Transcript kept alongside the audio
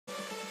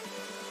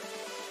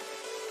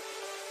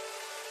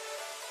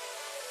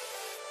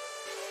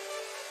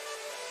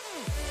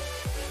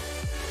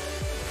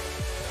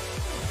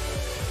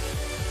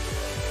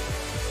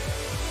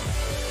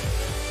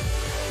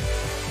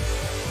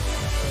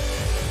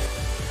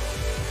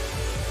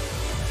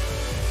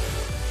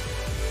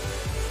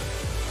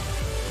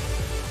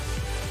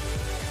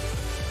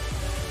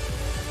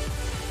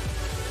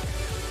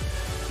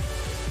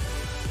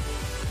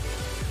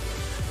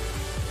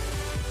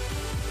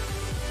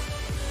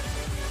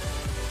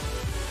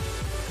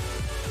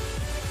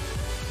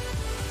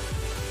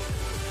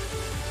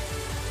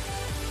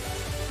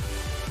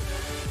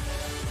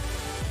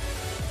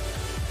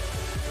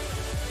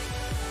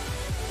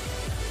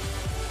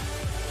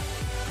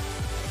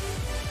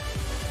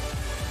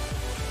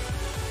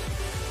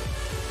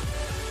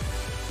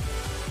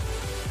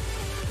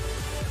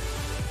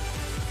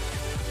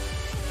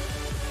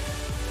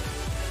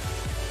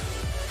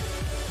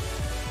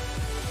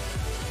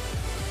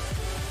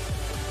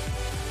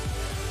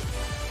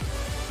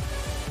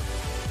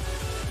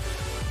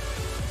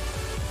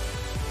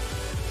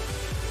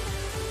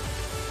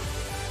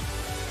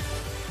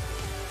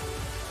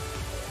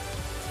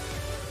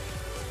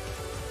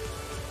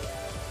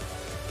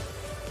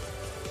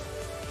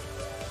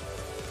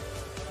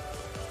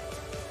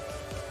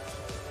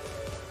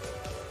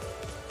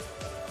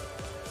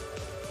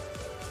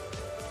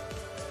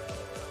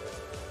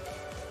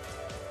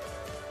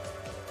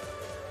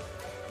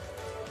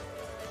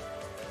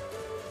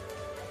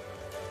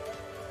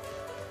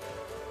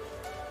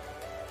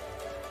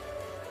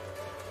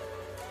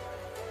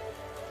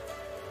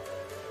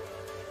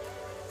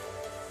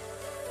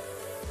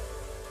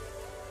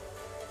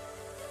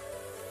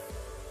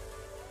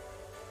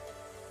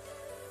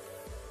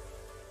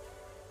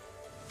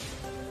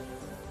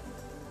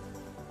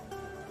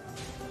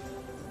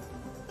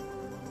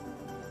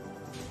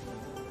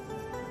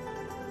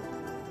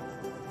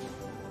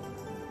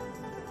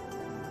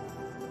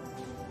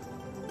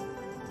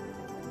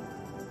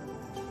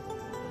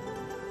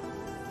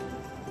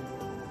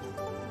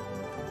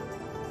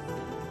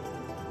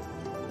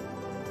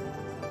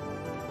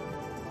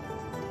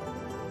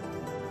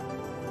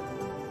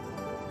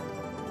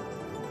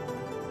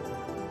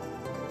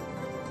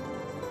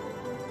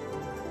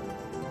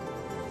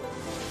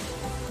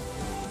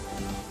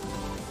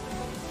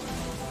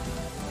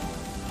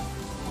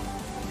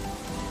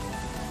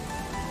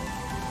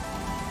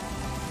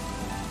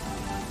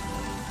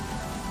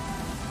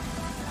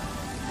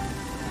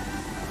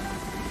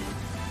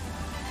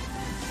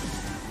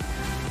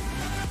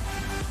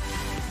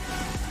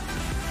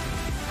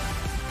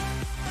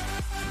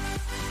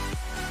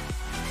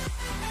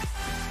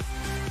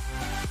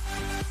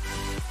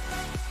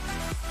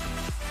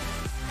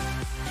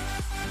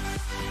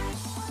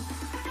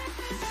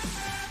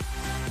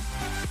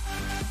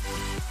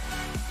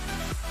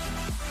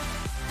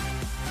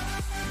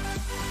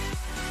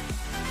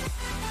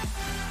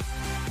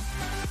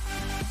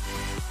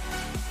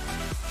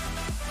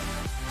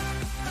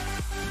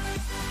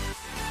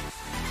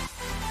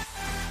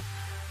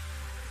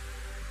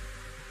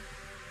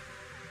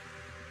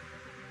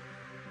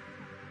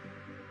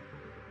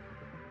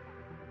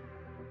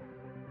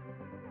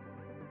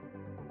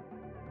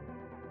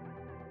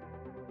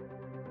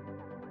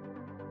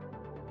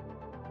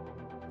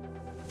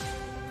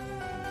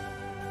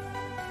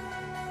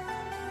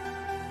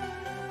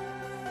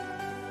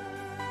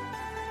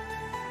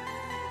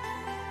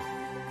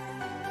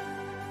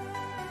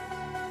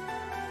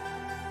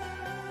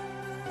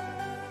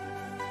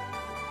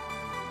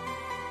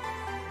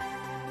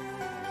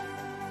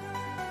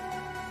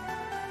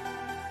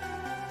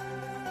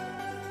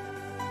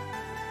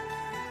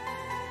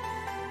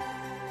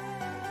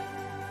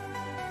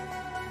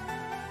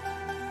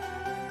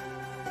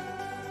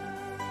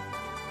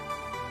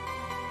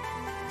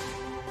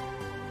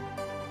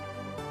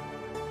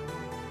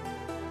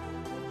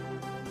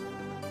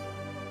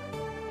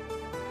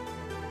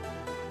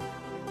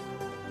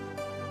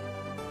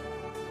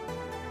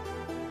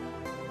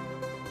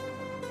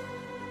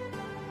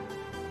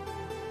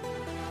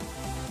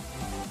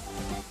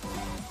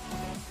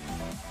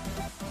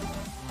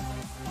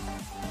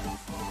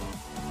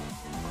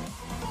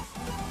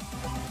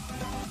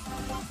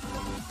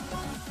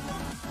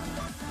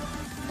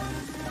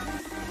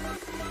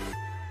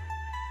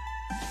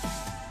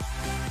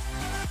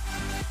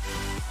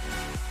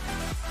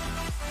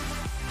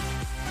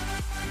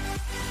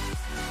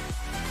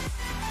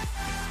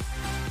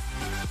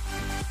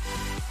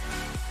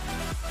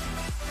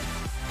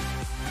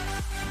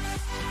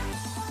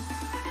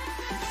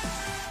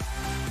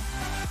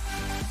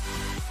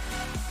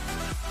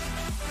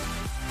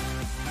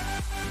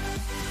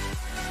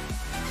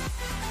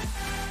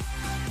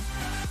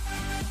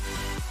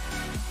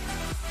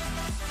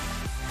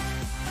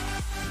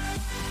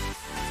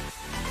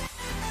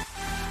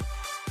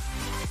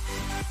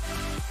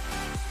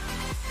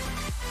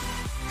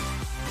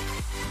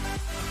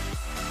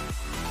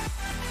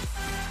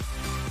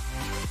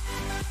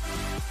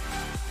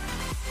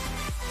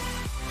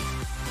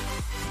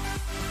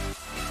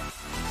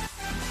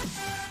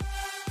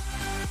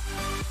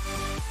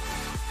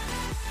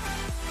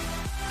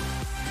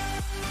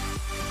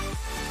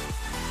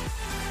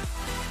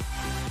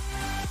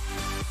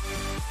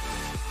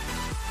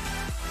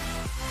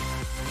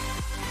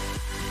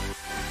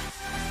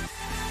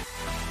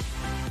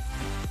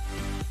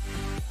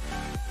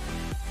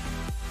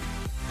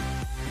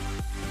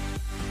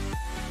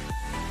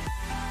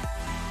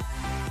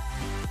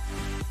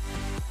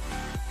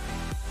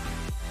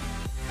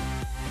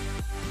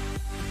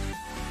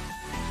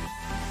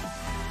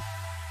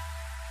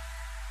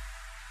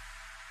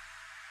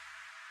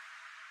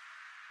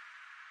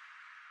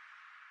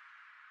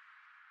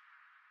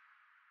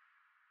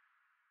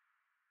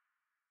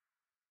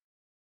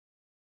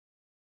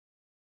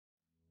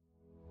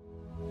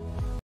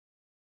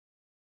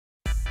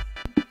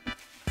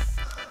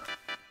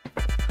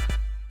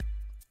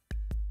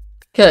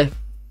So,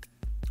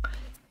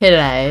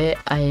 today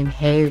I am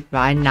here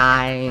by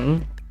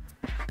 9.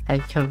 I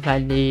come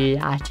from the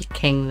United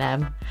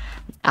Kingdom.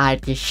 I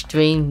do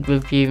stream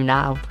review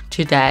now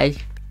today.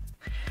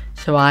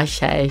 So I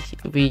say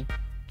we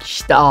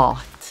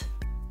start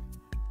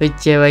with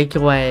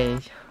giveaway.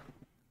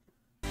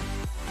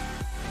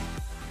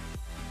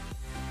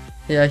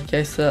 Yeah,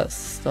 okay, so let's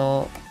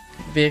start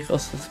vehicle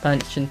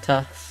suspension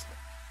test.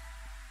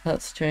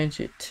 Let's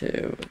change it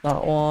to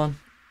that one.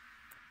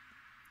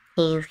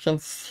 So you can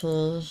see,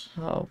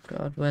 oh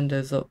god,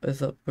 Windows up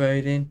is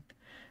upgrading.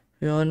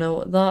 We all know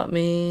what that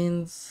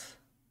means.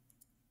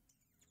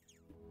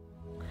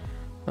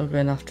 I'm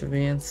going to have to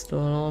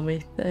reinstall all my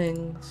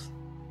things.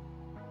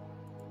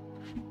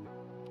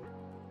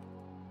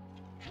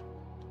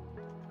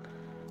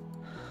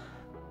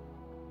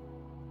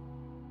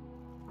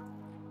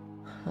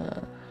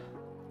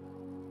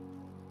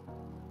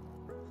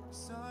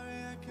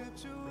 Sorry I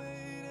kept you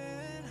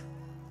waiting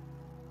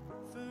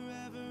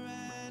forever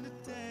and a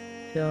day.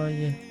 Tell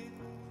you.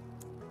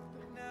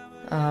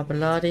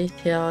 Bloody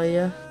tell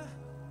you.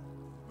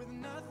 With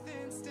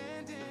nothing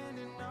standing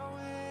in our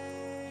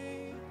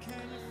way. Can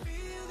you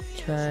feel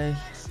the Okay.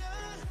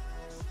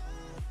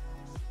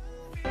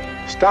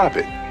 Stop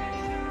it.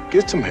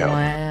 Get some help.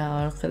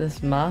 Wow, look at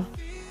this map.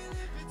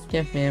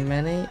 Give me a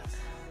minute.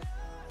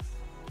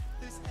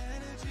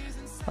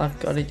 I've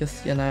got to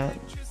just, you know,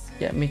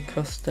 get me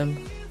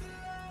custom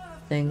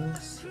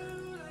things.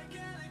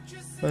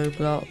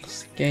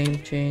 Roblox,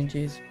 game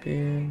changes,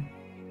 boom.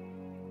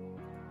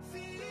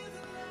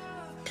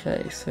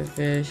 Okay, so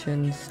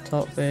versions,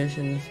 top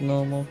versions,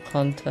 normal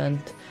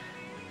content,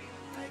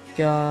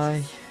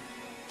 guy,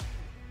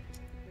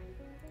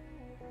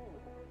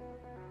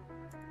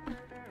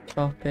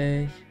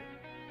 copy,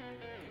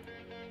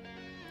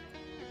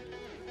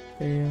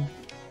 boom,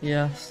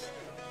 yes,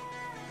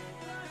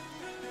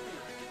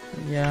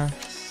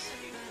 yes,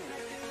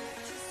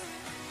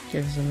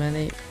 give us a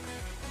minute,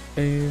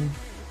 boom,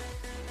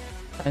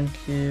 thank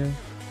you.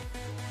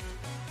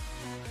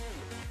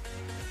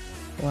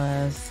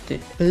 Where's the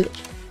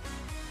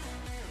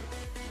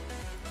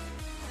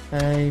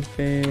hey,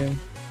 boom.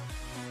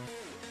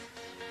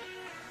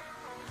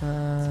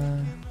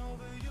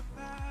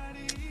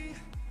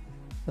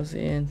 Was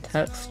it in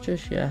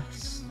textures?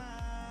 Yes.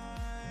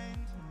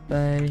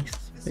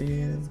 Base,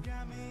 boom.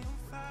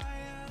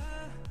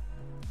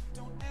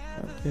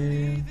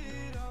 Boom.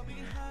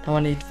 Now I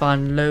need to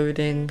find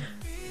loading.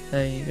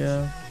 There you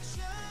go.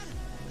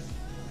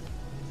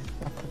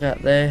 I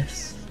forget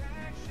this.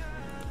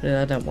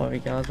 Yeah, don't worry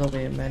guys, I'll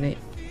be a minute.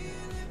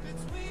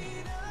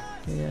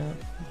 Yeah.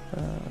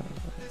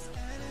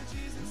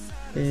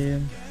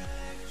 Boom.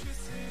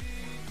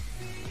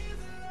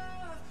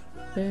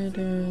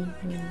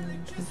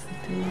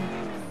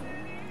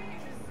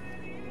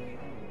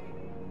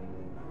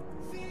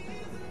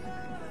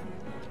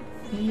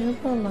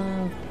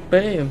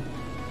 Boom.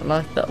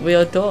 Like that, we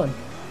are done.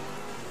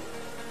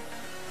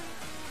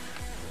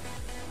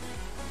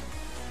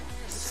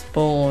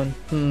 Spawn.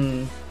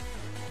 I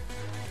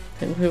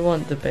think we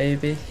want the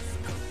baby.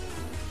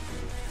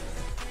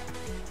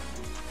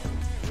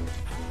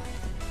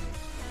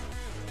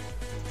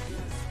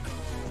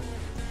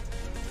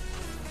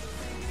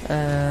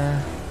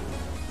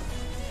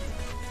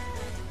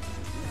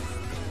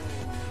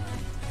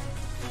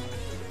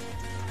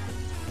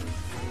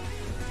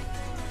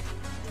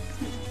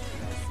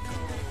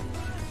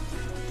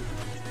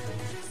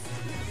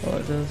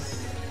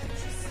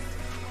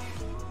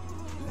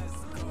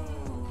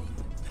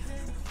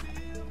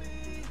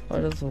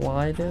 What does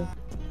Y do?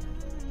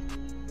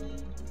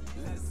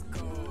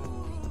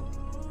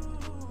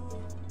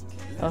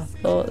 I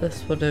thought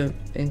this would have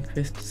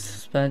increased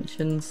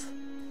suspensions.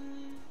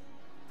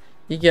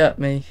 You get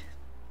me.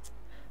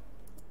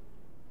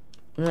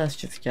 Let's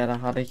just get a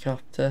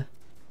helicopter.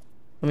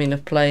 I mean a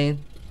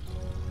plane.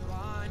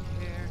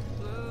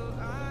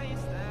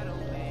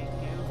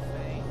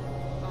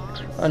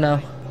 Oh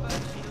no.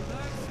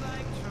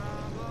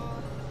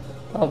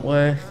 That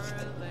worked.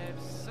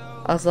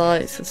 As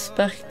I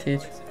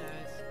suspected.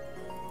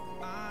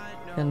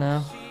 You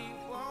know.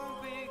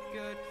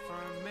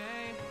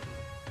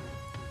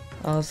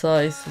 As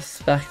I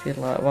suspected,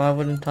 like, why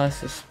wouldn't I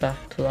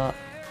suspect that?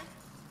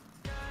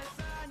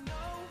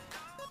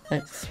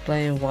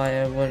 Explain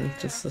why I wouldn't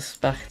just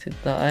suspected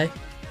that, eh?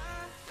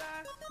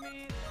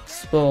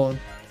 Spawn.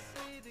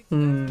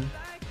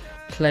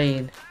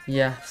 Plane.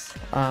 Yes.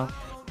 Ow.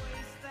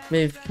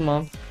 Move, come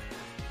on.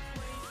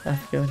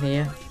 Let's go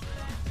here.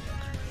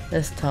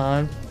 This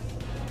time.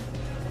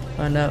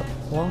 I know.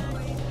 What?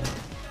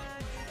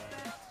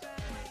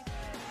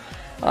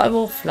 I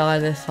will fly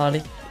this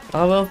honey.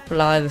 I will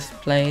fly this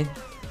plane.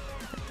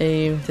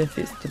 Even if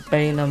it's the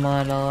bane of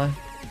my life.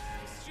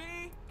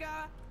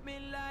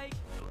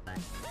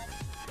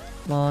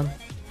 Come on.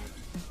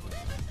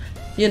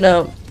 You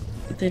know,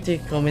 they do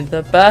call me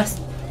the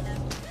best.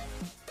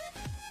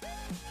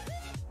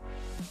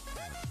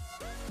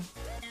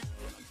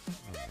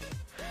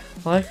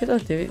 Why could I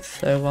do it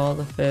so well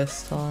the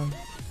first time?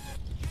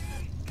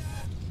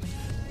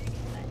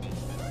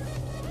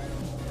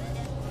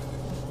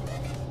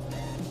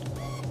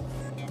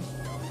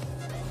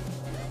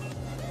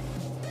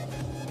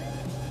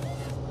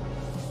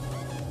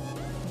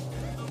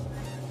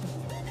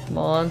 Come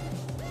on.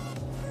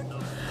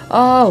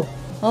 Oh!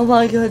 Oh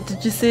my god,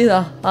 did you see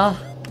that? Ah.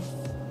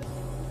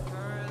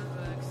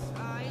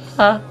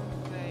 Ah.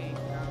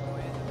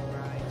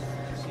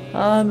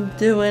 I'm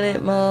doing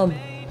it, Mom.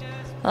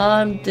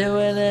 I'm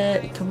doing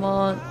it. Come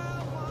on.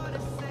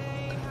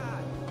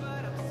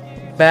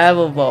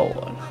 Bearable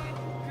one.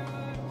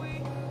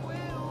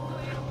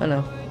 I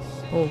know.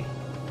 Oh.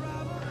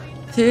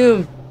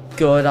 Too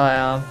good I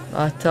am.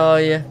 I tell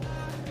you.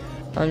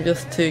 I'm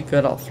just too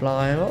good at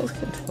flying. What was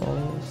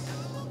controls?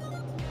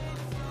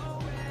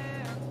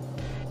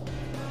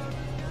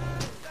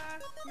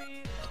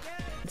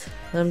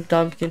 Them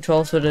damn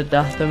controls for the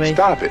death of me.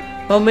 Stop it.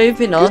 Well,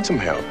 moving on. Get some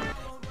help.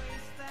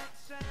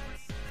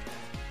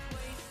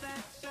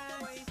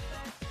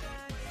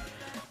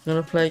 I'm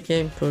gonna play a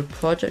game called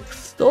Project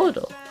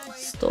Stardust.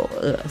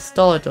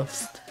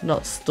 Stardust,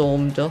 not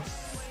Storm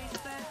Dust.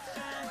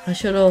 I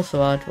should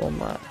also add one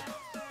man.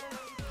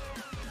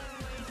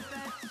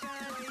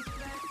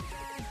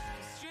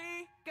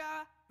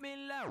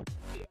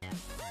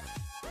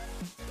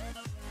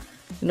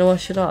 You know what I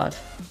should add?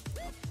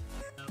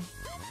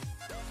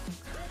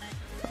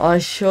 I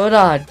should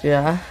add,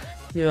 yeah.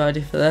 You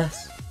ready for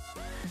this?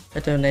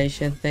 A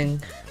donation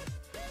thing.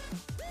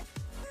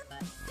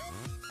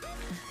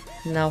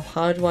 Now,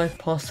 how do I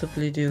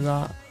possibly do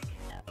that?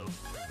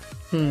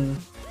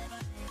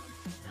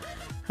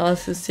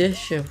 How's this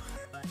issue?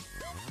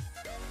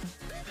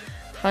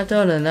 I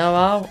don't know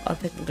how. I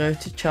think I'll go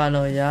to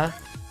channel, yeah.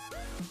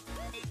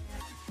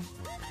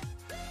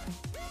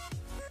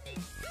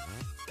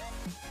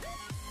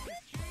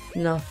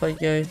 Now if I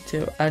go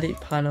to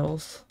edit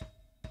panels.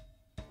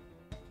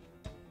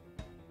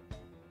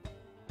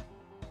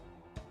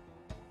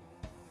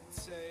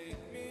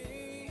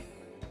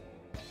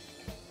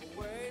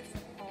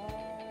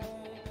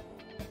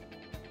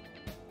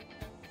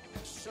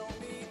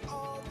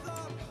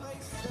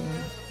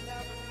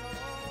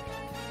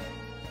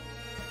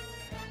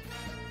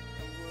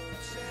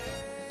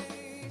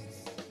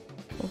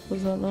 What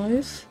was that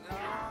noise?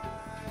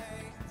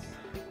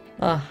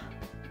 Ah.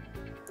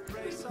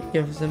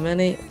 Give us a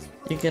minute.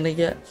 I'm gonna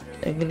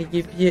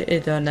give you a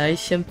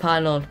donation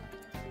panel.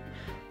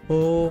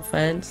 Oh,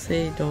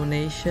 fancy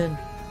donation.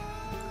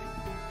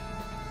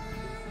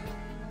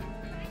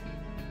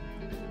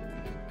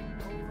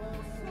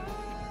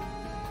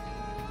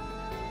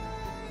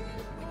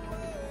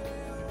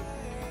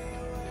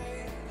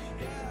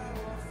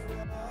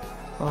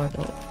 Oh,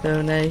 don't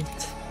donate.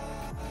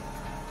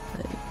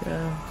 There you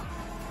go.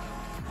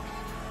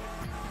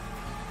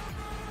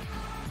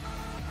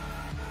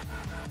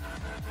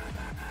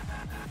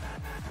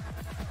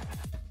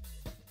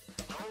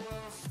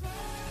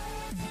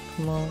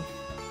 Come on.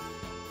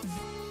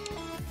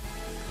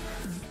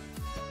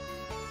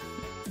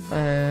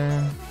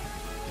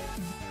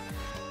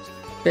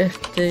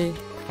 £50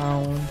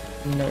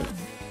 note.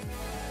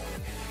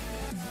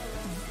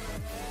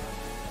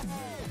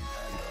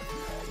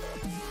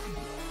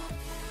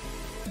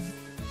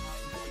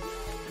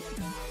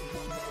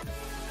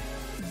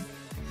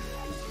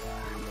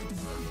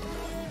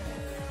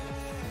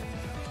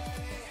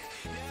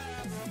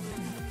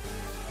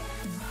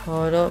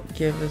 Hold up,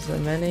 give us a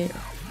minute.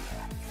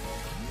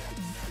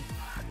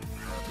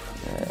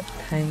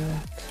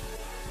 Payment.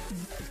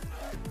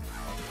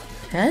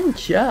 10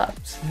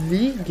 shops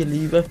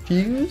legally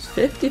refuse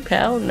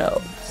 £50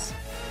 notes.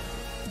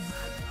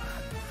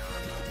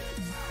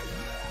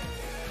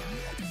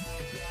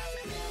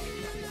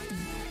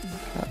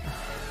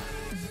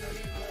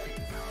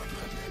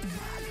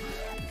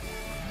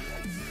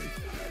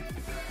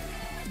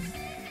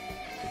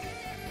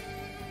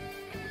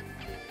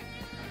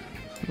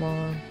 Come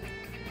on.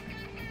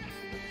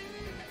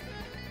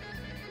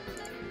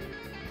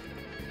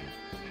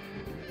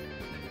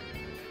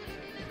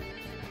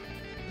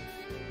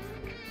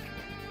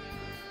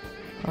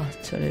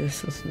 Actually,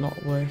 this is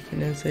not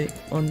working, is it?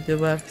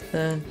 Undo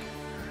everything.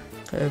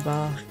 Go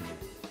back.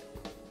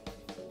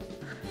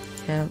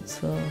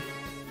 Cancel.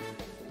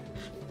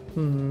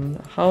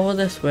 How will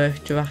this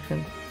work, do you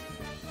reckon?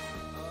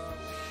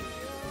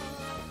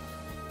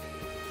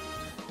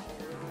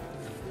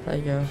 There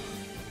you go.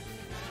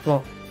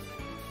 What?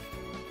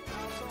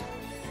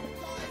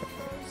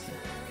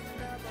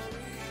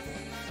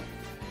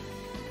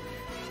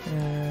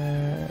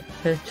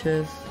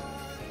 Pictures.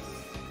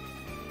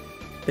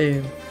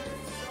 Boom.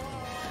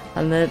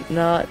 And then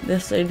now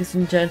this, ladies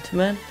and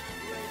gentlemen,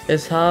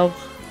 is how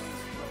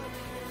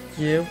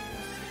you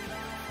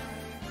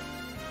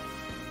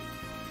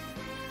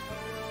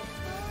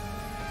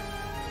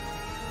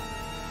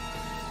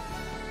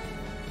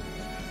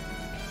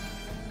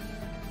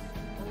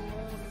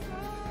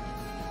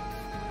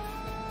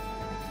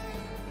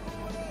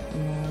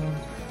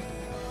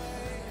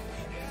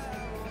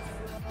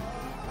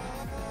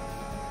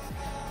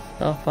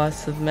now if I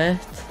submit.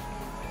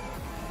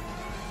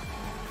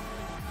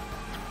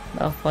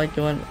 Now if I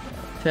go and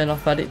turn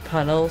off edit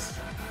panels.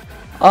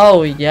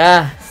 Oh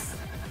yes!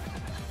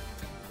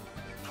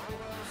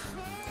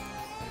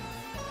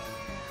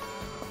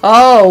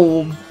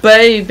 Oh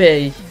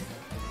baby!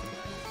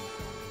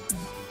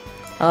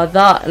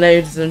 That,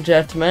 ladies and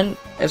gentlemen,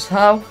 is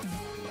how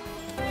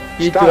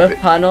you Stop do a it.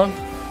 panel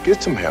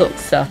Get some help.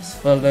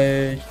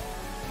 successfully.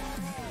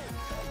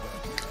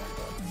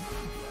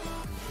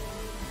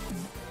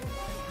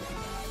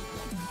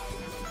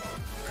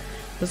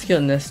 Let's get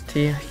on this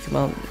tier, come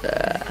on.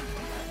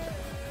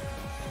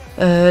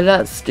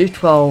 Let's do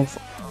 12.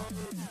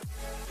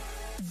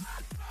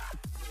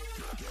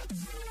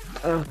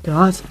 Oh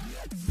god.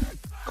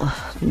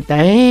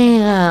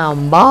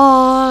 Damn,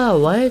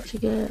 boy, where'd you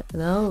get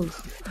those?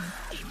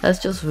 Let's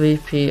just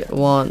repeat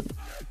one.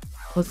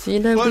 Cause you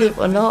know, believe it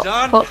or not,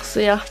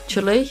 Foxy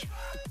actually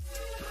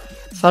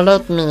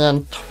followed me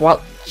on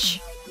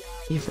Twitch,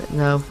 even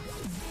though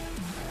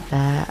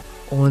they're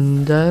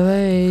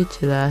underage,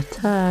 they're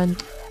 10.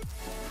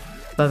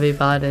 Very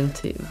bad,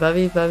 indeed.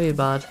 Very, very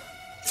bad.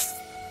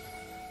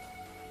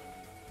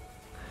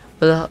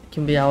 But that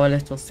can be our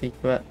little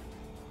secret.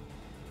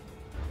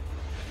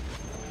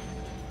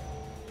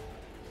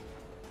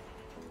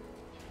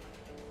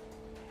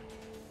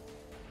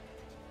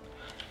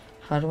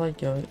 How do I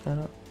go that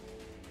up?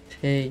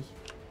 T.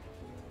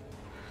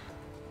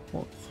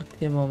 What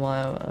game am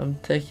I? I'm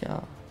taking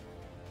out.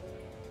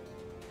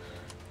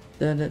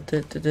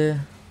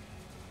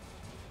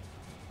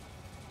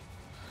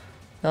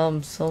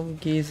 Some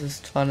geezer's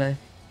trying to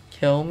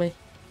kill me.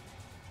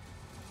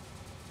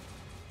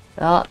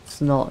 That's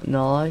not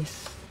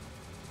nice.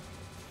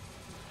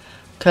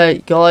 Okay,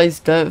 guys,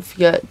 don't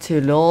forget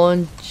to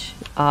launch.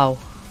 Ow.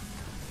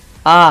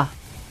 Ah!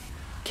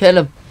 Kill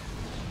him.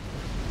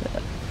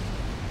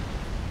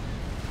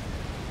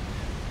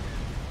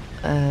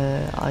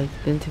 I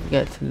didn't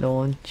forget to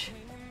launch.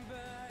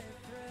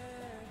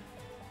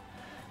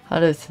 I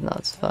don't think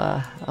that's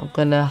fair. I'm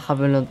gonna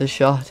have another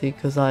shot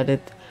because I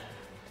did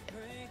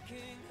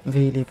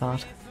really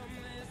bad.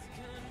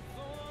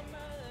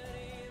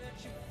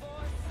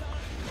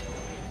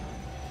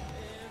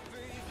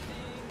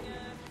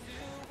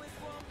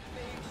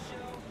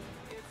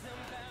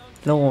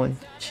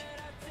 Launch.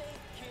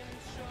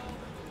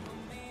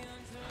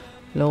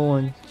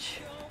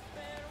 Launch.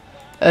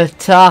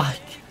 Attack.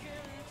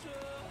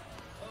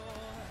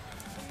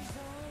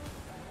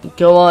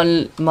 Go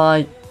on,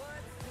 my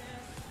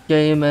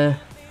gamer.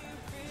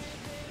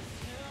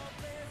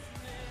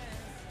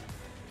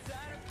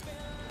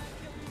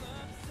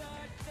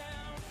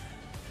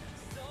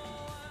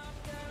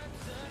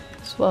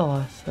 That's what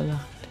I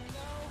select.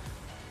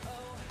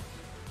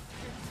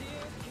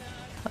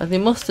 And he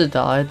must have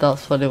died,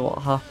 that's probably what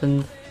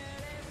happened.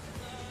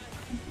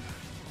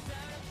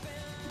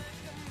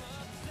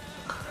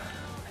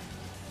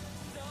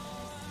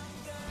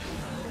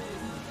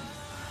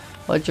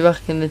 What do you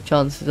reckon the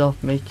chances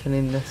of me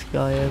killing this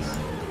guy is?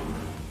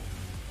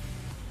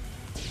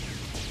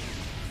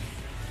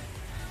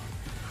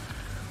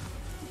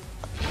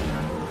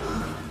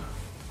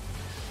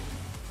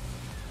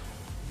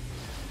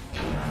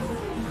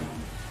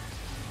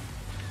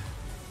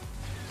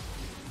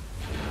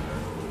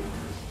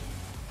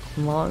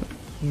 Come on,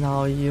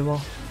 now you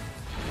are.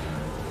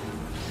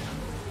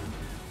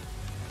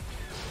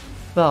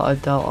 But I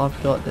doubt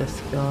I've got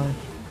this guy.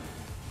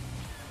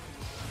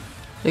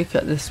 Look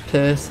at this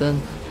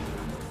person.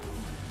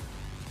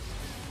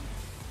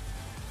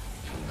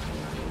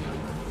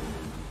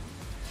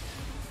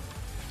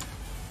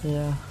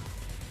 Yeah.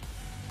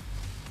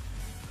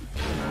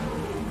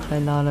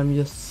 Okay, now I'm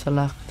just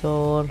select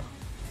all.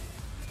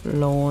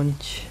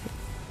 Launch.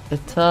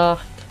 Attack.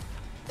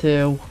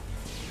 2.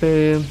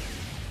 Boom.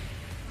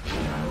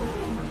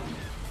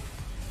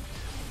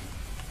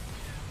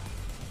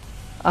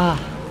 Ah.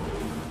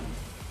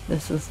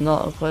 This is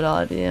not a good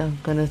idea. I'm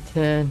gonna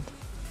turn.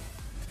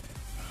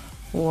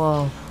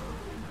 Whoa.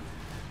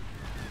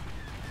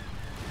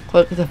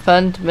 Quick,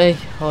 defend me.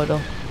 Hold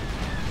on.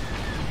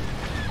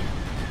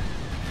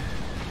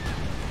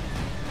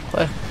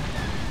 Quick.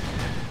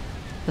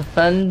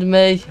 Defend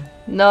me.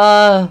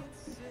 No.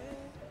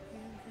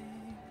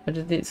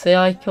 Did it say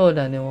I killed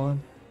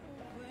anyone?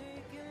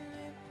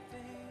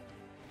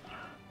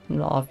 I'm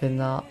not having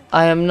that.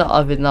 I am not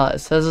having that. It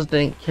says I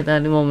didn't kill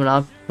anyone when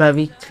I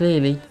very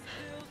clearly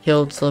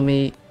killed some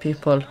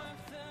people.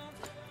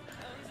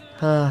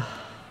 Oh.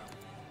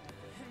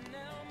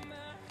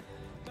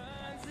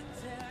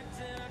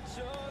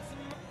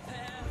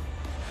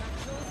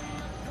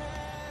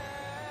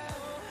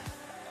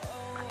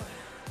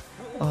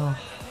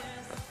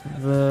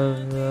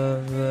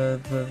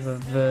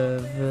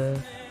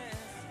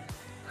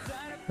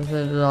 Is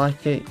it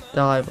like a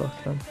die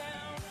button?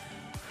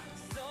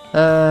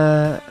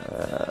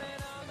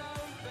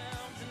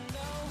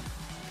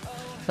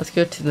 Let's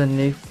go to the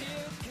nuke.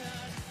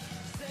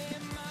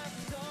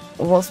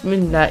 What's my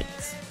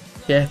next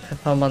ship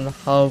if I'm on the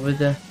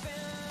harbor?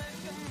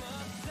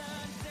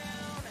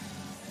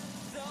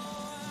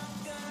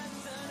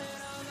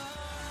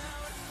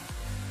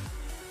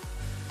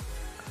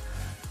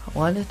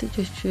 Why did it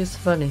just choose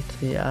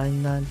vanity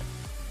and then?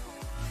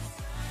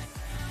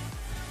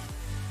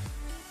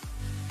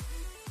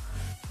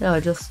 Yeah,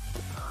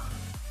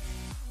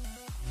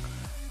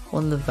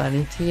 On the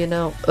vanity, you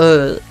know.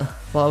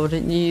 Why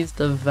wouldn't you use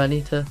the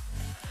vanity?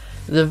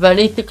 The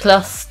vanity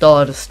class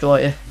Star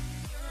Destroyer.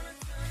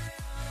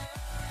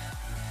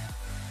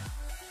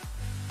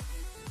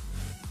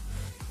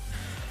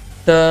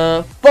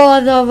 The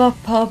Father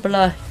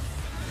Republic.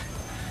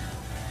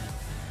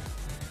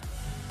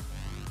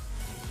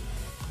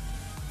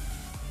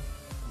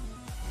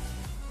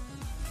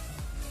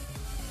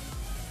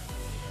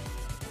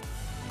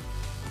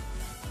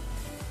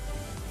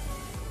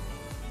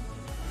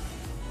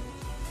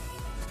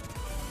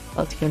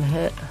 That's gonna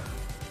hit.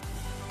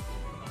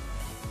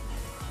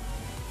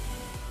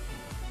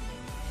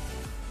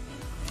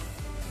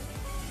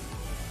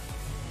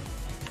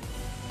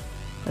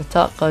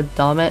 Attack, god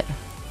damn it.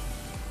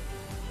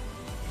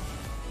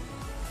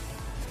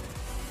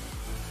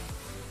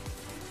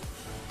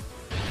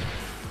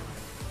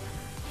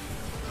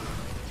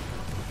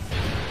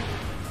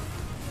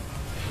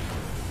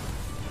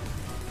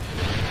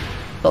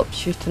 Stop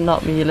shooting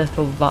at me, you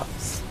little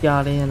rats,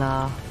 Gary and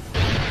I.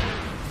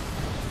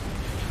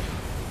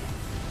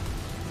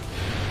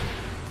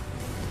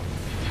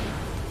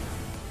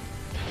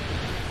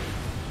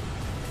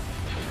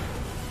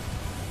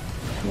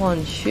 Come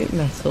on, shoot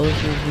missiles,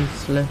 you're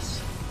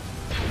useless.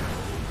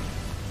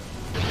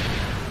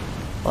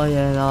 Oh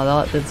yeah, no,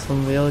 that did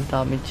some real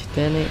damage,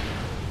 didn't it?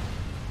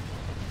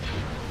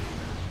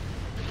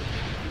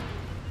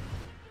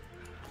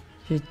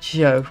 You're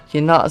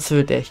joking, that's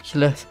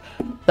ridiculous.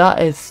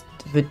 That is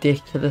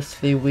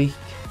ridiculously weak.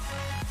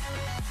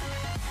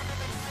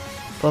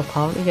 But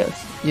apparently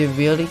you're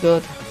really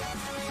good.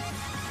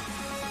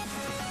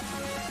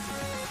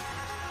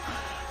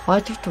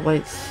 Why'd you have to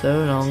wait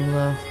so long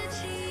though?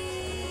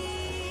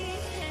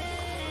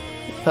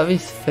 Very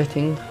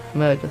fitting,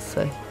 may I just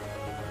say.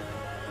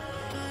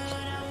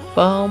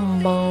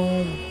 Boom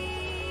boom.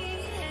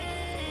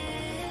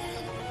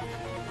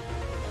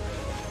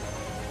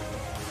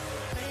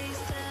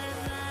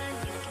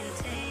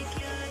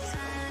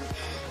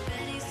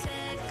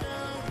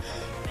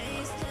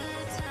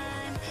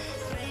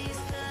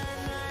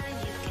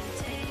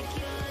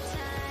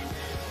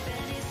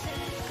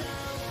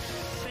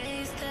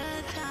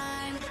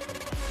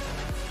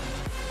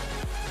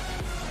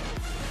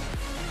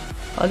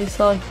 At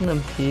least I can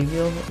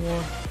imperial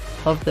more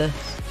of this.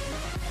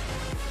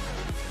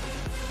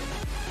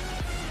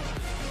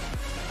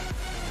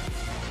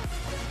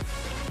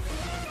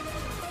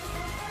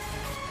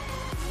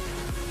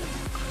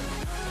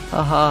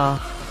 Haha.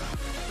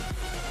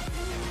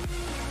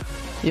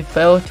 You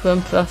failed to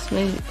impress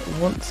me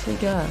once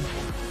again.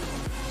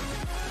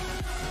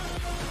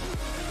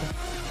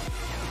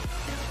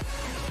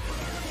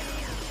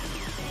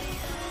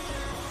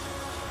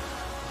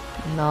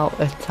 Now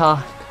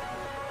attack.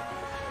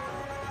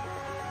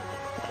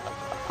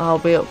 I'll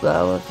be up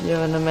there with you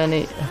in a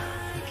minute.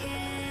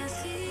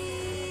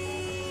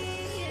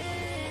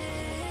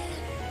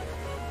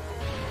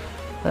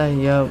 There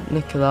you go,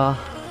 Nicola.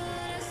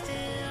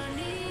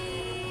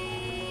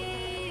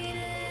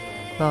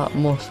 That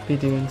must be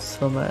doing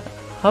something.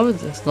 How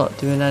is this not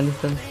doing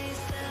anything?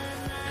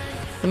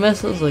 The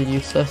missiles are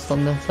useless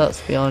on this,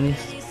 let's be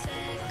honest.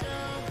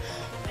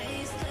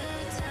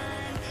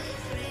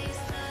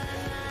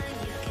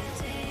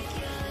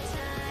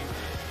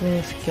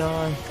 This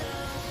guy.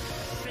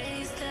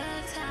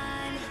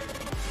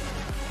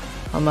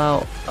 I'm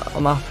out.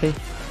 I'm happy.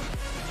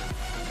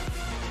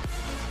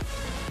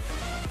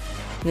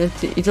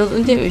 He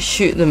doesn't even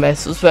shoot the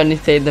missiles when they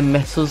say the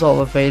missiles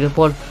are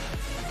available.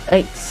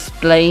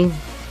 Explain.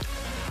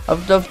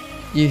 I'd love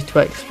you to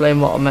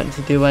explain what I meant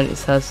to do when it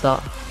says that.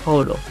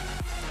 Hold up.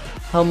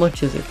 How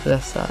much is it for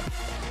this set?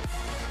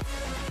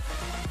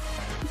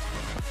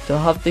 Do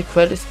I have the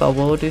credits? But I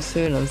will do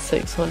soon. On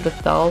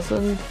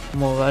 600,000.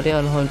 I'm already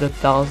on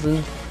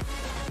 100,000.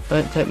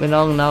 Won't take me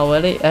long now,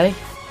 will it, eh?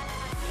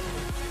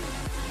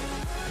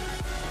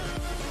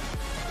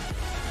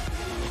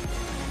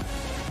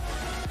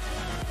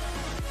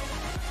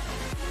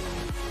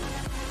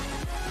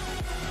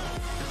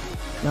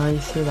 Now you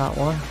see that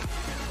one.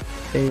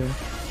 Boom.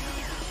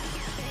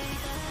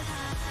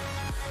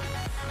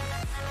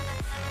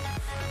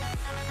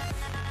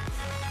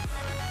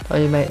 Oh,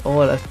 you may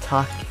all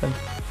attack him.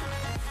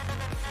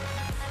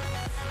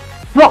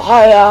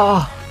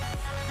 Fire!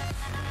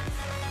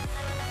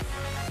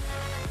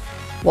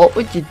 What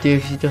would you do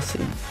if you just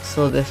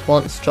saw this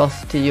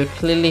monstrosity? You'd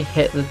clearly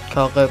hit the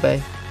cargo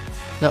bay.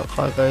 Not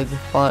cargo, the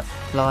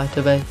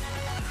fighter bay.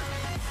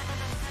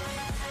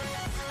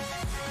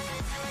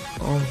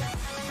 Oh.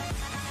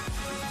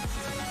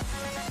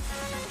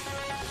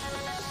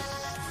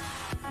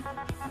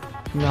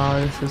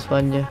 No, this is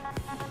when you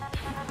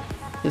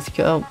just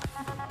go.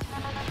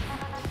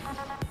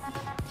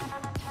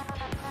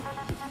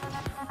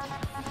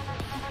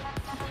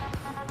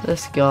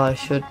 This guy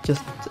should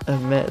just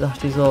admit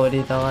that he's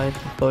already died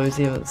before he's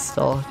even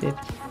started.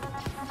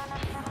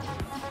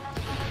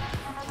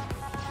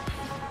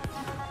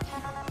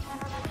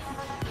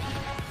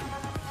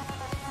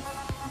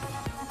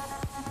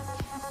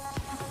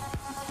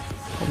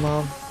 Come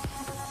on.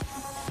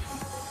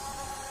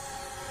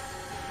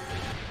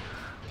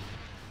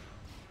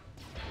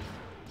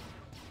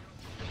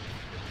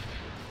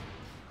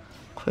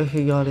 if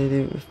you gotta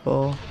do it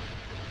before.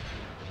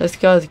 This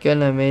guy's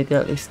gonna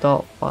immediately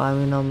start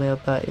firing on me, I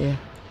bet you.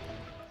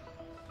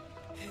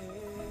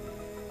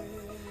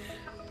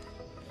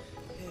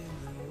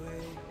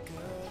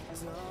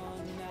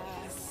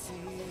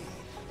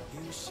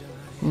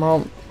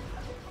 Mom.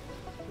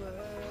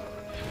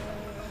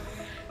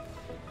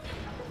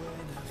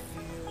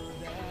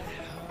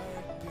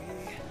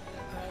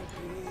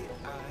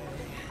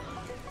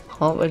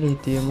 Can't really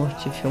do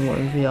much if you want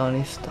to be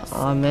honest.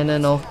 I'm in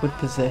an awkward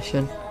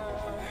position.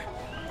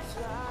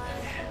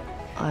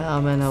 I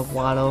am in a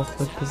wild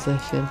awkward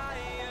position.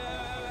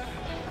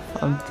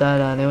 I'm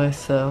dead anyway,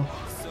 so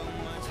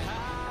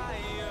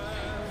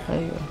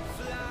there you go.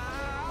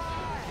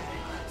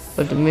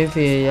 But the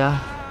movie, yeah,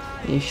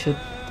 you should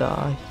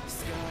die.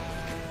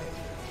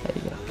 There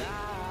you go.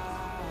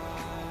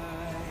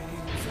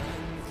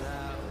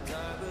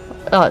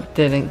 That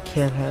didn't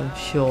kill him,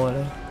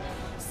 surely.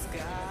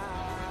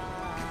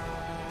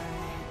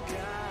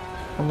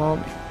 Come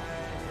on.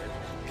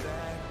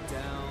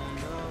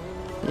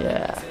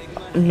 Yeah.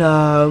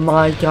 No,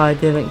 my guy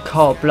didn't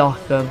caught block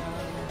him.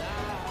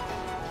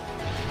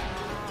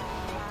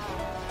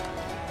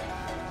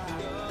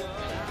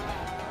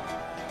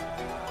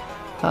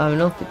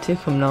 Enough, it took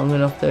him long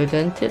enough though,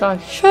 didn't it?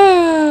 Like,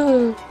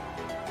 shoo!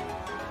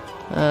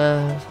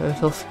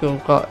 So school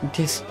got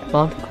this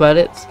amount of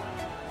credits.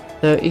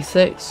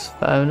 36,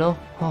 fair enough.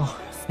 Oh,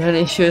 the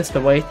only issue is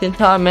the waiting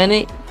time,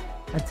 innit?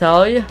 I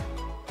tell you.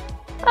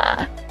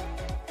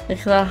 Look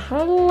at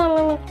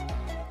that.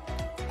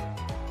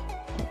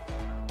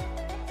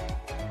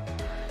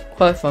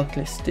 Quite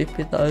frankly,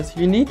 stupid those.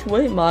 You need to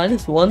wait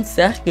 -1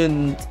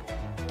 second.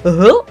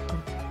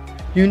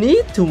 You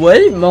need to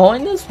wait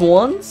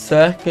 -1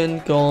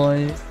 second,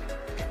 guys.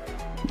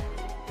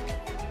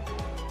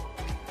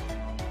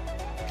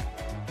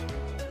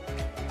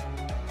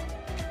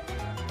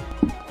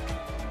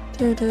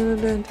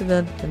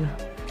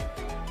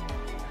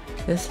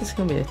 This is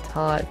gonna be a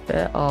tight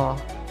bit. Oh.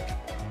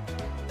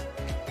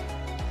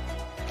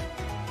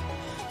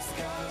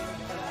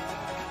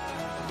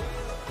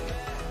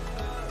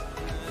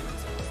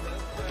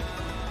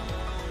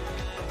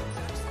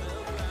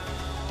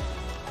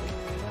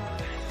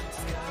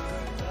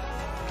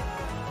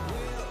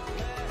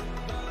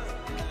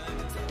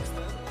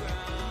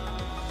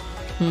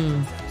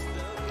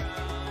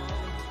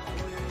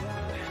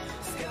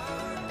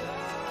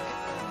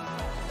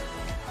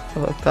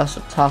 But press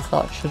attack,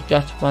 that should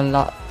get when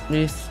that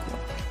least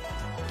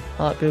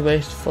might be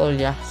wasteful,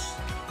 yes.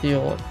 The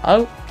old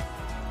out.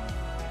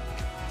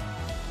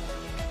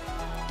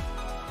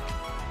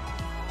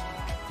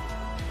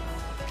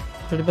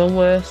 Could have been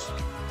worse.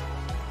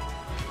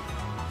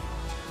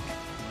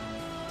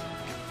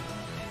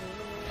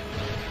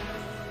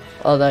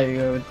 Oh, there you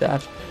go with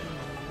that.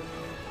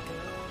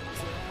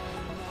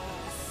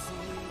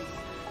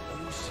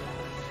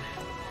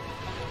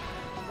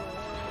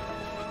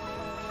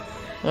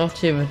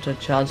 Not even a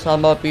chance. I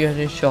might be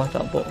getting shot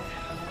at, but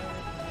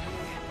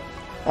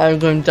I'm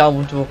going down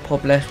with the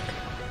Republic,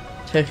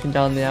 taking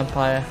down the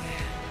Empire.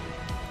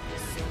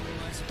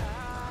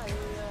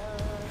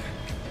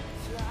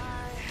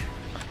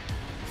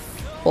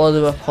 For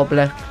the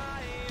Republic.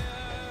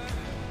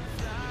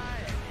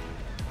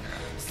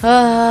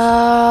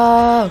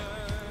 Ah,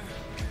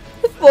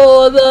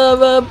 for the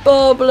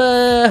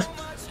Republic.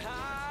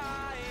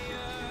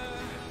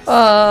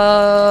 Ah.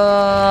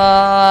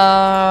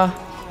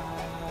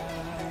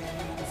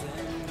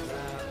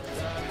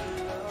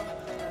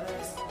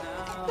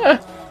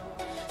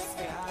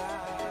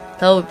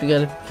 That would be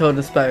good if we killed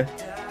us both.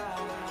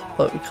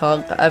 But we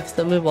can't get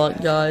everything we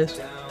want, guys.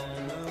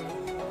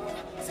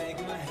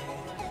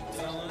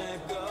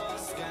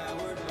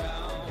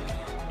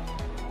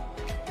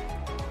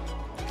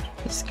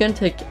 It's gonna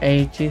take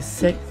ages.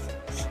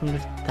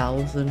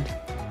 600,000.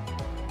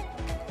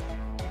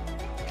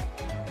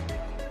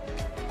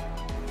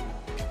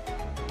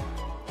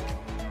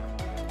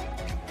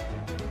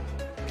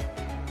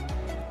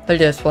 But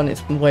this one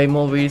is way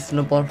more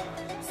reasonable.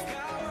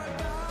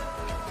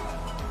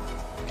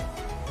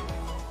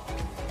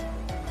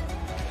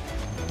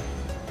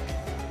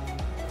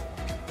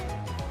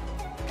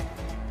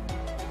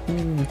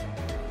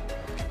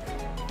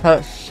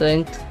 That's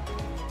synced.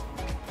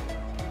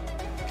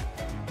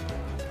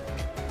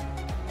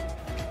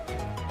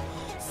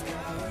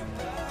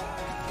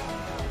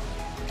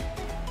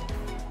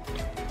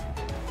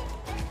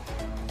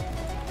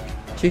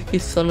 Cheeky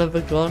son of a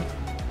gun.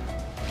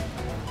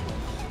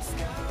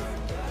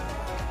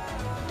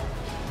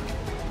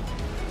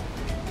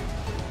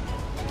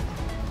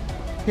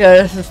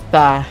 Yeah, this is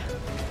bad.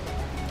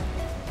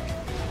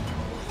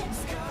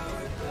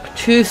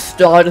 2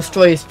 Star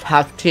Destroyers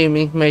tag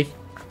teaming me.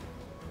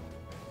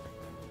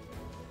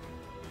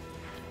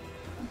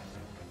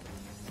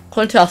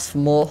 Couldn't ask for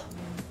more,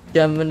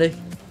 generally.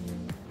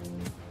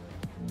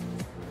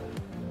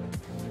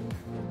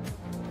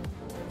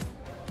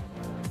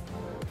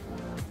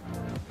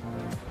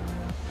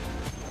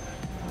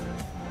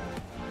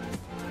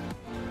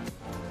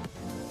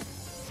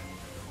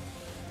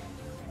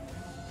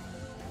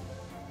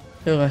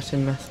 You're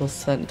letting missiles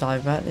sent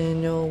directly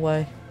in your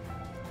way.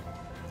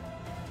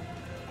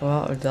 Go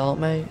out adult,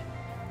 mate.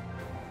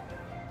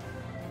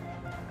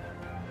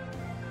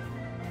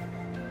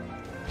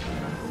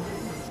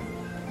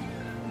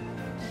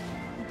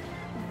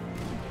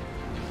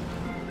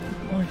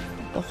 Oh,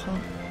 fuck off.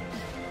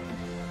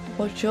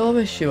 What's your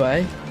issue,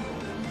 eh?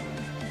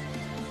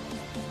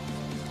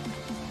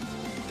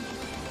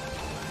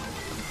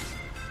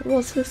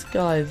 What's this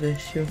guy's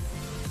issue?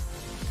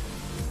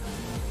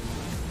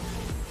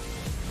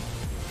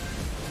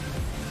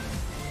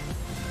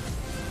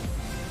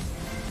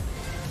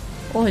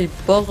 Oh, he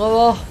bugger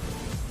off.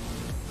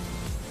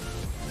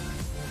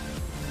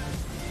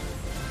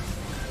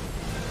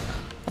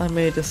 I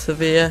made a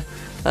severe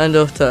and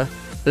utter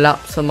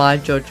lapse of my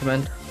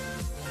judgment.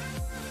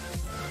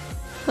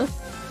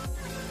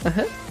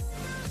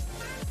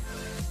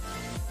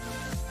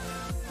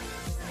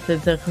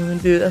 Didn't think I can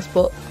do this,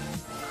 but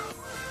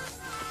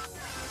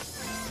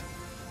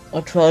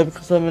I'll try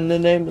because I'm in the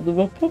name of the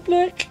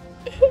Republic.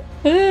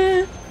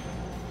 Yeah,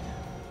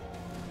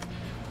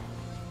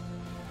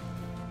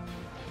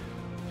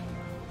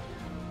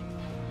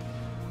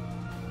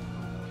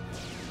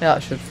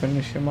 that should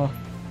finish him off.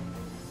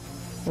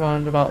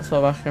 Roundabouts,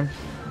 I reckon.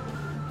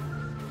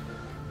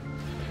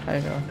 There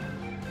you go.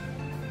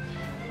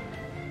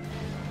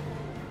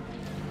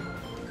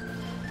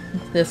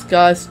 This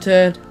guy's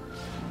turn.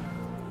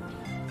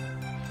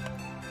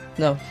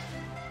 No.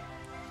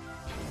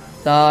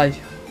 Die.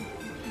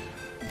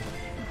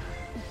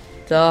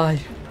 Die.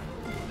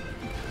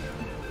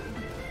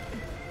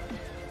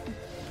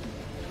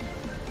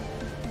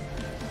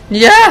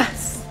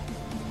 Yes!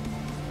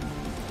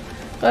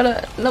 Got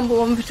a number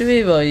 1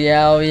 retriever.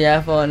 Yeah, oh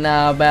yeah, for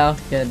now, about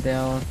to get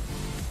down.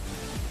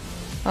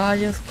 I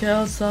just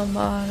killed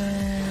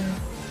somebody.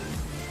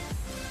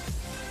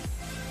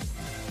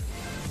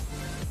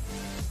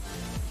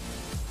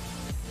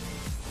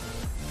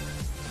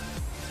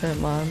 Don't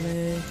mind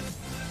me.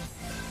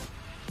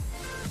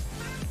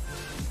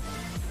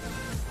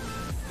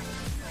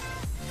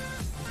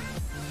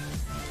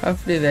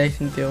 Hopefully they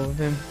can deal with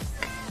him.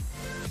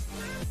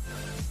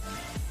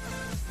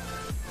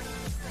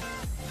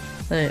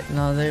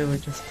 No, they were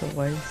just a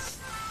waste.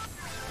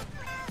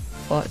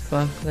 Quite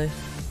frankly.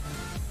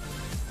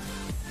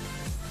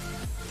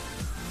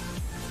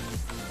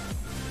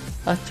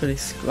 Actually,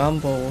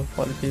 scramble would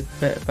probably be a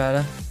bit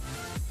better.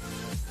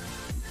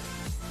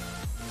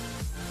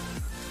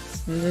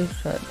 Look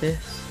at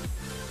this.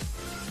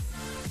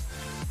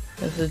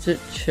 Is it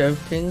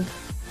choking?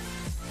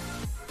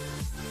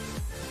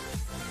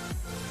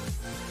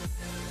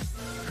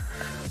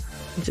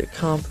 It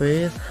can't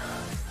breathe.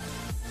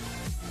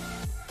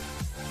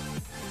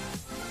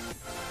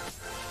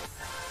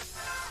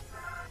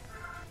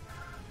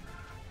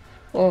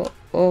 Oh.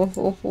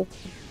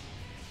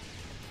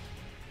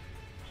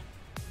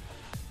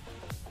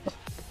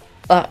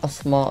 That was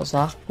smart,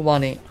 Zach.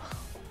 One it.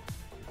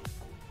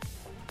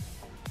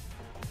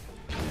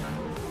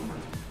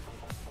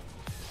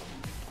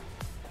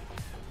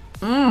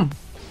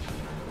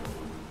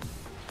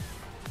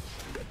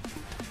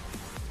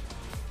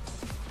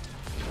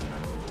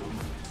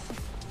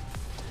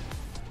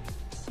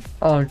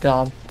 Oh,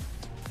 damn.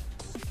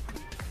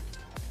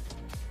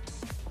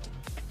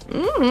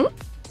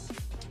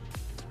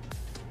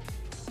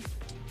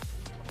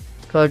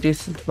 Got a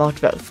decent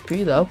amount of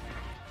XP though.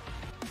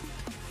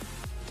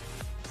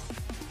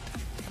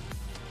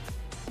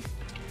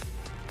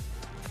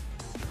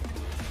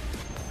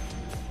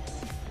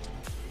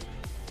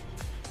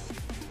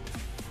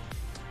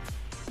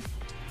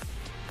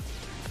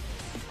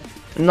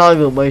 Not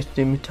even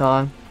wasting my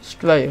time.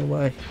 Straight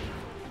away.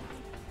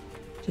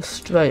 Just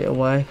straight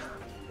away.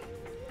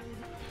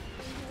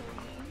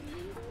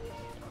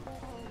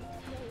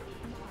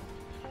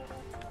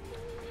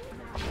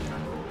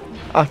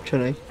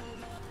 Actually.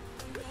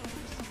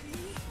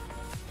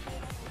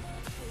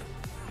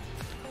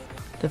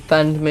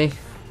 Defend me.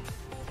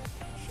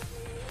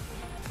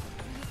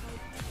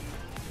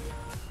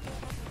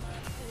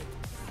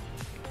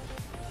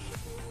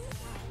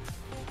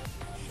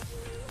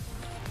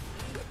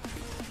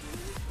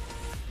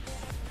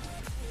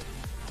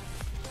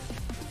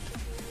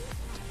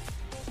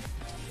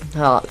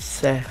 That's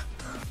sick.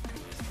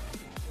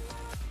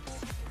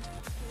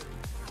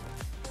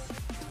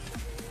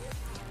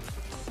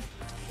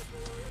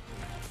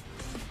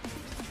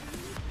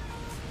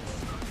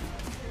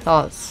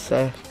 That's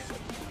sick.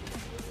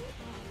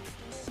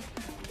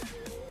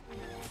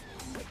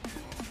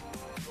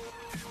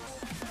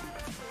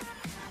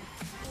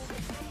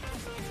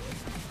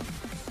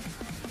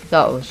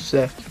 That was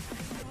sick.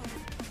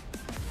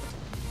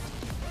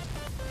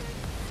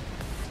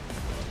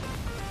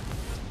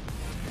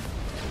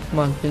 Come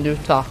on, can do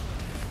attack.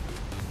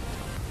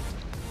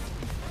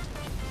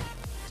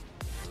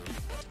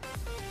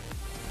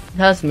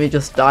 That's me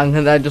just dying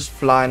and they're just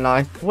flying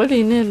like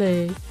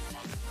willy-nilly.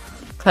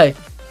 Okay.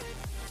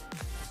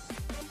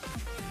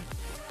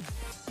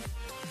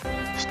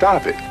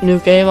 Stop it. New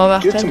game, I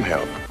reckon. Get some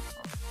help.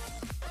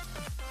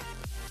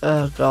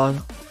 Oh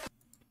god.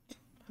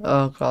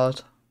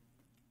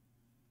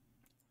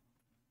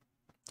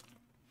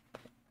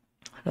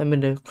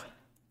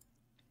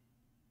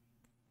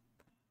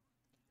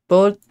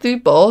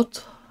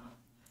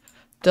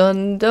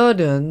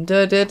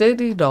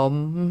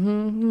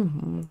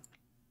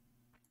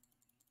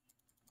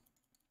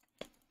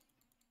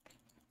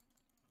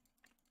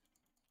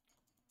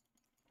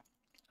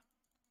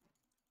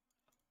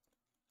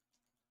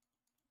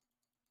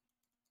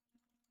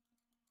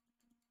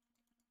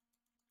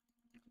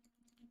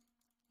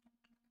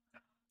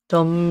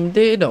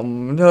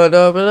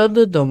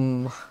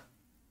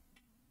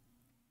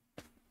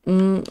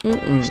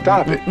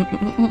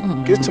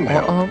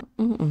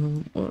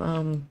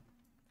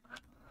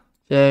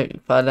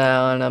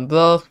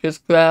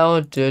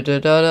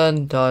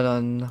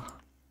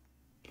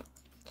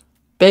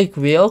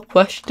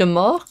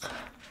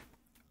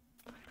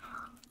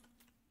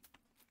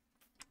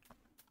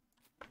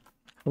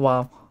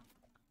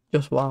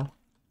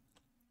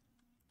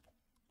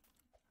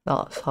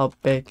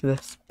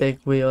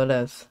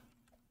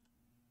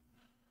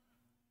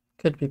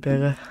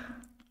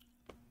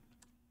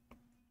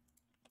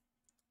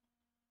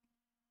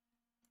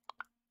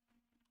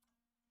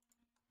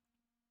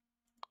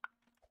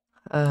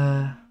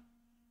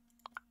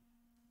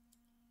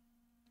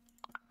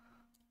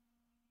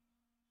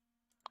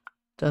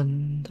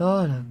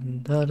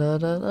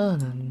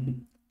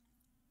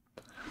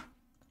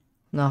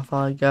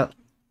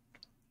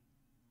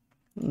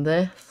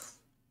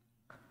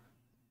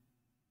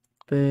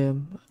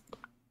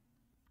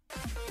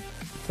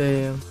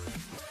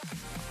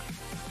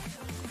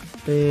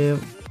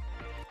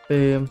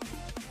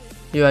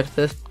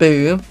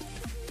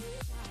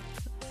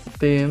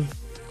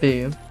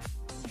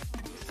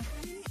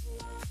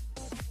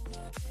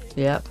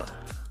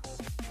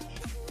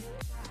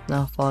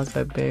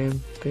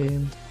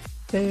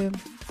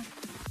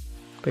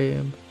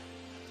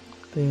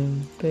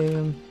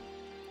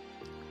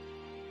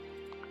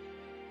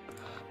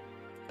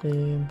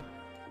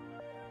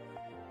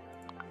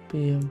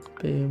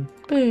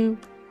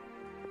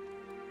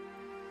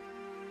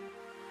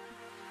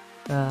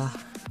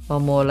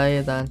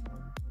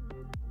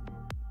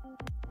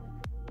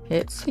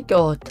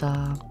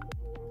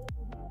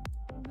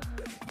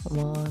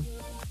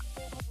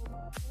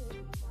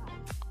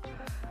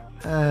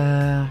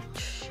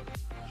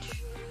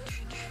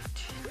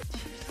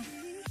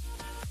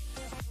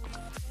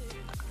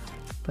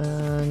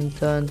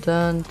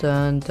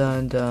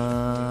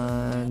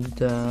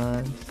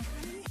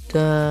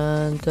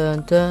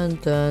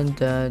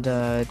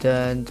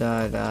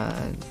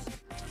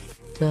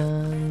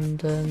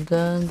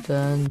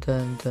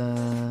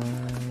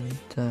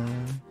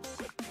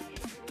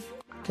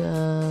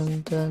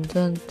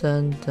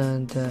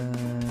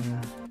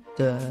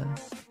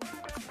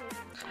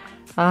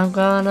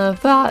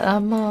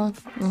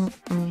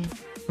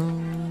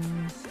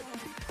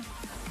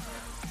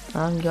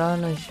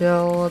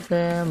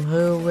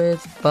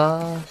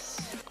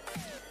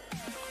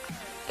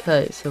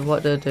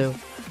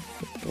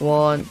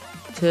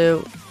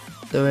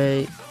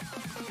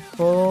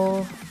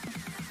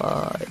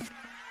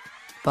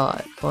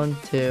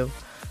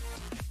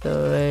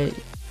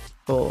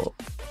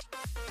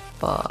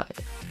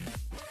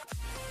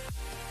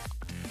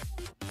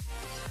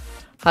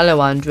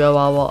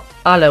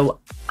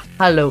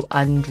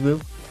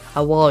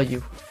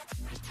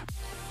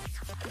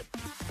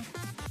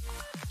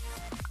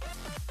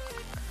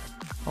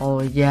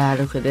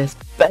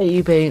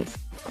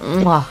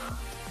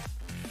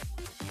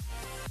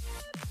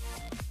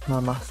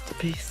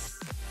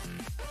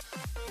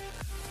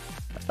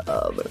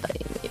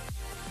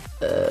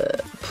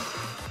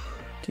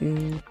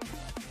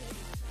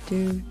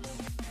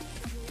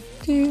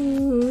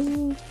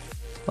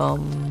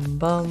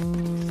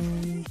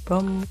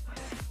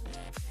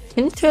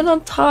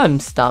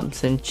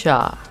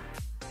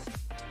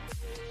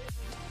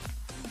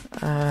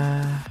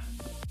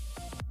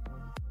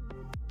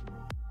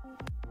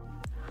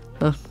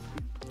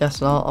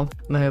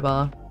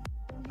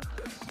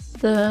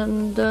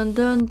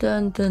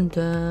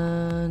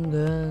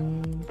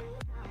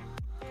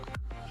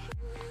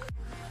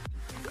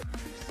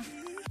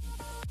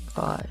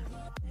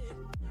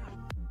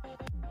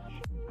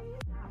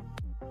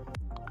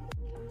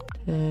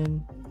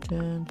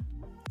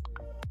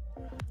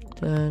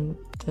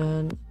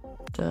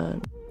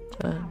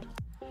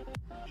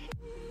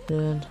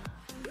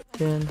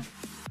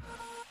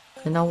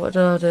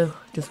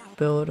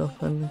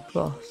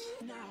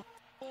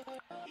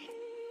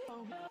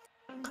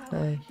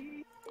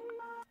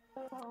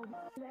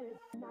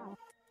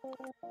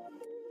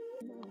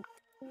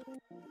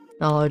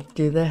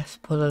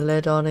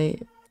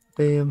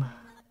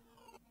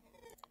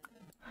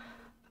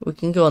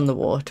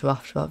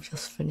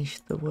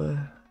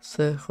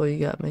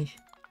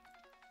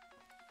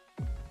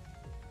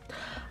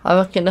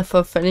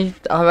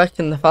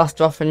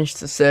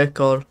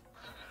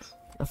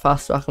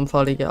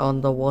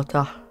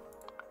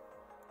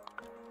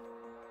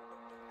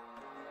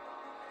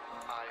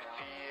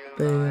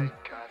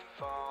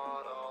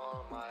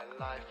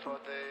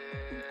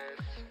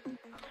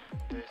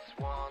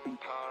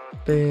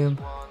 Boom.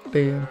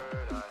 Boom.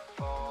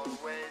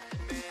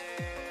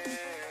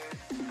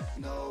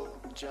 No,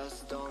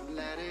 just don't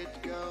let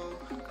it go.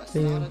 I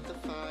Boom. started the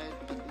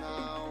fight, but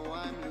now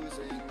I'm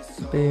losing.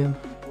 So Boom.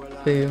 will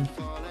I Boom.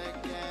 fall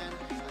again?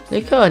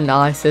 Look how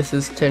nice this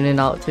is turning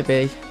out to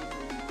be.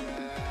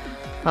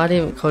 I'd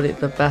even call it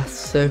the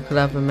best circle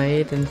ever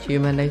made in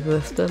human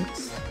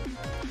existence.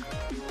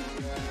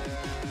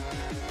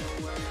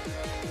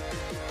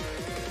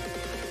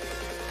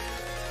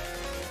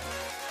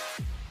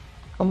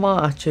 I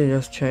might actually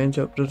just change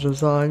up the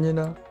design, you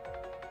know.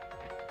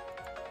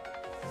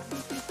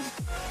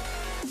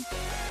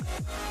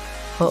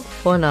 But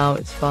for now,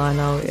 it's fine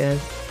how it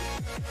is.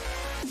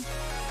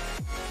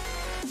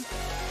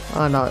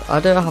 I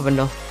don't have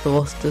enough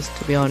thrusters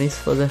to be honest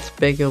for this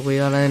bigger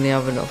wheel. I only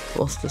have enough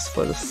thrusters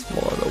for the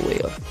smaller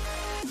wheel.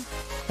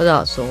 But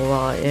that's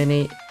alright,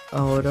 innit?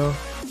 Hold up.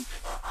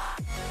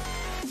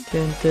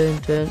 Dun dun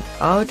dun.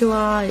 How do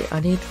I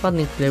need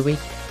funny gluey.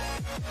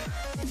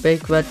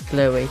 Big red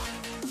gluey.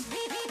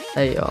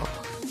 There you are.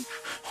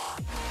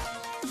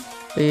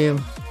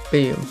 Boom,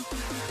 boom,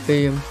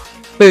 boom,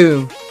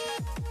 boom.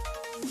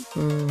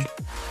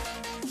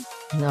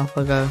 Now if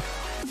I go.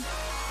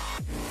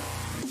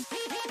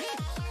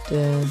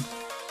 Dun.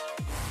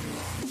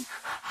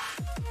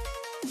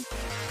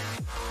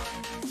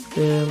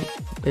 Boom,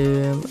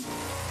 boom,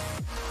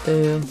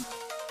 boom.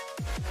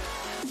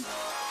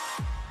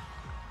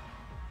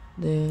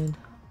 Then.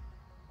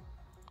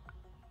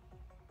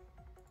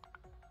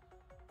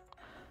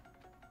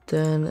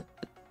 Dun,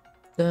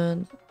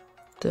 dun,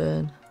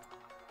 dun.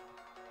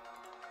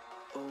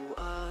 Oh,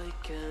 I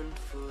can't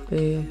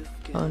Boom. forgive,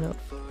 Oh no.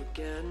 can't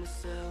forget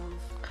myself.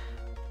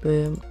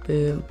 Boom,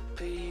 boom,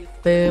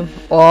 boom.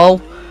 Oh,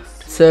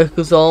 the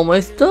circle's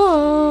almost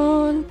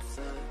done.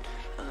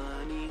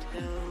 I need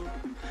help.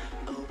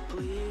 Oh,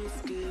 please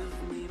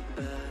give me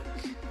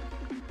back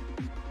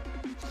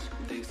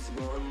this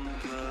one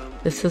pound.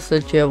 This is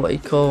legit what you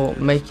call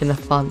making a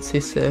fancy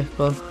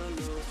circle.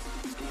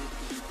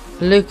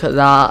 Look at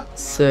that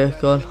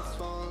circle.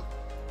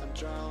 I'm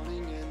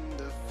drowning in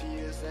the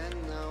fears,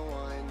 and now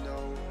I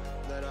know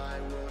that I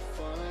will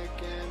fall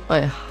again.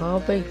 Wait, how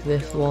big is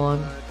this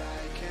one?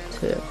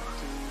 2.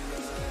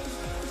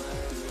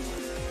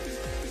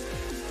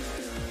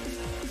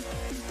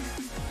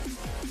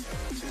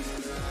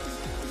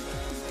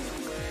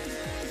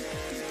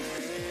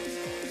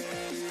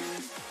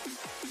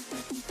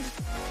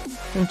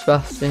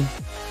 Interesting.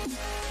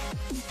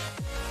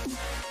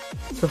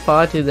 So if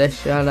I do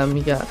this, yeah, let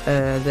me get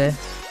this.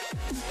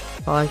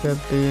 If I go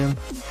boom.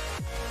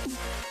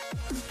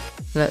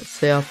 Let's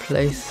say I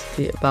placed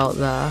it about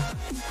there.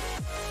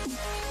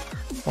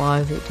 Why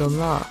has it done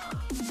that?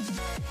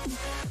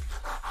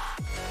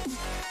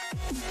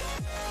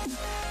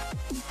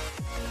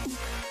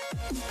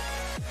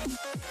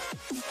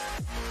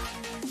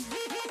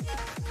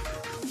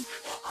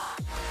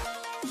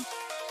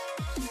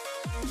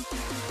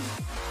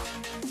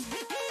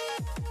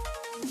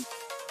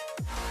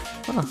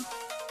 Huh.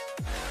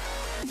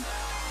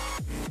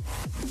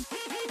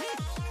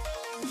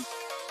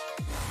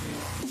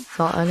 Is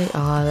that any?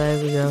 Ah,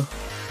 there we go.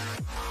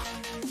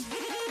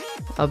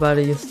 I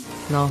better just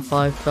now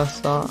 5 press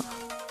that.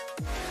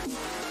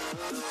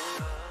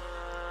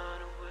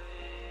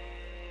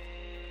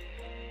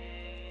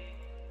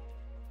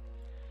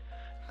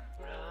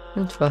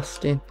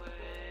 Interesting.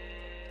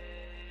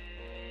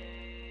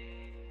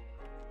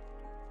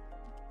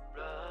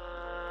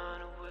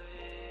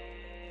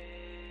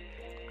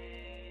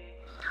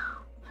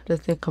 I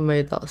don't think I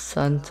made that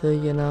center,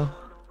 you know.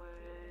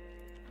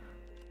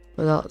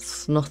 But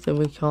that's nothing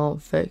we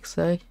can't fix,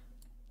 eh?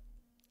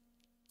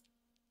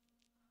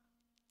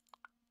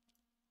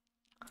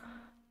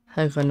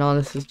 Hang on, no,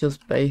 this is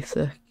just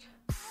basic.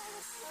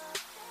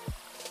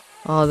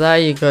 Oh, there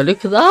you go,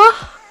 look at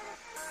that!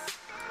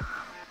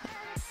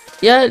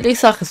 Yeah, it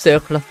looks like a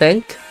circle, I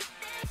think.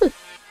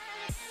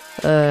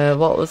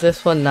 What was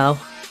this one now?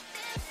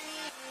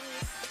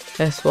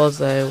 This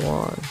was a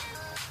 1.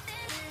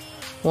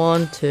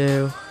 1,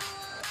 2.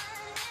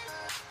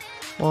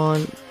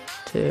 1,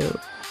 2,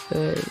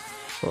 3,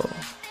 4.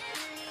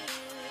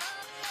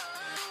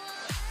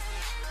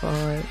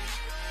 5.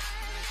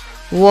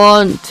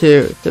 1,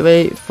 2,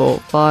 3, 4,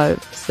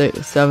 5,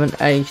 6, 7,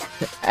 8.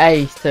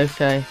 8,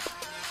 okay.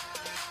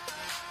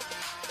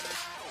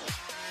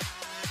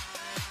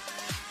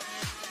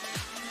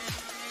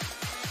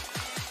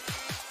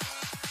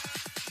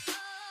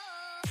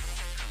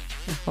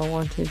 If I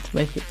wanted to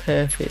make it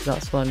perfect,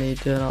 that's what I need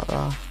to do like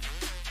that.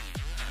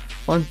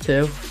 1,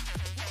 2,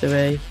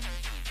 3,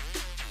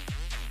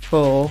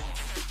 4,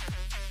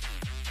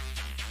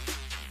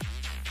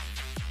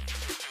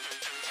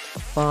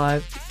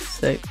 5,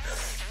 6,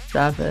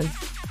 7,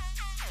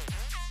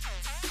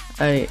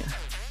 8.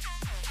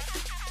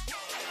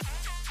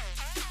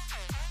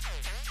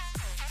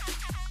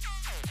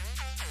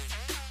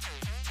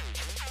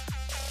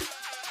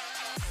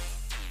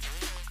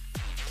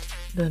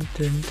 Dun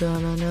dun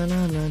dun dun dun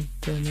dun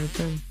dun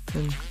dun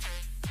dun.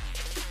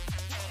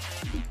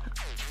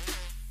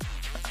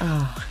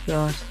 Oh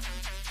god.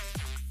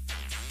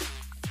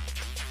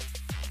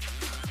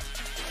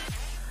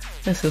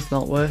 This has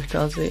not worked,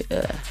 has it?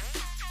 Yeah.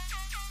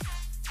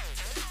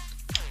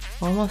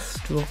 Why am I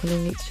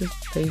struggling? It's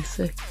just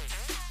basic.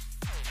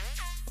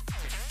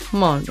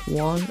 Come on,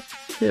 1,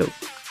 2.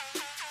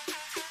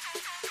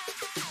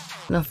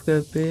 Let's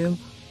go boom.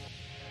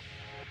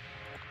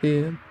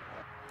 Boom.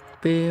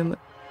 Boom.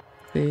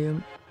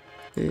 Boom.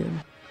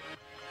 Boom.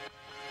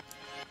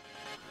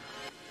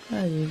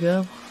 There you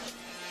go.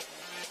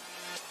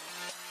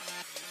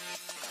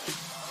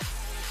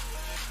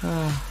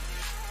 Ah.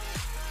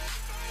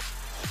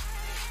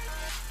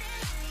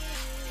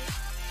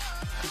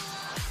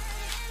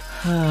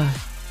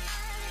 Ah.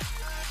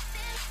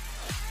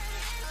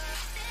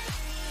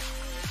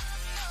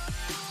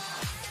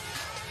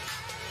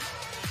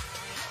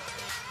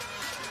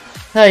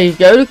 There you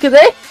go, look at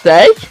this,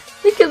 eh?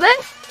 Look at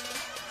this.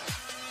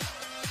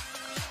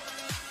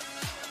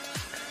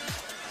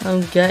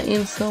 I'm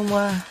getting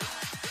somewhere.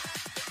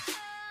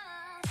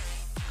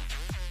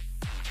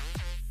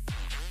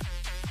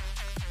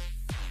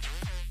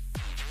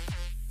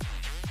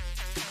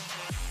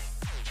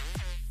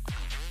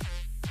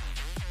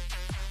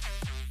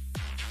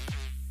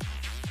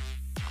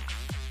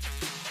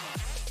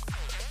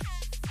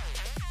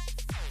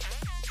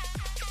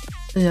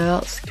 Yeah,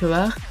 that's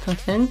correct, I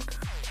think.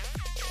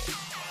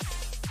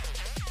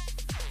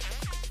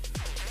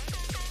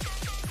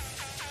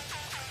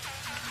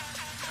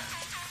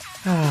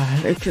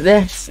 Ah, look at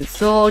this,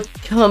 it's all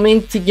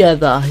coming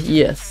together,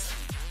 yes.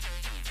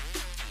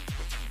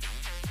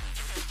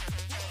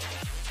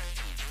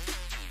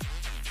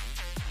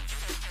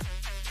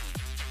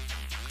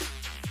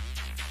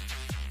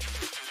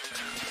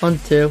 One,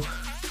 2,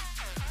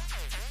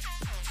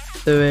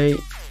 3,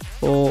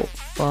 4,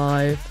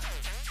 5,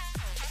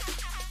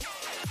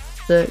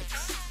 6,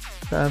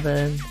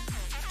 7,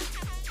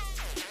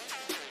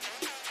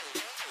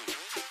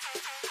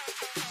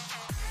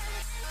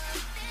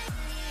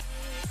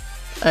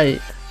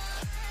 8.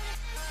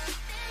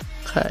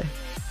 Okay.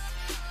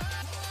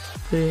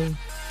 Boom.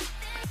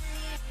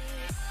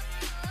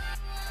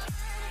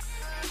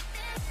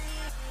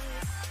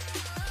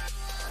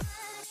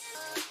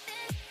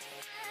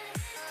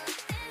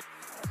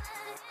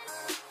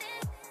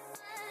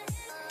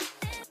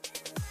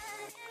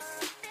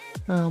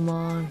 Come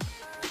on.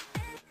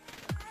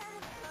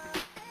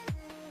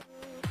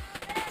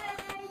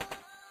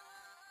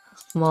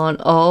 Come on.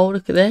 Oh,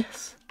 look at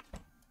this.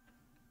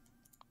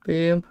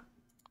 Boom.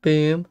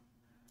 Boom.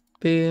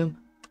 Boom.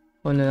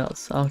 Oh no,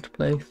 that's out of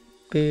place.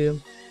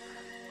 Boom.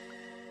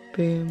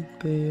 Boom.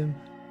 Boom.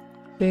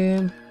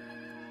 Boom.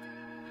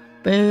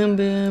 Boom.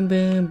 Boom.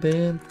 Boom.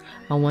 Boom.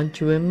 I want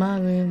you in my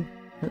room.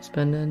 Let's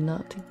spend the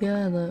night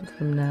together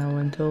from now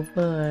until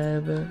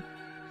forever.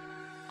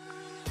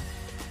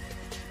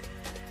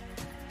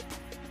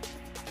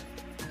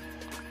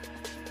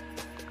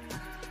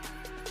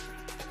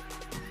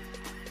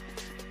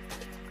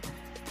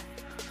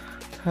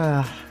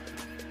 Ah.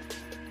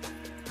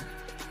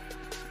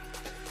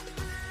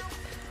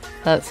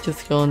 Let's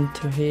just go on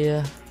to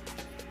here.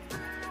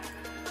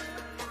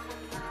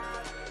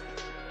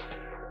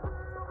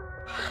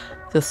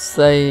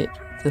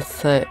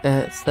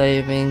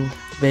 Saving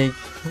big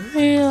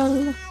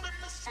real.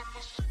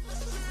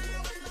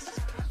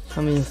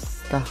 I mean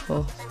stuff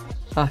up,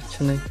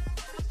 actually.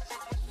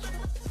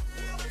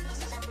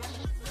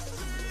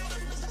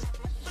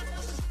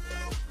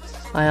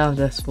 I have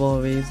this for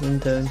a reason,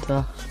 don't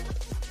I?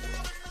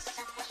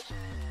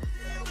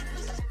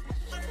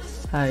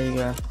 There you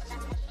go.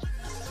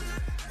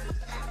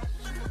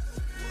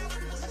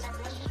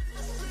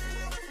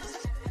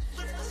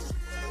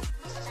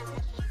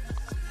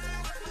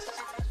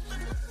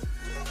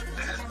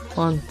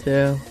 One,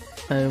 2,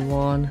 and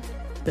 1,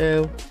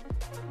 2,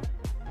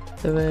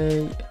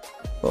 3,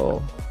 4.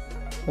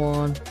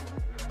 1,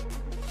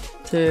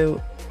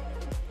 2,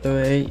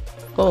 3,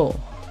 4.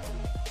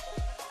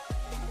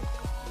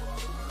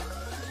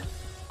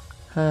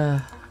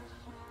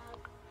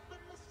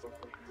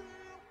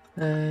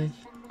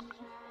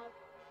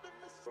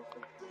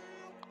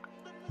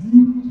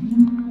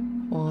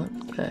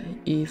 Okay,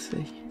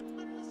 easy.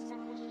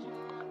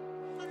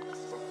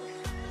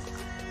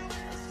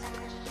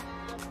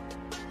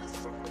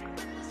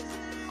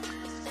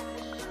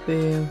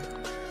 Boom.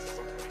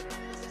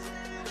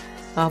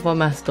 How have I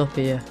messed up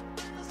here?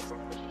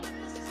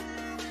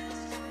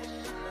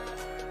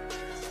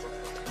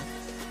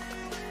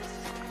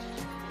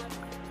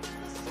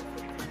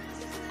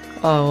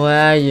 Oh,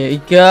 there you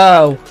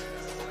go.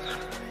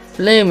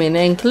 Blooming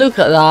ink, look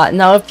at that.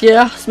 Now if you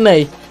ask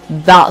me,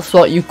 that's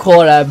what you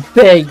call a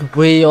big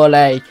wheel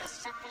egg.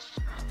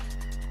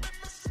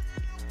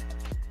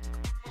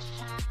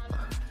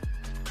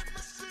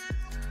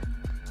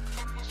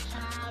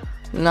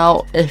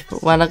 Now,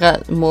 when I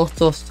get more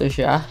thrusters,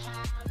 yeah,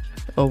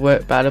 it'll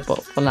work better,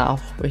 but for now,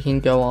 we can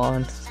go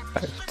on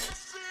boat.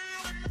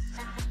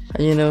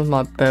 And you know, with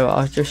my boat,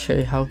 I'll just show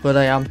you how good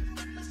I am.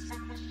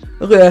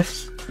 Look at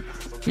this.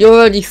 You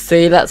already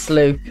see, let's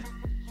look.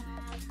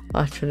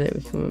 Actually,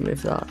 we can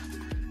remove that.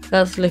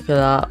 Let's look at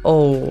that.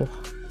 Oh.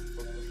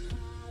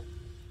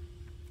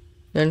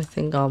 The only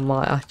thing I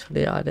might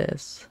actually add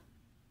is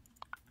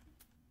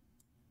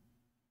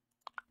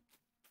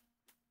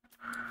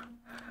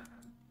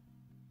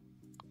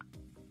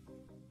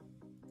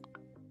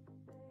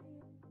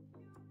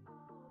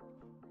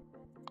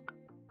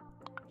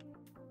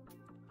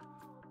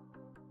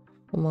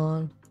come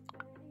on.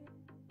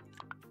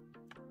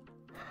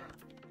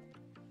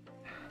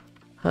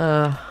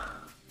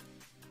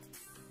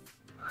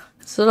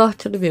 This will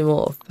actually be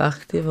more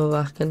effective,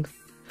 I reckon.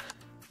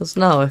 Because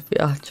now if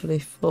it actually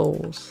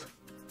falls.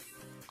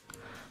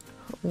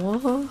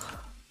 What?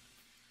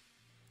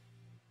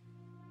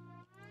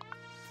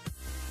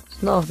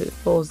 Now if it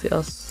falls, it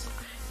has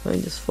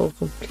won't just fall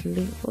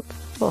completely. What the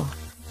fuck?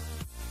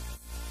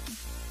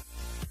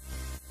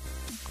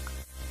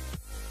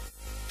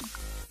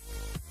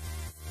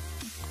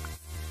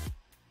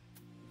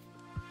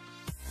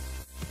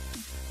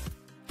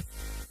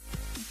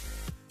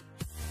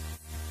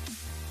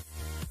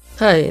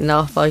 Okay,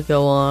 now if I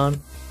go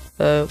on,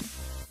 so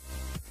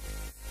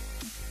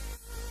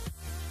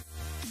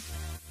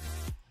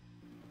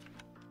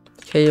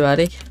okay, you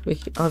ready?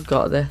 I've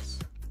got this.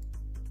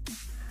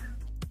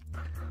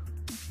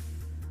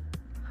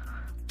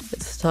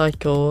 It's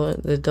title,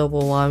 the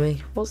double whammy.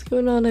 What's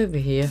going on over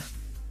here?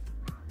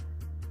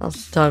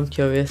 That's what I'm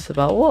curious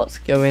about. What's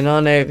going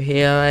on over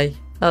here, eh?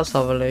 Let's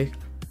have a look.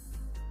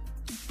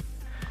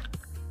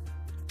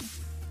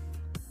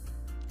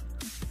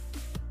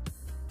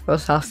 I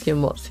was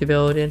asking what's he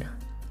building.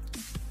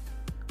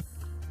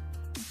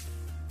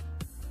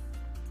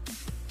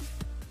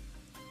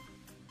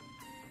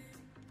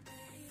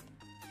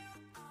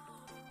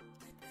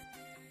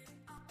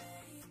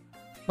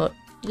 What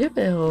you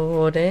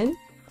building?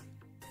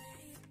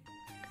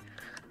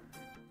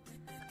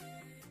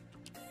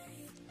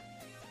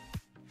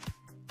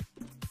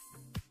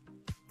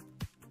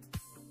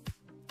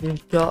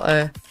 You've got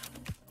a...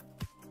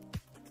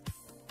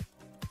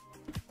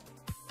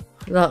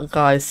 That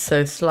guy's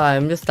so sly.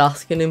 I'm just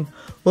asking him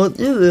what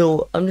you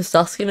do. I'm just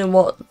asking him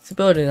what's he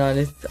building and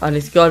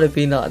it's gotta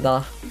be like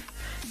that.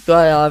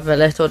 Gotta have a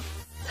little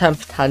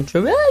temper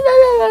tantrum.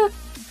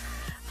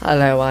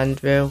 Hello,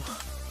 Andrew.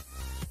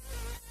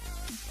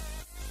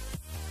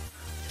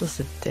 Just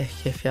a dick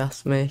if you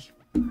ask me.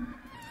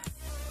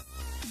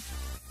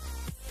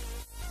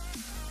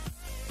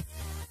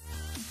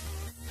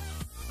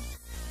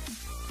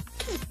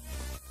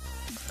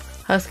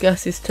 I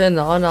guess he's turned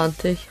on,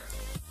 auntie.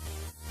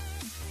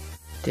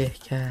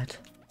 Dickhead.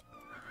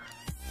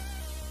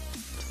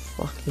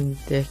 Fucking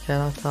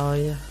dickhead, I tell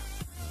you.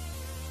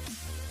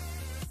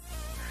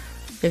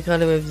 You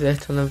gotta move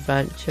little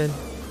invention.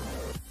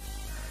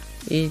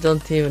 You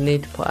don't even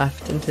need to put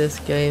effort into this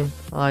game.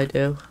 I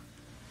do.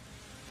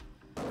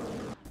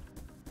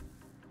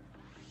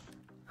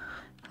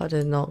 I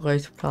did not go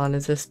to plan.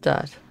 Is this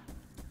dead?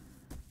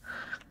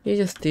 You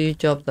just do your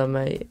job then,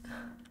 mate.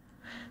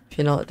 If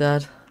you're not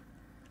dead.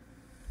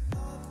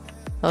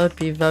 That would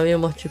be very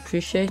much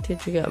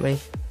appreciated, you get me?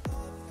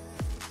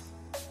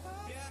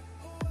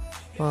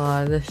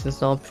 Ah, this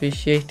is not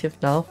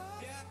appreciative now,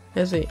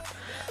 is it?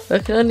 I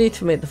reckon I need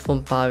to make the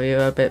front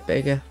barrier a bit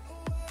bigger.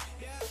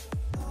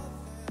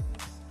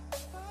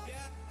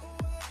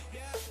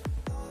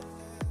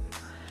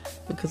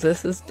 Because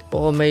this is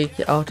all make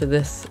it out of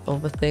this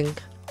other thing.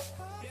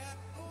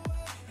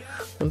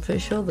 I'm pretty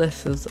sure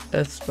this is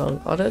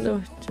strong. I don't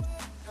know,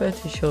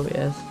 pretty sure it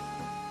is.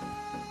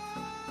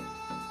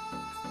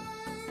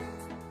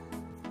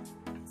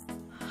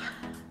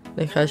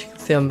 Like, as you can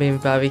see, I'm being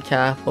very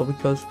careful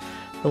because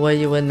the way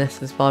you win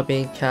this is by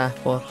being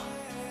careful.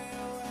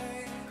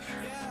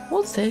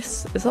 What's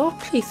this? Is that a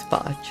police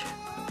badge?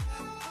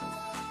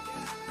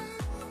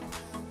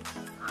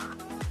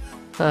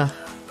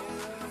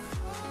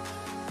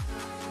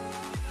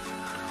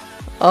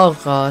 Oh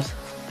god.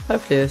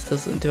 Hopefully this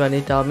doesn't do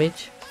any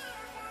damage.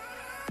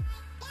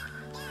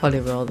 Probably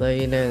will though,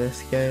 you know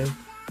this game.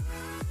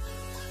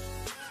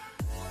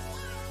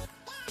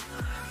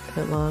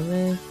 Don't mind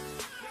me.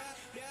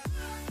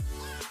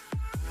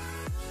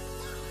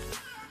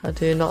 I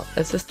do not.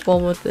 Is this the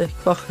one with the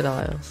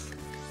crocodiles?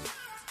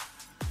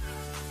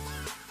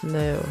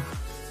 No.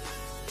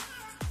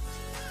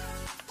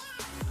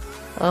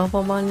 How have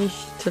I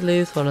managed to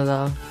lose one of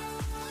them?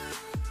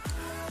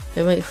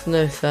 It makes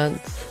no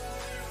sense.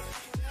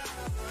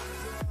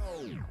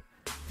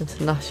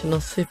 International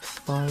Super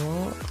Spy,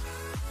 what?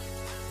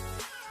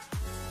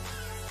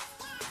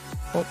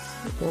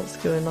 What's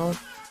going on?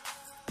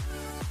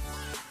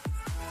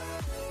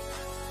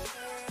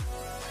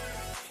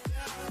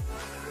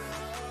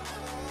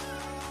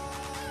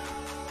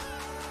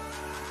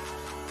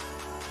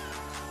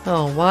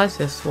 Oh, why is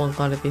this one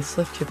gonna be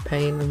such a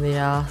pain in the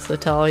ass, I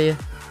tell you?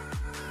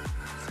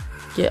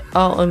 Get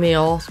out of me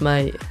arse,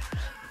 mate.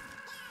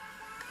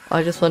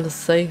 I just want a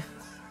safe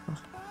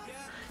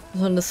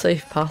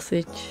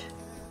passage.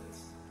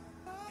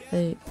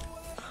 Hey.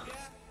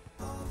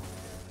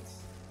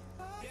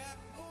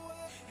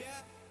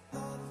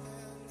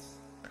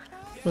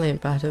 Well,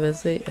 ain't better,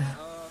 is it?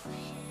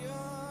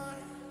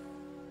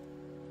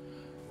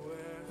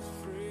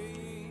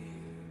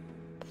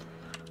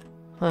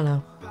 I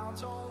know.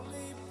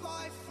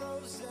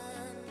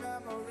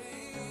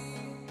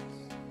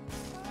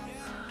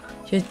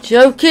 You're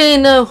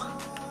joking, no.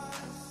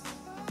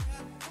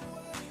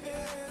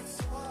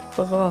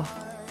 Fuck off.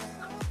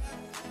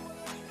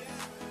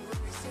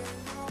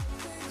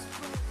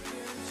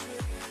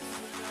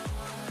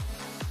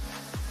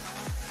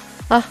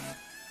 Ah.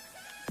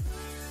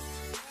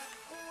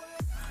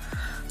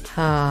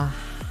 Ah.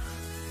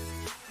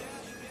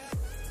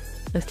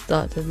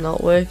 That did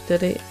not work,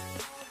 did it?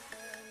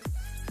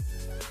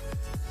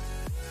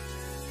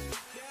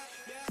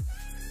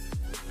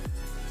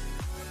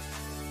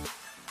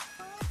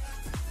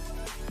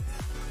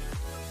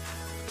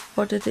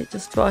 What did it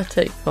just try to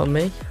take from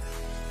me?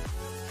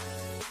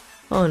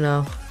 Oh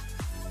no.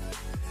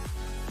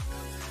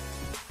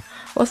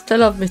 I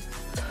still have me.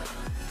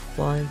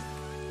 Why?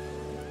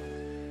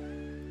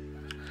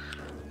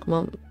 Come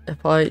on,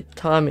 if I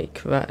time it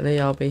correctly,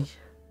 I'll be.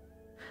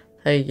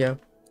 There you go.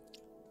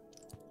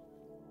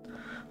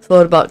 It's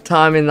all about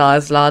timing,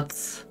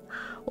 lads.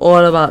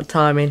 All about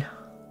timing.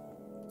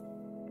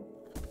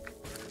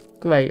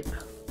 Great.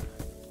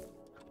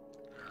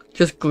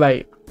 Just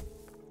great.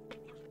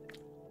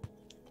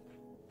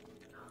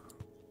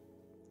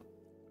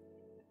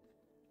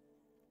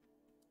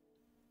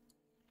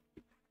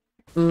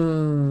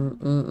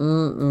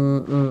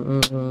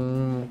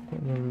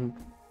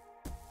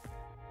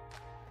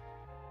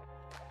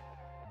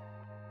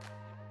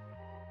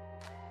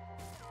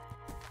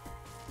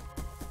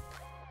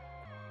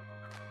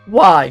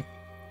 Why?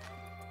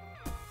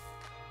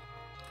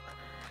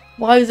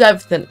 Why is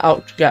everything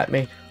out to get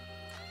me?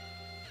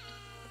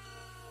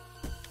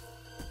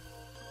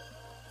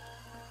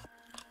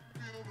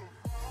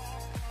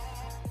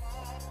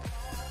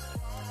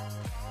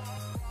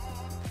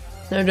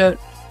 No, don't.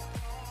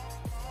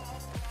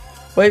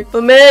 Wait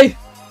for me!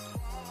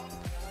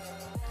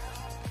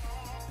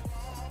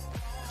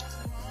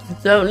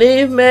 Don't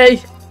leave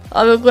me!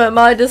 I regret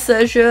my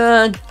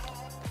decision!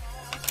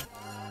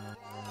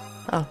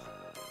 Oh.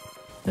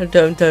 No,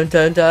 don't.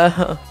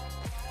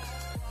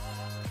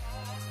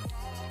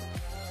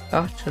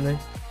 Actually.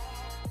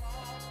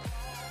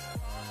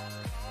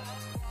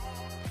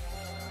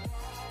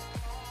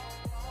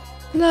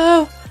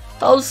 No!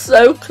 I was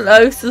so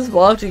close as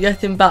well to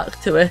getting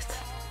back to it.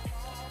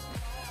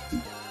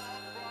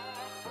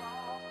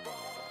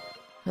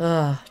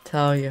 Ah,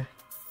 tell you.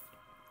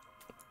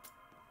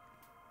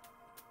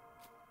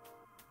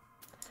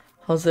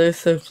 I was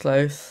so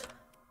close.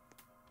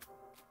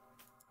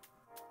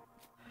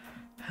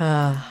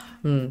 Let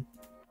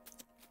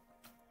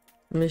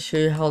me show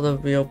you how the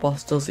real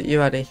boss does it. You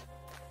ready?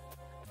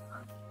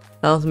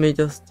 That was me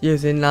just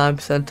using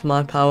 9% of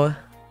my power.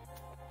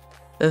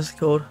 It's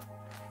called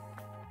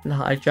the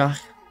hijack.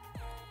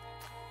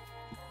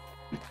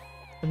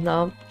 And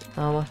now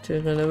I'm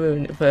actually gonna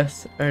ruin it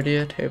first.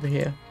 Idiot over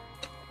here.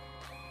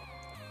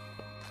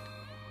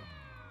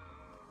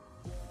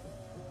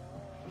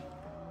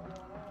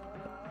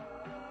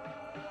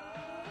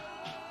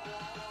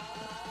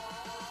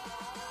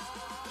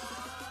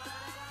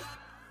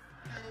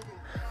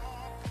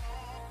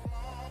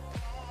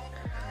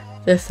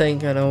 This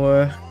ain't gonna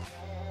work.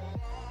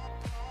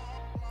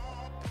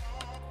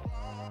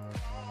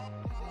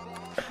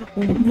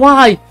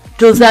 Why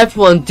does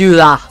everyone do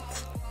that?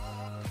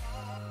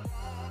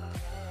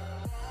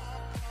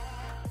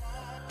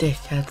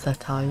 Dickheads, I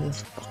tell you,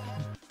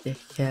 fucking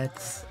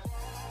dickheads.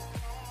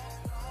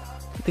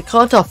 They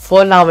can't have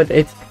fun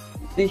nowadays.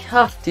 They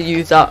have to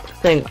use that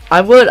thing.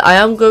 They're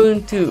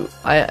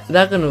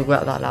gonna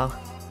regret that now.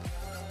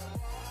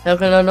 They're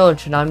gonna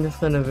launch and I'm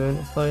just gonna ruin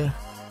it for you.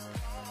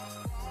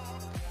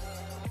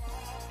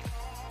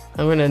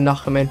 I'm gonna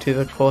knock them into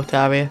the court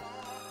area.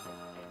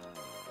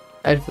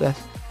 Ready for this?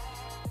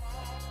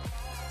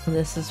 And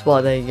this is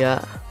what they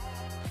get.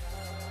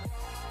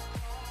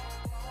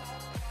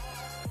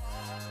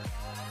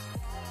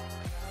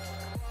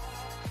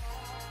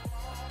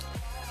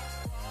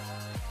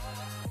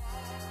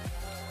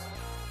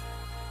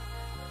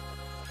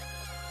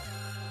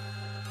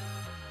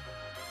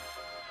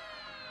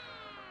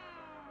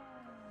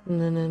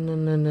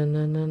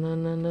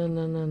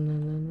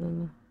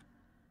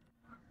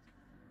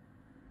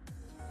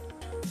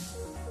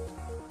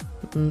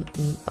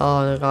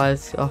 Oh, the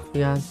guy's off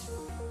again.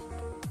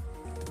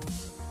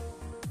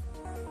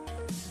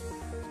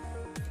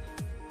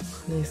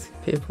 These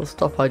people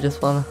stop, I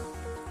just wanna...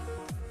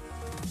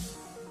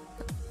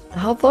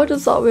 How far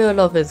does that real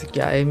love is a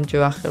game, do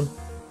you reckon?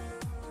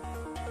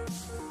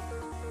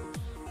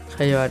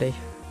 Okay, you ready?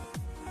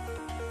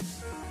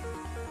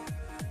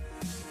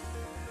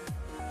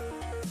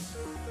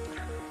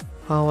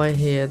 Oh, I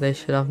hear they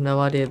should have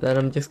no idea that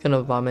I'm just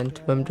gonna ram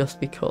into them just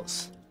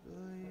because.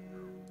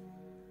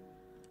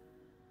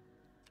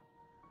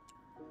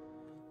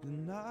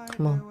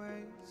 Come on.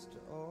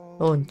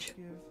 Launch.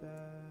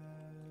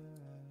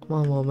 Come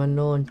on, woman,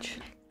 launch.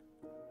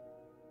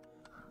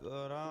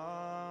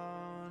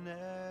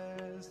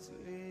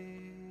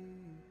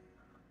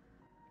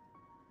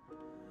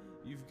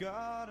 You've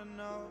gotta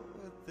know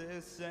that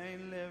this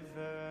ain't living.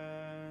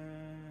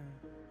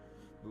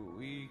 but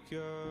we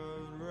could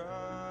run.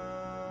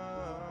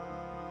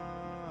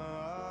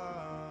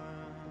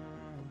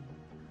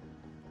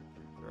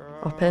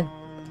 Hop in.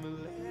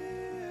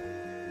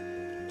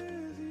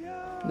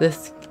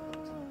 This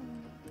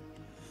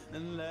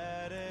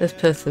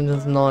person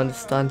does not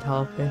understand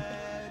helping.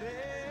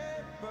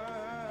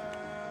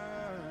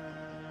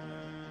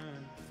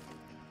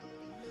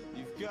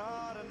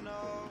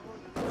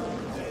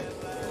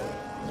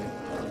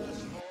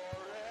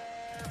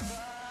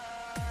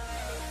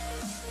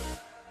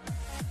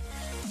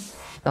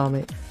 Damn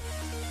it.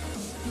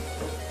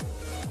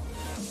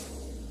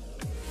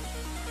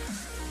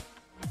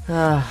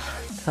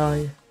 Tell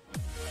you.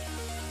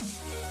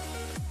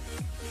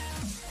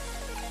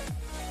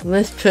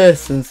 This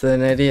person's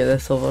an idiot,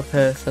 this other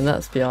person,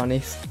 let's be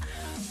honest.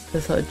 They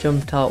sort of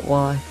jumped out,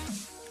 why?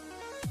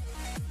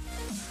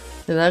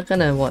 They're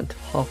gonna want to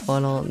hop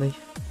on, aren't they?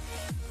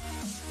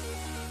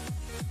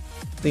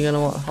 They're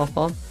gonna want to hop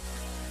on?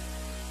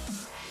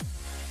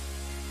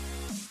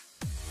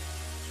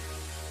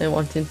 They're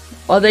wanting...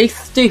 Are they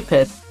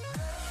stupid?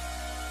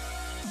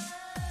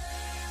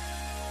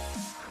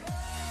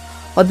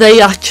 Are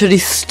they actually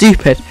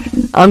stupid?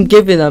 I'm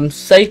giving them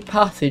safe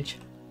passage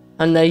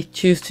and they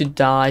choose to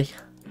die.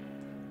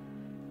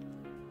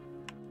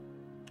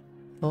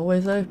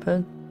 Always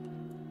open.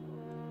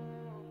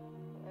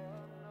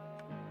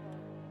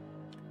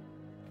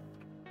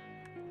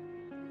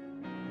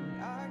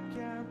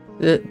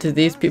 Do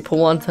these people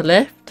want a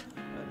lift?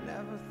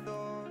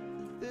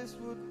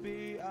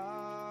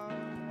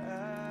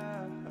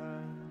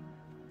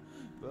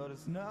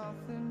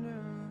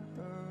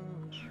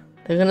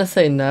 They're gonna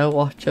say no,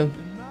 watch them.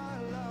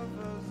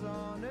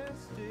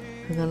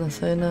 They're gonna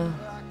say no.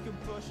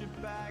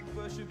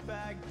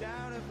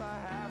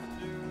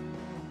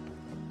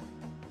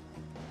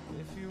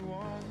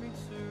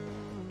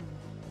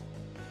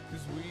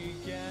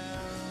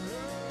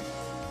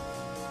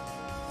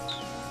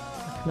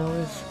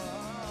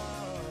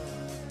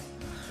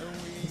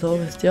 There's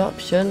always the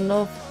option,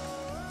 love.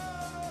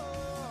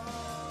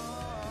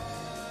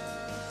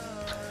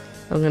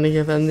 I'm gonna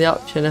give them the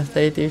option if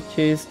they do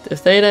choose.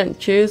 If they don't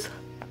choose,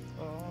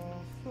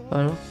 I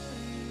don't know.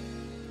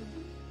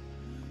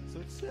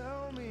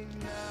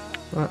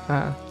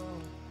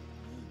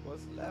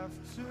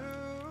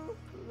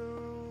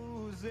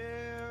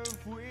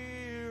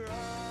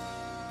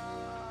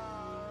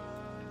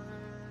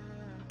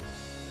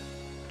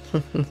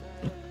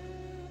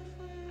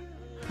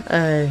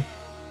 Hey.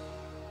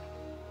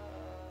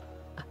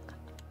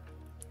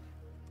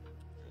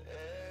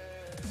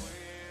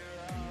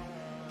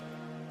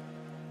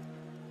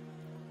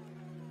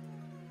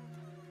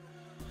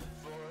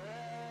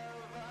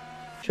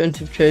 Shouldn't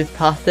have chose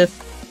passive.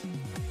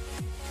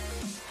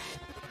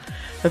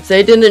 If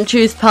they didn't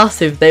choose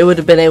passive, they would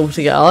have been able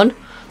to get on.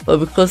 But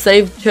because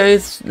they've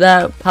chose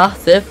their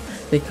passive,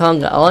 they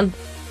can't get on.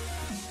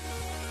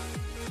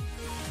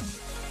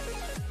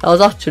 That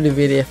was actually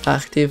really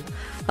effective.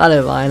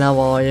 Hello Ryan, how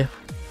are you?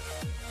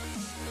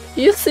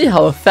 You see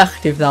how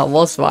effective that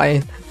was,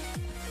 Ryan?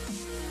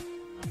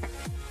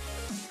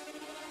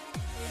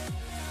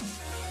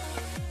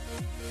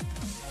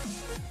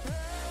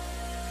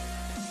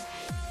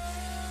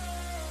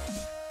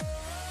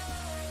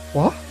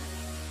 What?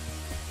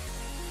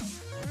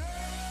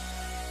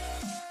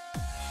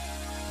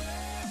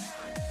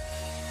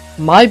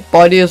 My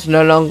body is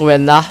no longer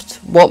in that.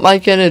 What am I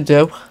gonna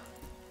do?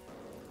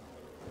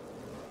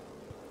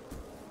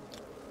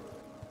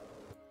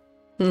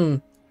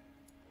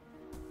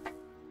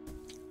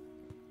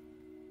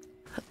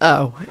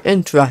 Oh,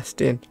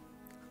 interesting.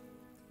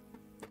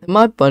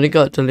 My body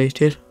got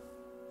deleted.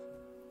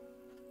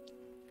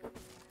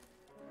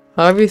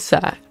 Very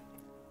sad.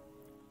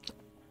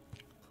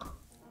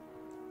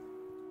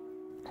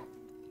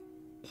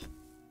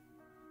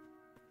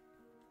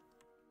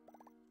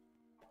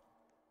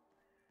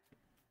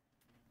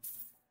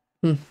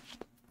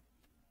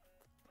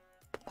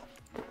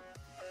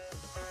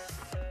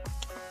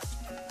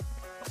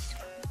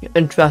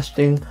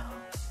 Interesting.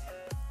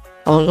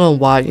 I'm gonna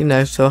white, you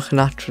know, so I can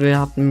actually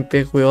have my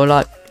big wheel.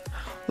 Like,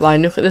 right,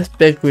 look at this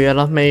big wheel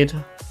I've made.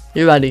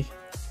 You ready?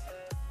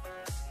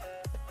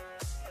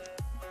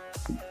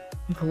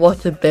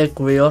 What a big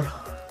wheel.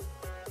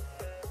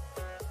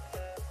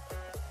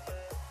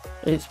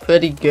 It's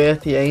pretty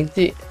girthy, ain't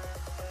it?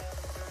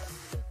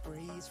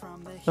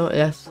 Oh,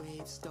 yes.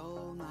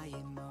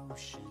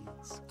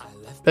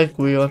 Big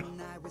wheel.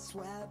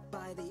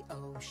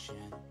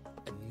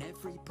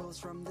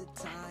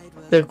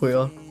 Big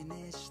wheel.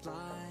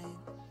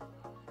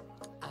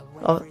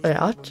 Oh,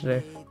 yeah,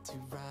 actually,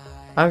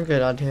 I have a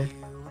good idea.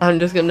 I'm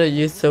just gonna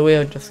use the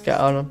wheel, just get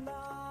on them.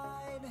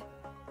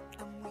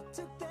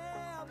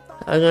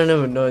 I don't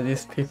even know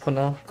these people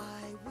now.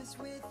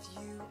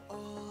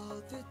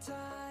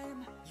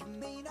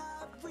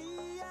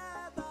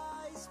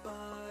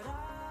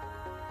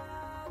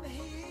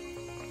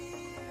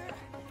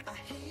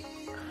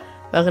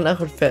 I reckon I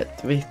could fit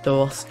 3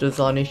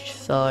 thrusters on each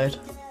side.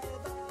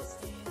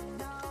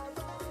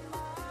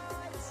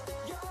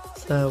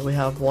 So we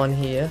have one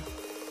here.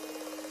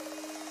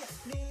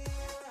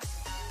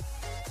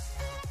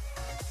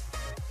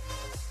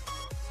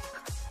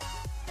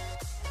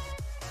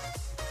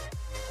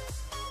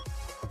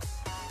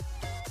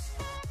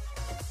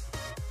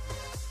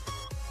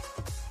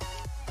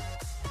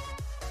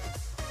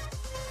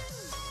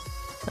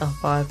 Now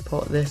if I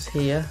put this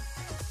here,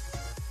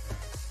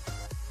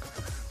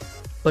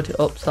 put it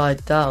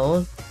upside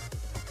down,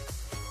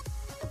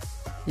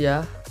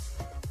 yeah,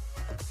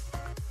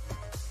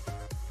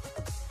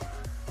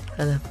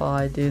 and if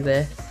I do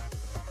this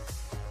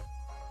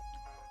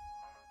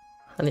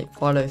and it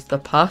follows the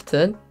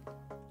pattern,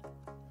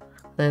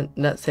 then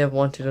let's say I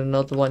wanted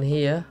another one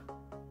here,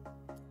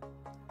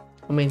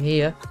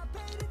 here,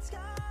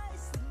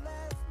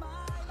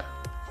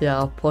 yeah,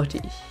 I'll put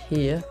it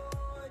here,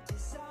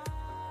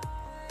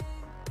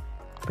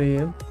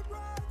 boom,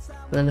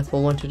 and then if I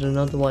wanted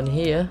another one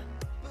here,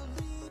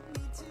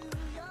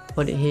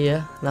 put it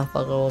here. Now if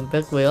I go on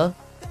big wheel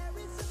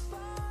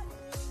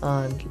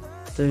and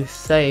do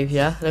save,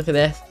 yeah, look at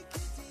this,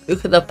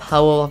 look at the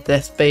power of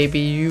this, baby.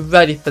 You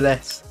ready for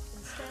this?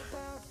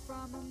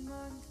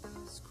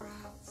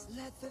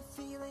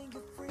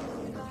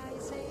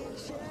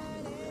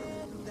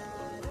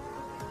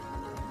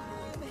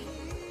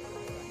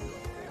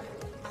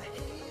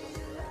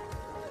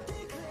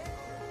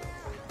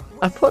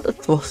 I put the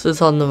thrusters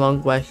on the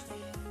wrong way.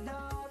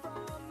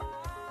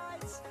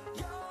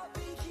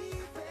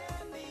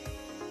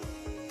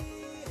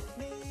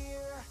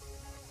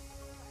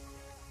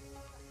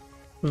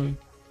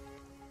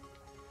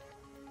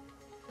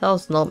 That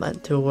was not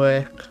meant to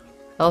work.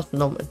 That was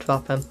not meant to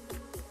happen.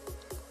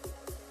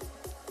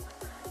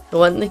 It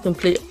went the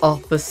complete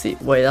opposite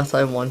way that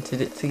I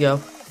wanted it to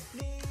go.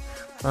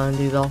 And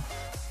do that.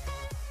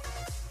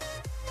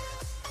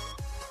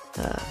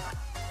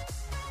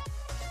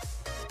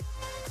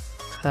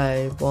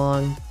 Okay,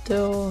 1,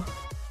 2.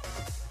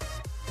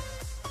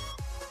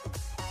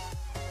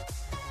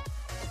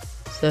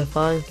 So if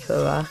I'm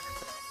correct,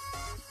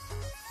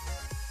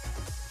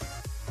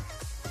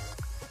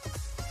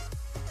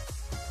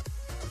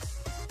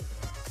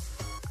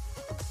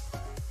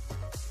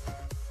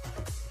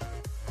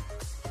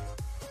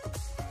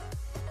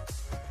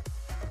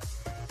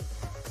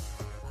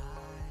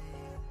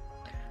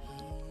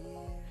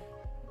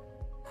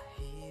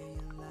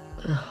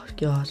 oh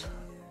god.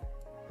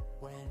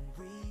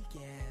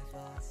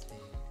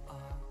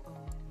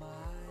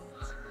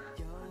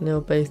 No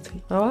basic.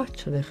 Oh,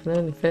 actually, I can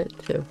only fit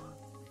 2.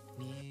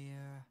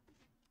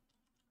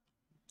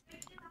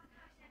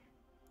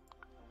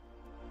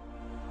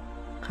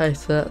 Okay,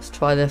 so let's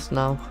try this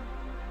now.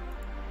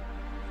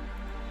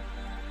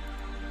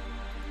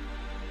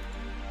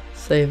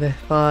 Save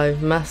if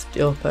I've messed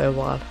it up a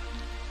while.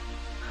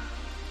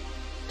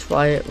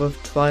 Try it with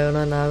trial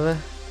and error.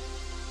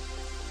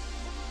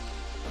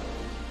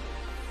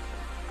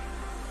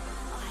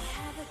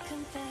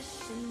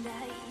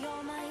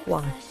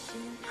 Why?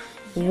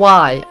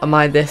 Why am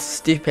I this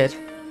stupid?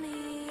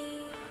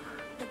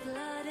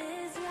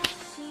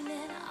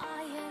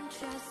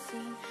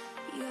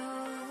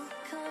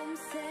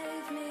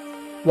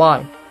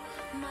 Why?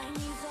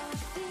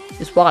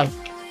 Just why?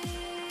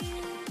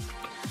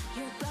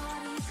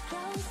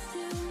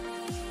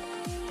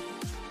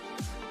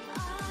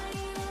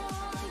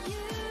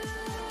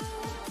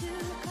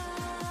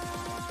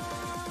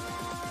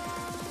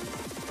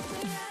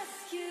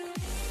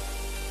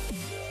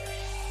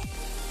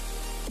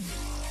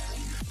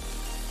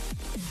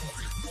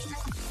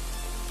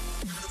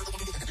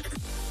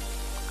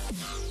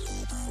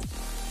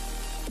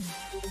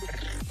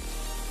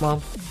 Mom.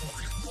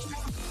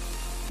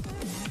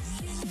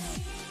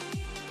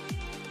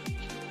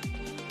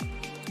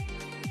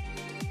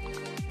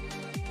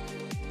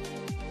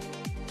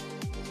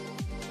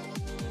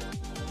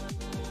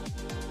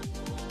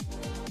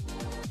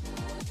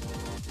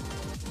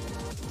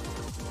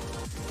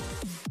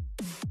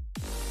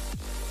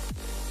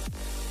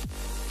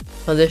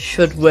 So this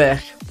should work.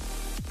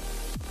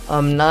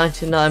 I'm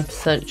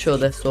 99% sure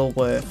this will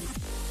work.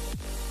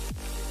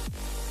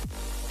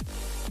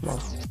 Come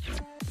on.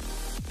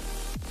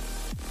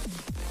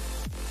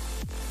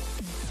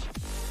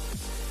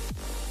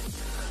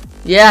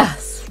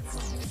 Yes!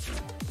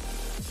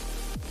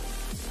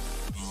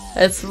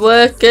 It's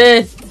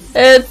working!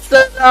 It's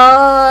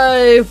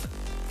alive!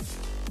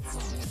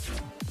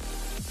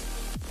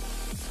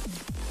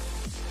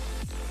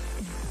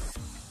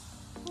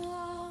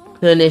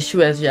 The only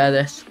issue is, yeah,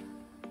 this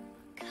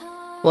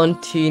one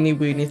teeny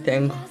weeny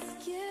thing.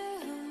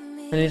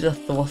 I need a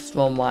thruster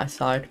on my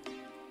side.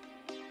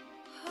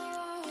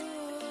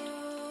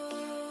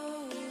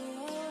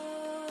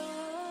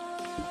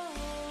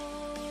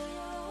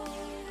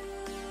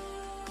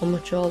 How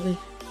much are they?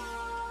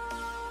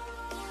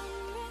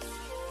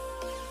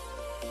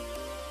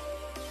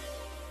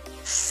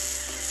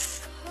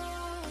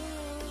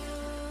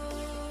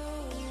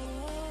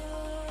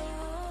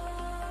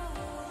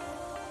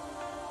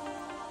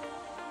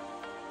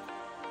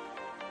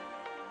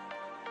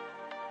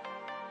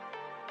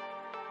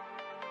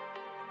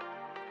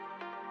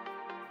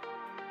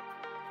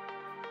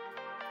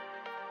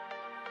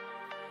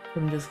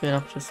 I'm just gonna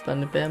have to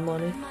spend a bit of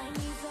money.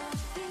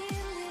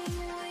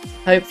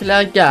 Hopefully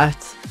I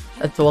get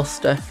a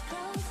thruster.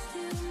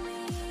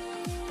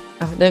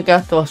 If I don't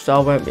get a thruster, I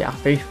won't be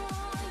happy.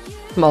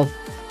 Come on.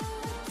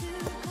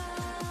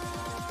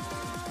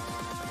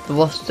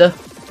 Thruster.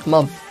 Come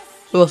on.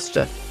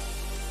 Thruster.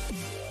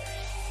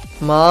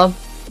 Come on.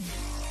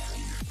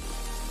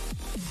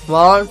 Come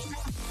on.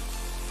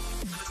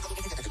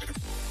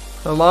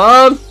 Come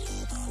on.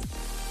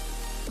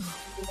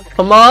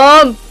 Come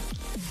on.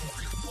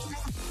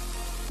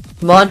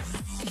 Come on.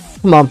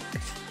 Come on.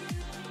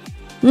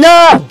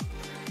 No!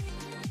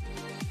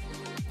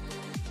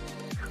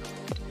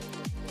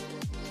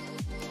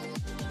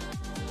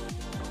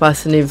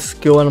 That's a new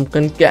school and I'm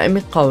going to get in my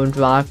car and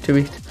drive to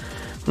it.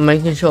 I'm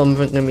making sure I'm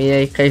bringing my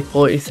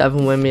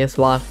AK-47 with me as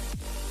well.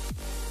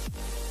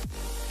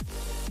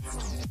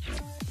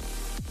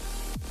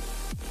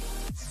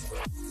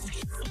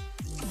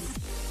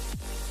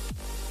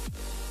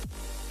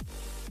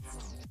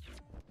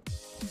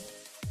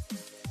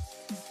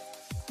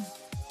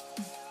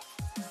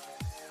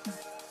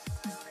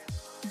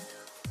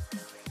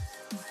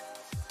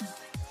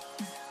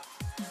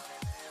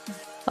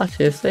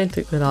 Actually, this ain't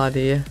a good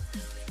idea,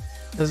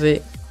 is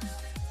it?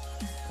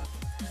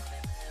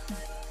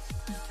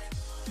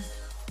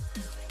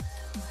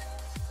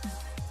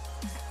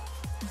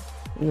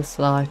 In the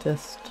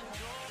slightest.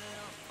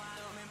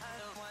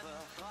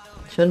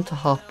 Shouldn't have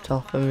hopped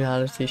off in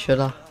reality, should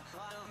I?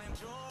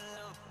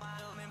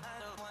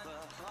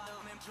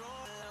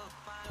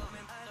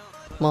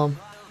 Come on.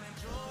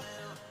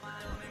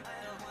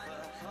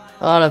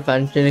 I'll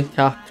eventually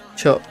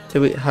catch up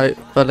to it,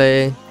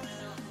 hopefully.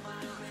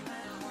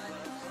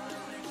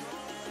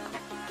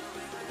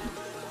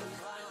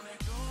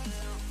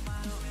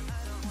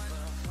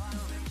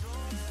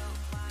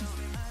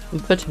 I'm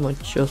pretty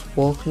much just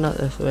walking at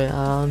this way,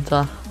 aren't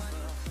I?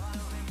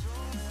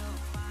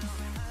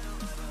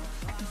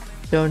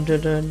 Dun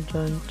dun dun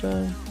dun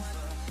dun.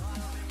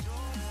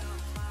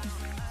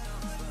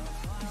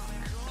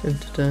 Dun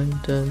dun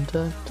dun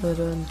dun dun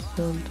dun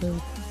dun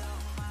dun.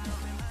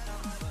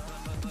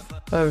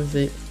 Where is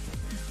it?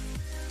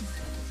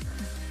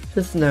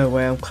 There's no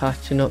way I'm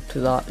catching up to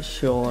that,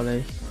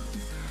 surely.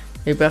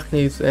 Maybe I can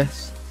use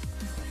this.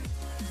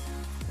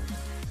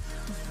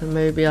 And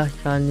maybe I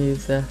can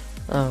use this.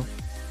 Oh,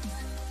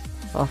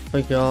 I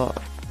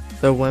forgot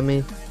the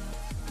women.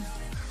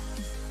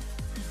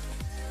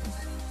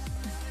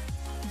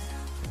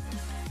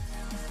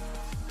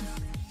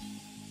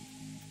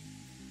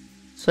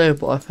 So,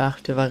 but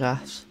effective, I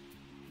guess.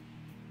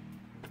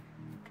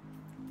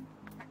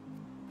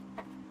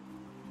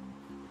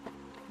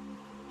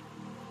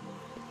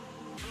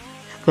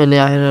 If only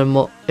I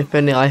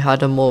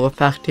had a more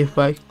effective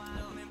way.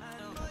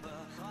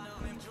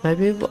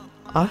 Maybe, but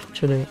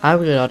actually, I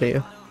have a good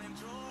idea.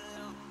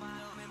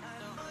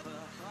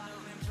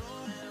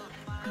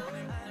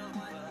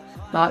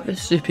 Like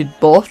this stupid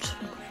bot.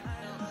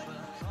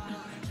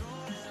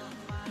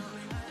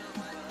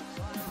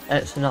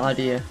 It's an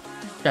idea.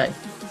 Okay.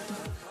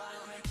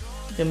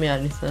 Give me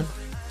anything.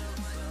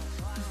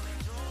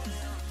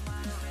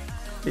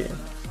 Yeah.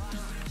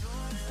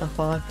 If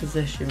I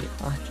position it,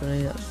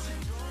 actually, that's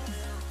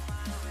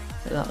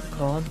that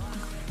gone.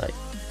 Like,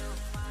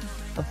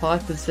 if I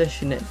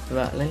position it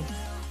correctly.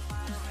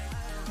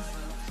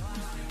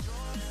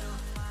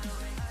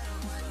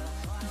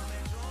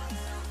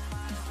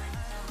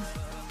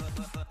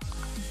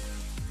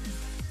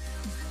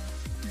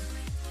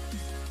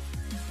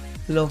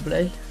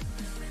 Lovely.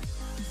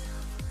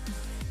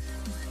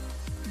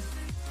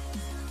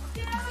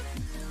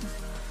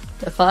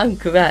 If I'm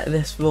correct,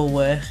 this will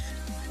work.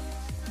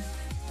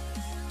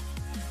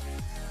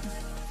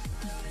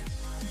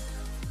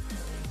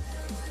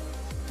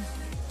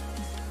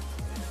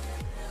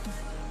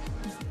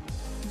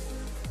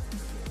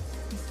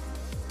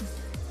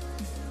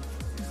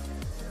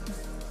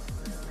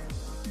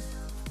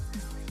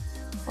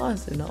 Why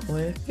is it not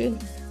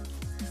working?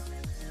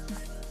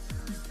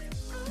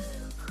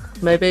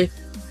 Maybe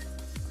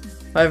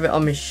over it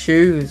on my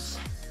shoes,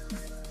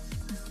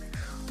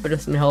 or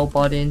just my whole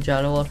body in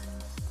general.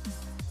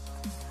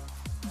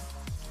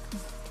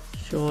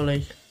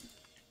 Surely.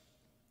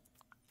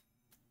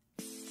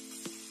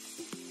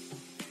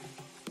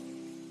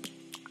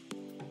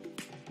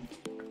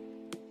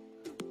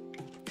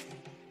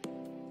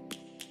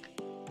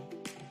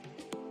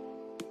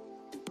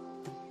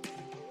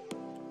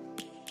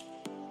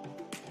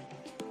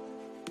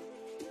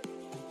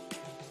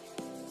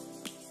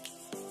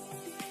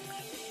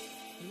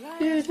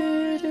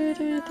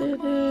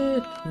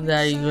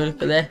 There you go,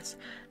 look at this.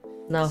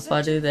 Now if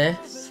I do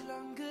this,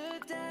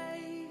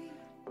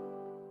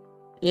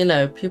 you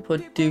know, people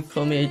do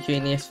call me a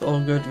genius for a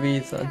good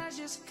reason.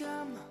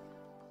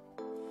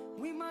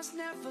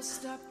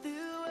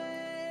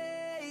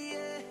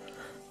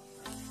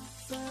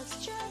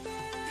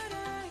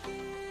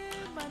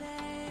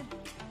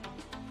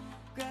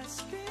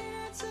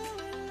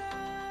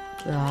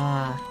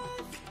 Ah.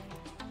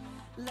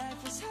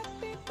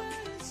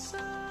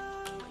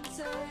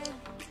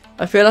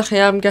 I feel like I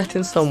am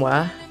getting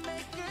somewhere.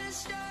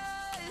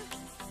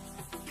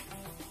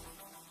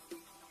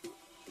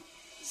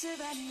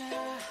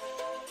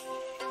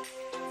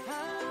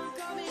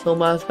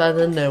 Somewhere's better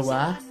than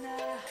nowhere.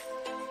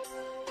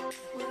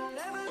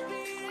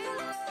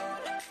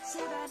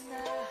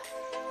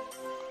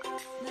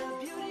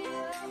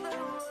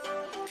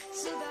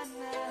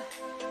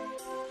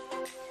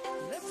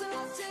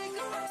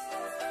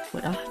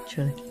 Wait,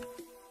 actually.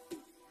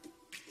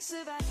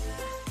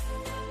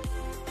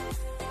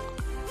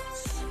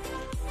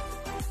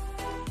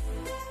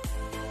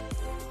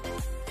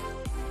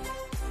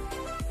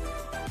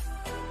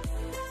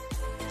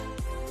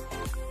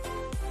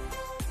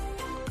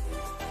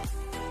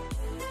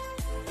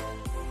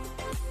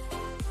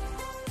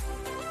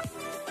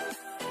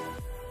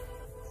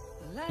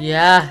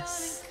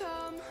 Yes.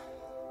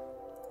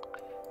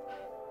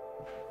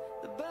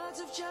 The birds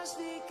have just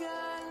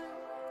begun.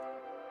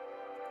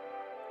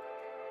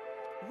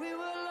 We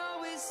will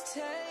always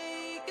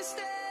take a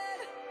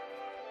stand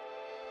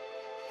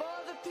for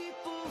the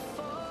people,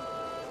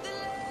 for the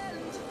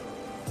land.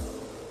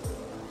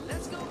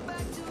 Let's go back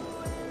to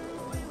when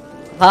we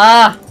were.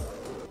 Ah!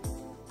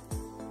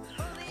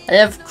 I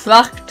have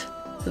cracked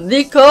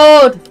the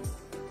code!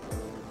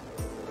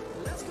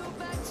 Let's go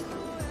back to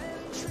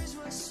when trees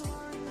were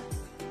swung.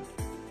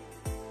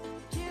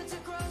 Kids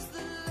across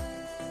the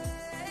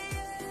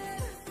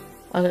land.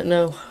 I don't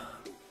know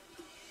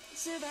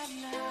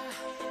Savannah,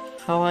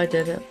 how I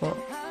did it, but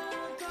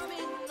I'm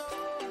coming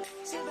home.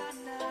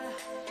 Savannah,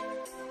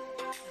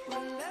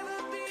 we'll never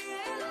be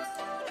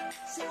alone.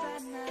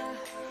 Savannah,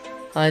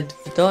 I'd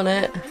done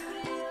it.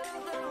 beauty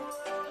of the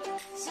world.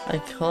 I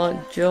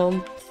can't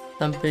jump.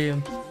 And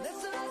boom.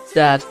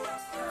 Dead.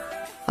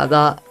 Like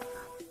that.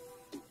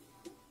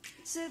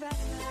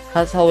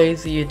 That's how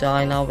easy you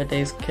die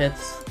nowadays,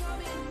 kids.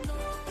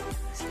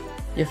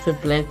 You have to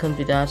blink and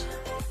be dead.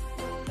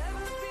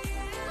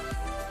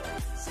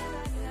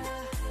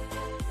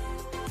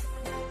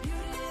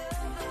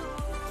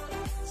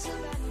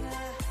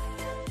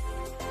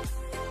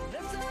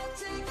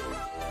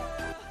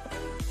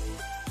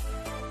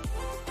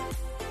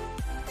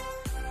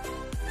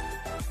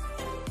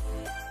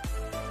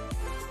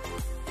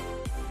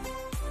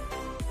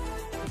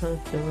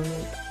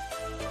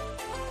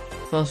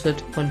 Closer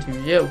to point of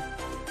view.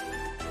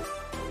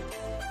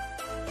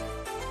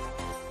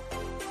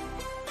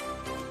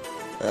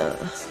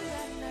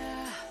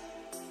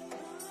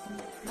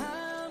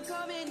 I'm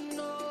coming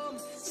home,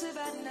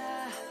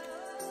 Savannah.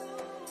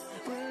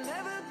 We'll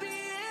never be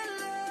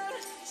alone,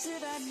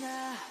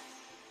 Savannah.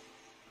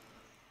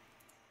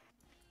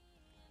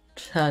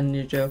 And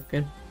you're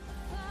joking.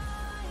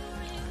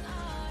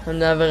 I'm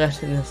never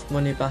getting this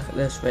money back at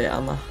this rate,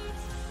 am I?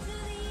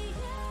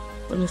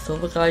 When this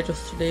other guy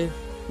just leave,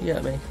 you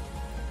get me?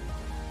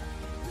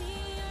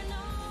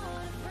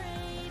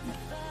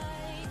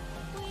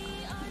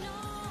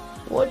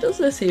 What does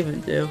this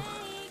even do?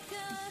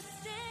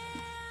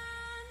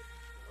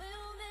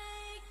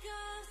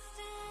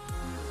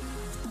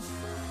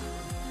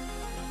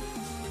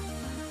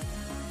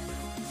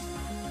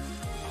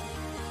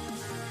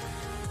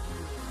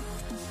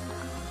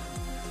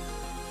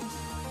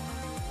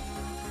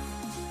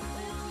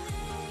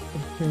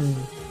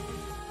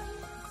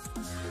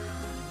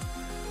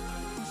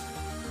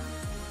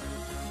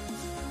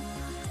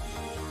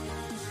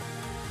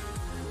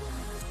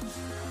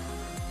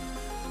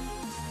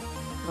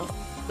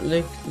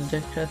 Link the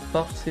dickhead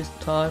box he's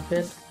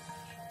typing.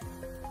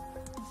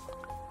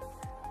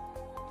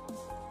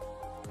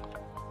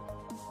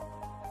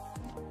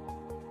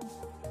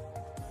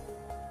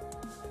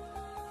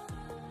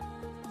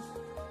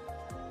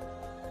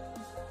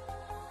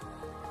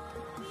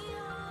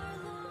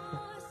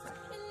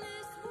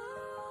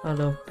 I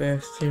love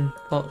bursting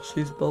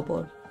boxes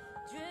bubble.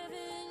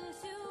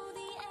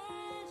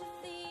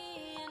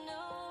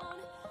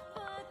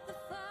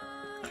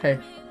 Okay.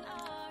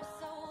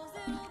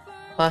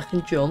 I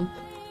can jump.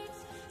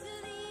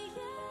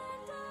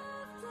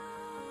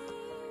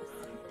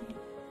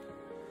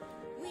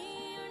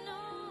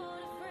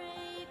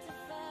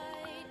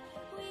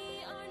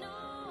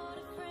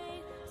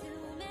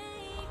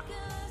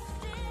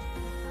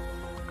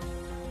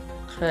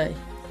 Okay.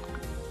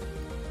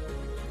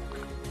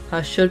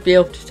 I should be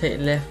able to take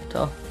the lift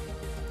off.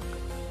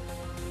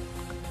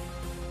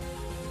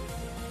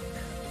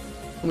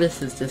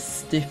 This is the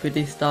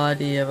stupidest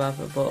idea I've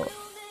ever bought.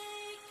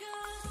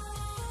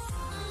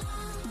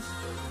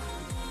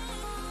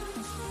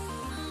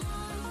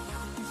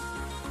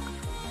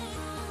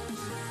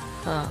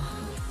 Ah.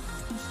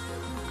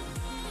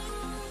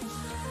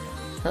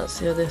 Let's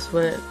see how this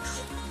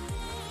works.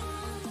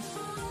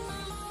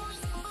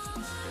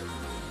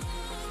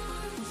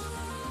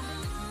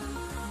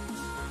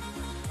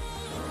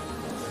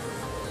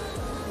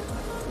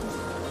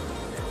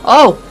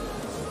 Oh!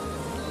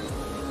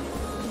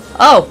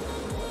 Oh!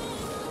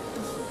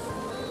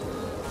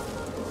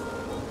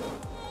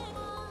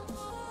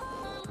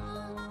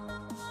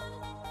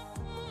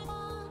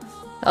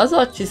 That was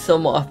actually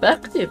somewhat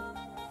effective.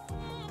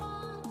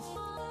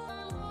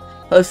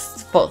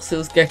 As Foxy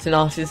was getting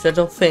out his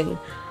little thing,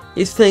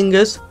 his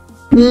fingers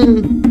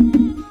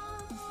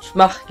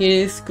smacking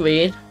his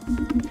screen.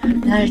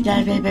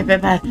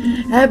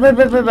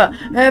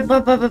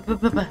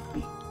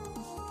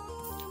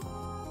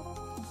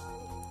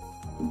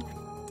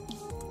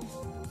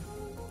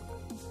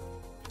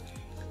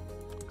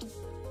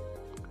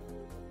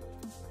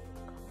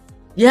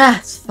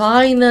 Yes,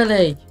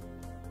 finally!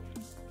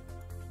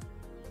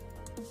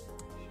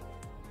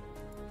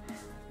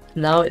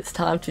 Now it's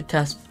time to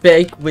test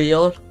big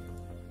wheel.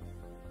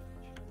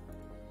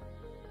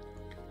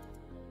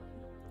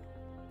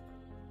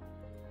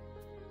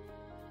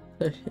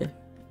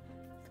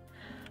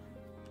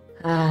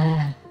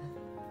 Ah.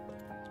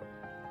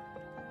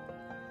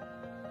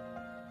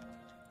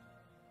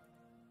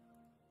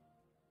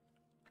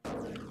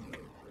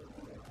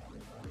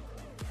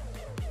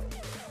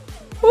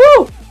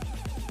 Woo!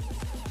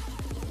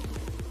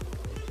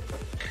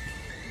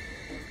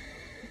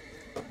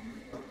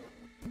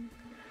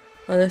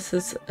 Oh, this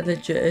is a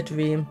legit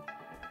dream.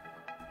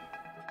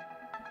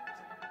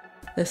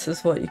 This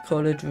is what you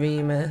call a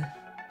dream.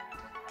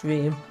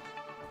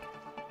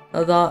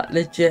 Oh, that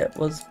legit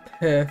was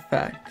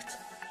perfect.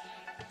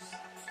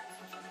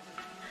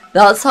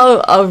 That's how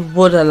I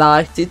would have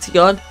liked it to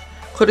go.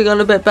 Could have gone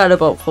a bit better,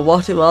 but for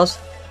what it was,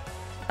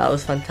 that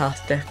was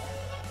fantastic.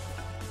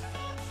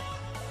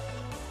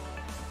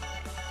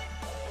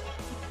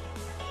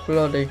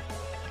 Bloody.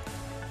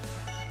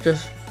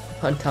 Just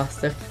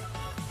fantastic.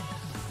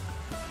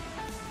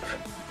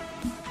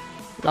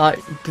 Like,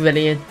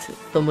 brilliant.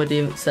 Some would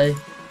even say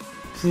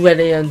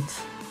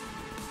brilliant.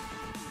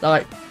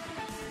 Like,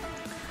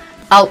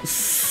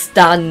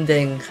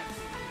 outstanding.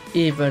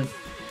 Even.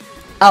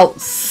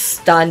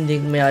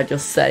 Outstanding, may I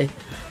just say.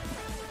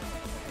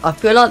 I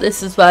feel like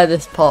this is where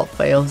this part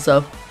fails,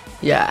 though.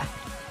 Yeah.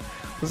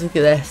 Look at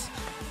this.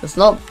 It's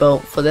not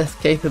built for this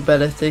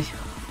capability.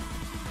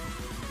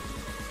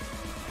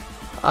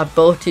 I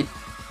built it.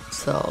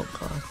 So, oh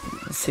god.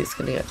 The seat's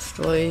gonna get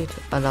destroyed.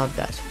 And I'm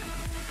dead.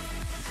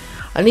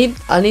 I need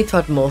to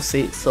add more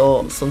seats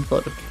or some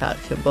sort of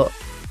protection, but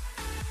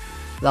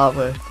that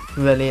worked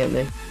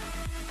brilliantly.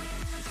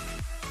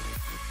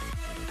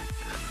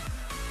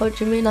 What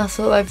do you mean I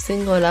saw every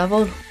single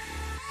level?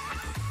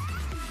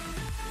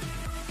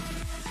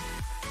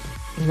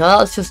 No,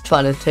 that's just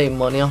trying to take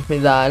money off me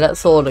there,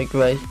 let's all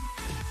agree.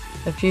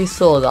 If you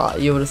saw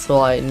that, you would have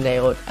saw I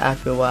nailed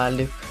everywhere,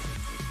 Luke.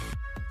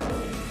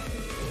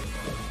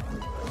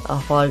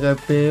 If I go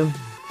boom.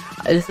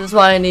 This is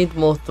why I need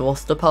more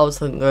thruster power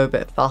so I can go a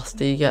bit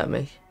faster, you get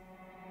me?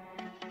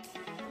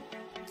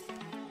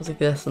 Look at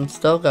this, I'm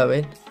still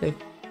going.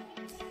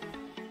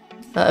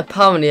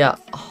 Apparently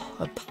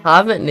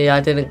I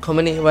didn't come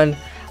in here when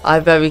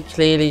I very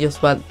clearly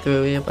just went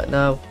through here, but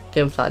no,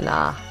 game's like,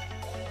 nah.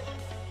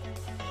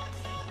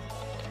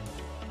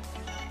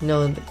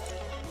 No.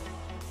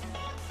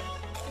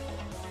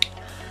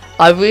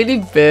 I really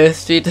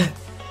bursted.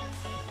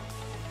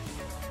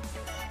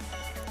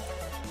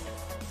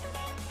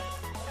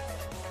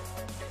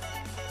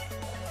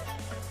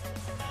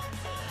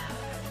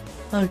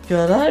 Oh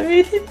god, I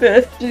really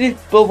bursted his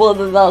bubble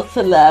and that's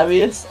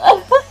hilarious.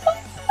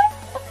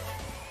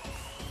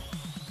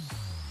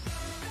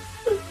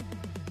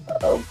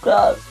 Oh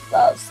god,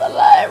 that's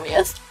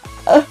hilarious.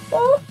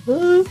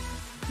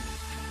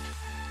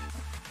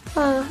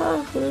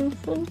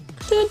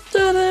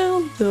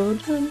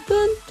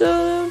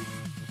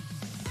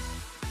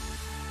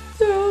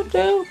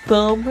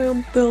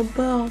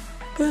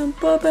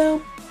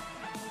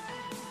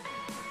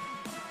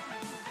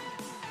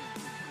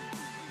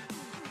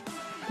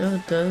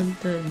 Dun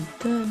dun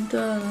dun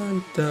dun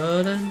dun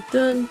dun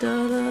dun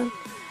dun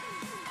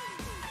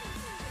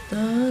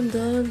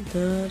dun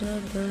dun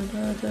dun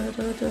dun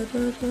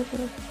dun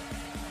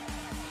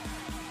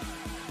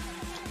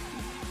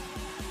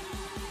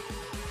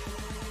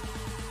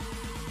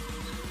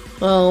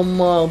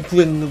dun.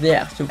 Bring the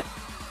action.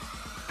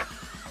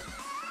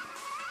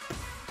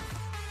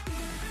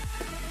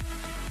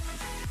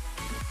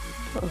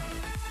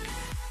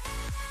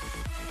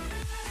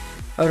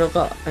 I don't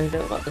got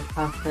the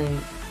tab playing.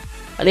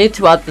 I need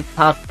to add the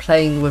tab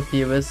playing with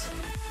viewers.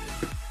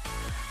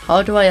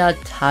 How do I add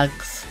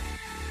tags?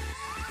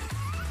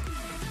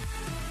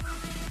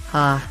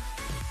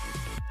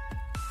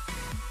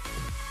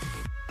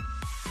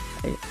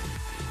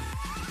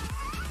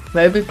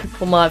 Maybe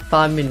people might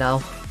find me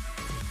now.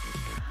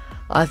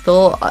 I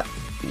thought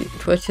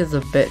Twitch is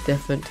a bit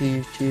different to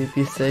YouTube,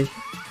 you see.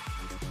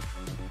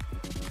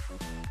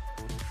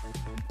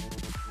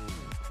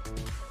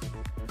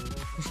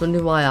 I was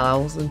wondering why I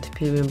wasn't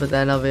appearing, but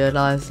then I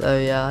realised, oh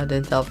yeah, I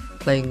didn't have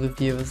playing with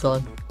viewers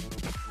on.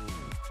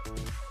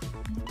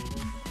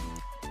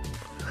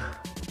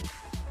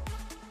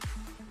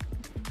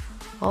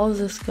 How is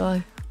this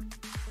guy?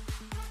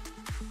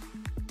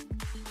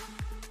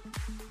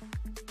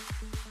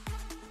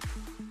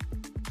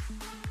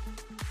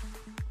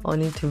 I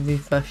need to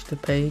refresh the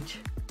page.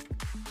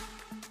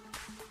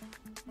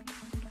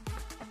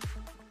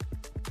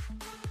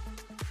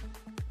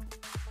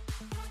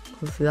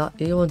 Because that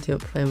he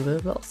wasn't playing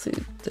Roblox.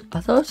 I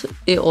thought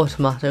it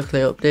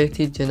automatically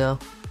updated, you know.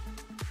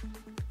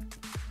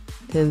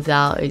 Turns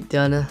out it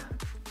done.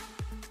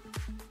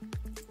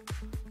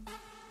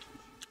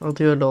 I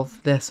do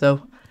love this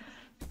though.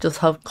 Just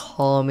how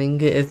calming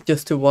it is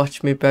just to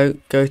watch me boat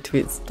go to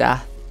its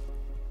death.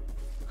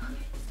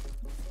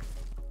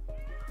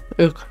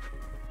 Look,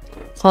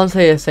 Can't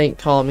say this ain't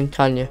calming,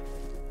 can you?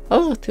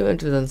 Oh,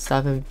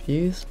 207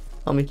 views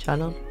on my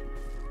channel.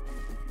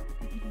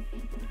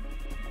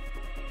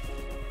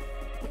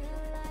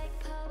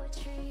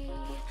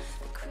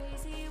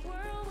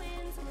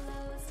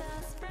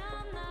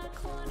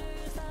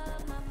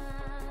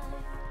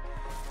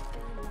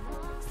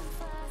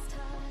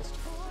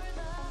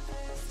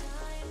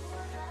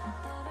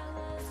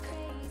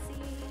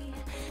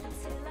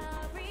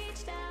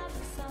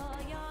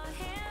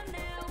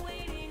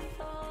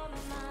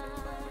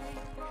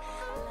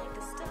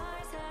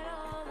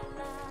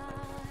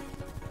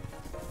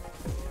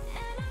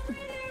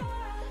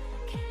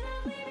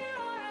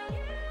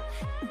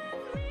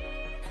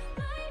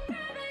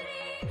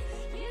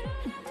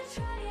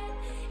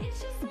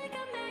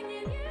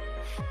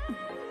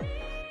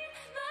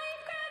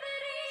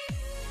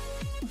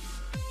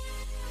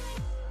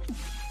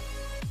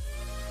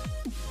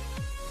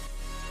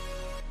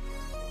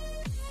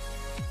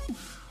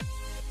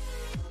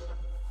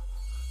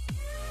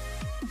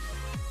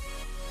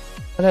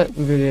 I don't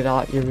really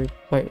like you.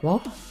 Wait,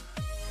 what?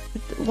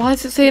 Why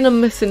is it saying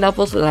I'm missing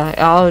levels like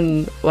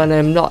when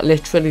I'm not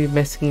literally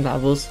missing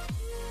levels?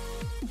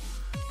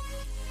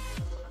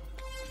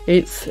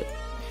 It's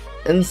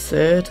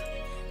insane.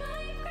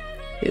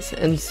 It's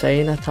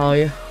insane, I tell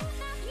you.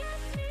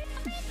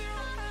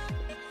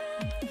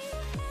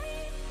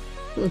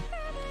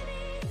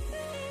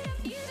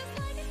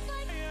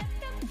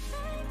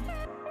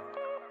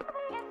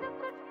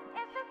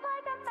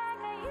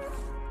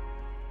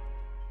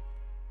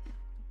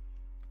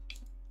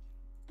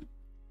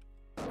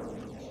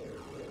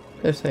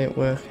 This ain't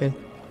working.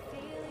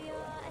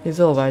 He's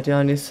already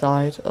on his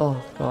side.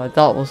 Oh god,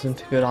 that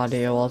wasn't a good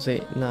idea, was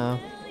it? No.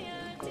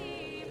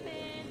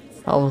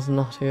 That was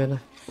not good.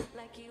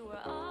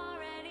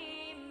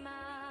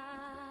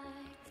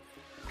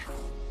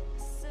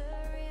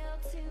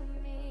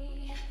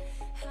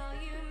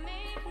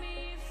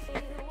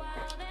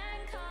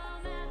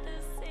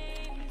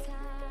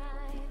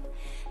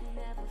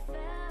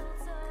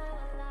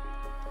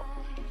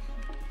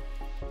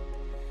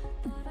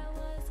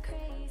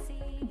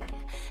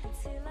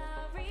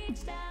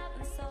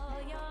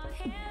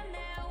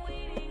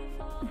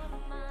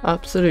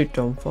 Absolute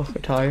dumb fuck, I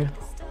tell you.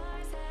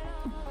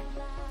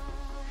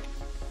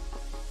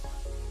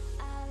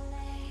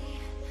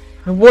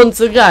 And once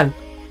again.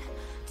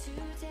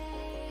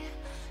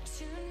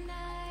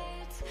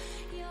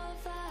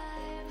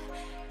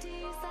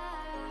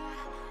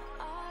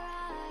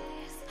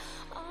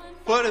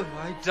 What have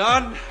I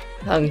done?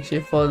 Thank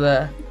you for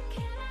the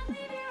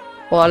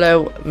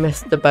follow,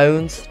 Mr.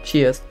 Bones.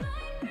 Cheers.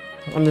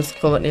 I'm just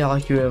currently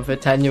arguing with a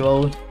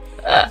 10-year-old.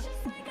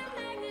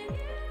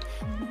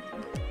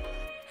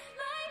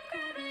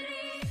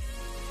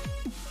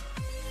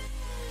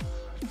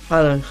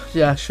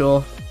 Yeah,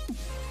 sure.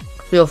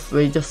 Feel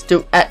free, just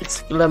do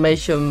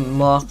exclamation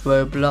mark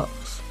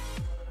Roblox.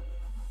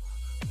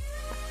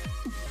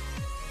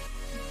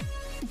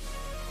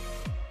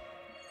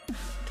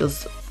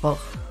 Just fuck.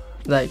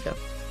 There you go.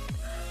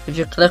 If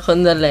you click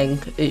on the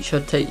link, it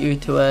should take you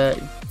to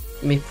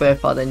me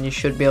profile, then you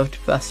should be able to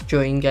press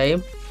join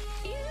game.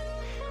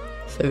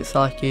 So it's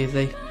like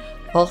easy.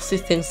 Foxy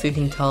thinks you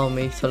can tell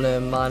me to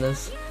learn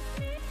manners.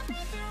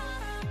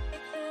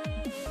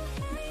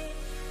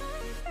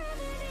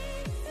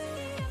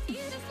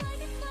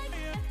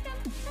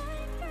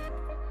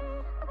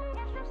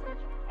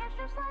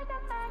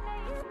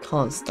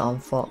 Can't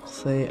stand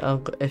Foxy.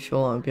 If you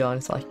want to be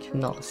honest, I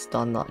cannot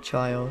stand that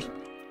child.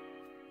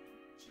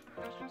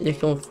 You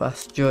can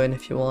request join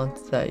if you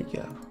want. There you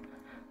go.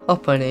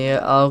 Up on here,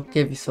 I'll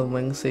give you some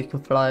wings so you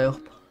can fly up.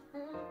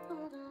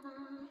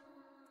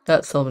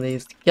 Get some of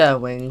these to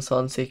get wings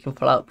on so you can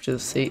fly up to the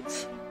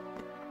seats.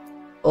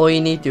 All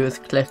you need to do is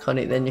click on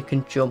it, then you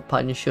can jump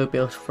and you should be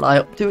able to fly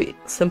up to it.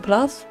 Simple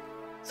as.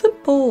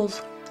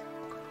 Simples.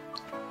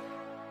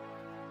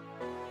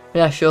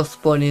 Yeah, sure,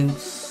 spawning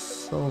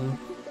some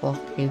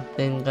fucking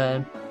thing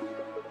then.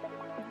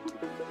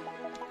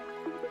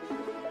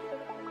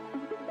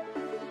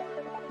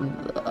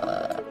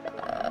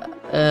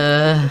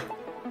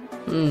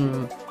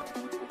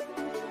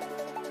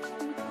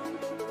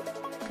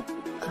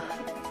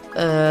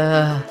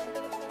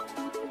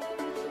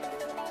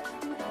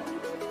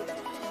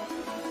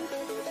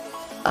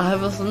 I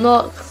was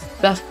not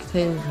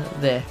expecting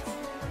this.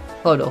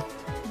 Hold on.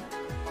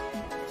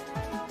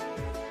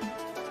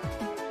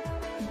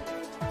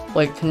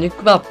 Wait, can you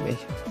grab me?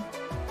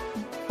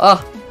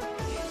 Ah!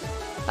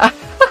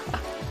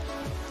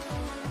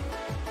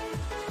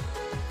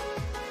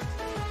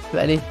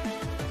 Ready?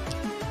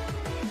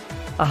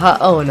 Aha!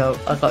 Oh no,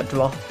 I got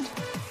dropped.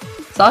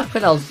 Is that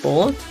when I was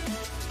born?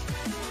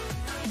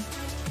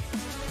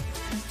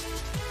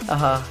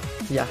 Aha!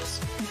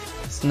 Yes.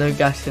 There's no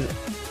getting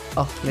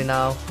off me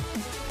now.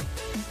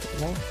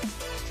 What?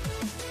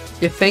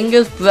 Your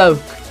fingers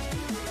broke.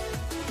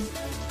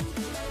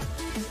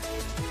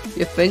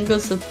 Your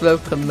fingers are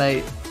broken,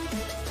 mate.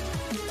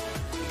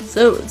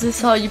 So, this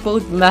is how you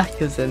build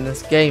mechas in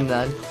this game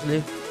then?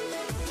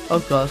 Oh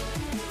god.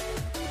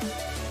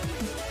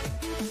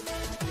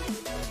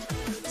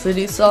 So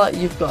it's like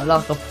you've got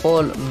like a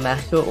full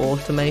mecha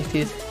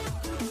automated.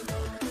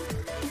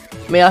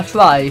 May I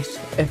try it,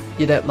 if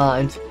you don't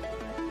mind?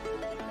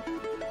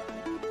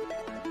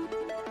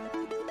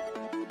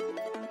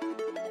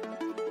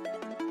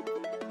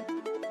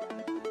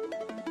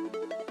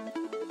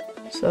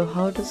 So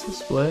how does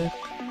this work?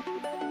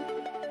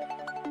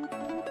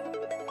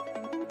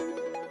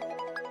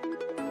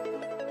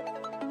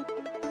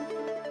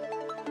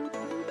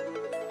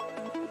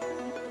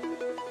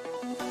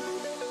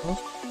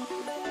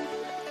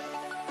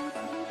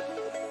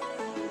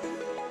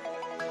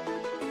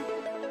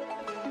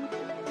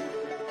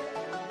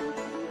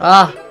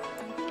 Ah!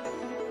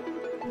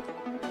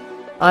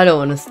 I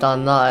don't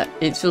understand that.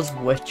 It's just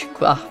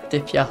witchcraft,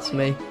 if you ask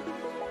me.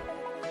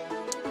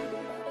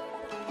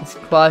 It's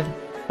quite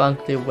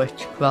frankly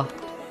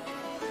witchcraft,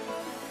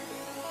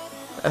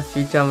 if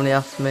you generally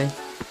ask me.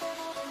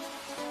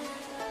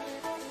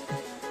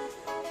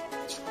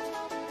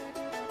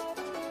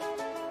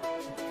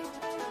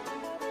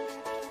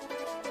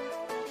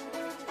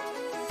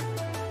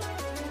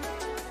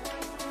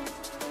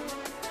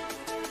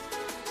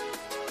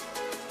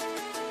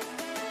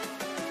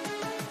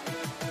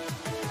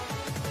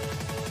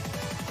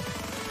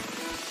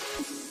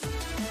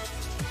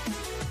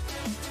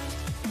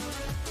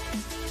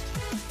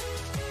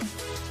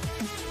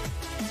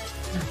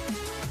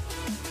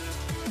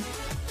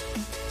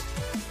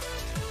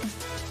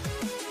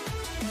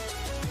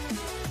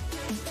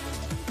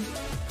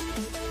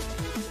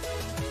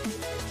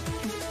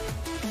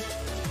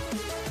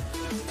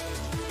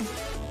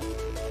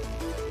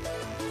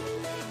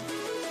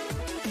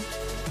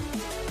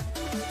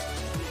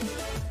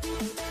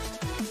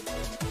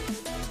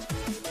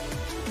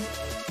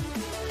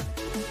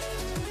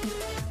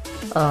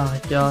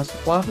 Oh god,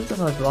 what happens if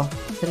I drop?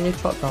 Can you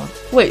drop that?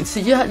 Wait, so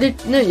you had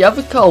no, you have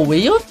a car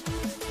wheel?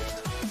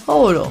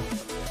 Hold on.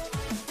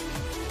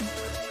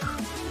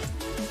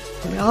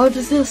 How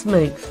does this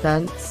make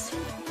sense?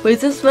 Wait,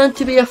 is this meant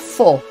to be a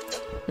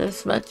foot? No,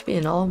 it's meant to be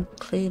an arm,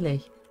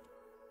 clearly.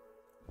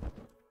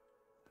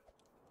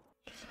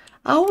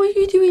 How are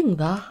you doing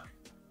that?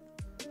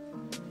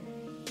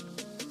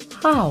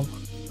 How?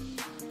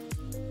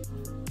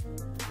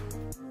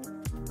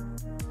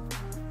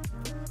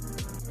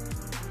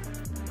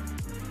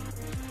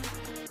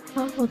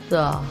 How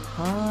the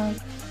heck?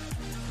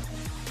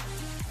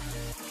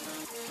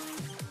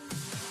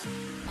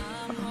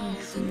 That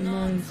makes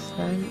no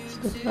sense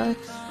with that.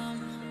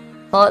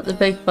 I like the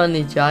big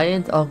funny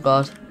giant. Oh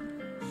god.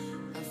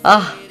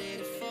 Ah.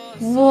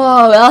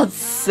 Whoa, that's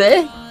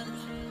sick.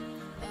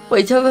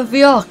 Wait, do you have a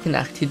VR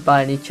connected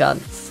by any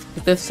chance?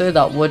 Because if so,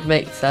 that would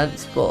make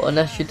sense, but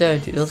unless you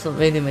don't, it doesn't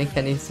really make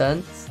any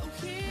sense.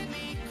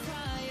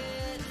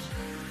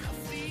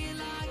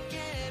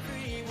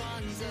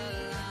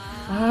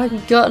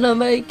 I'm gonna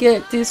make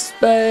it to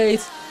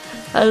space.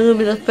 I'm gonna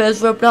be the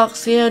first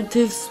Robloxian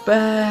to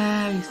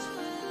space.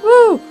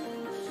 Woo!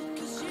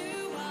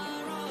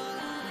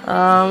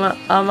 I'm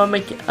gonna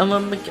make it,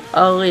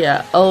 oh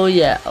yeah, oh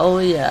yeah, oh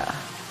yeah.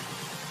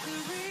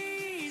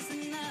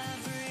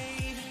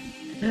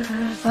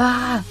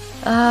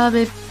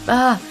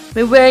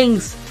 My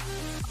wings!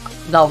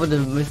 That would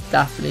have most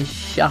definitely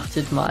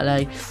shattered my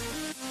legs.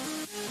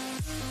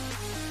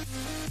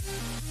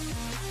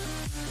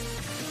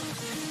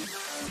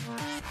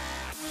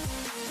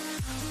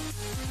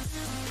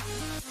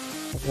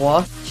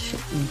 Watch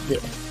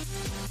this.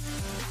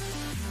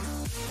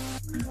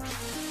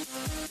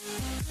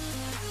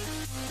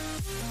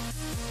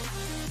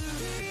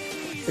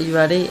 Are you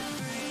ready?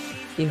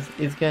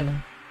 He's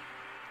gonna.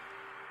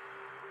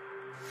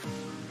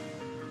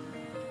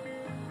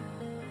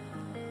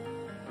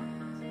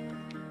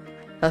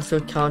 That's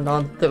a count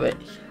on 3.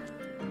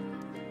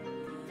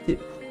 2.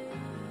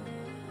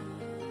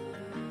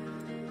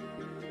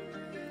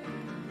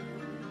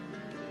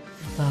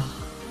 Wow.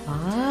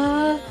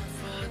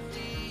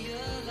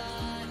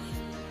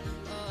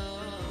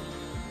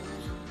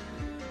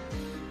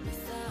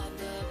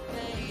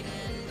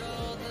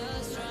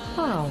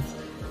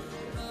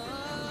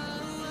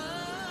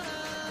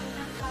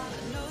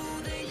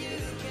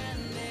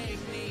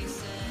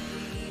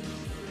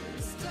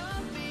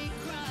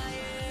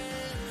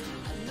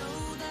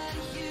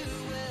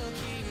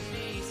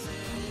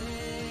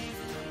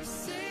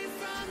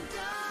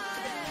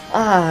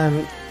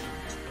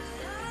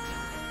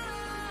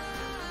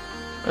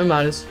 It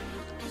matters.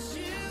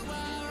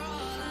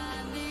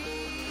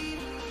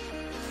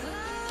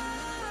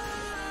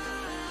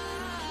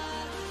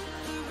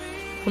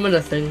 Some of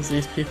the things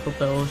these people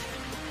build.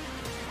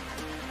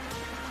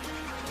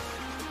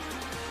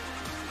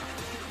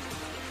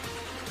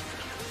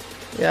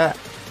 Yeah.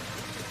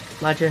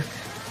 Magic.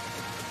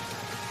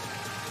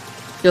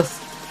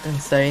 Just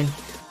insane.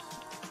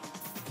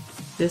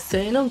 They're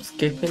saying I'm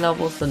skipping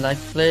levels and like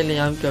clearly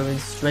I'm going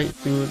straight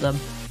through them.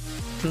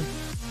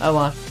 Oh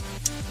well.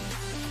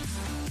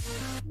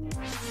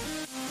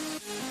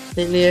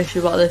 The only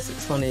issue about this,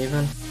 it's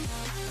uneven.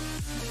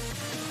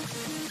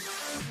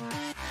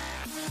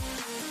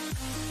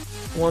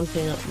 one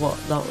thing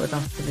that would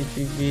actually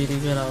be really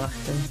good, I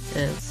reckon,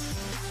 is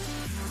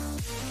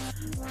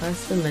there's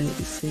so many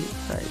seat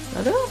sites.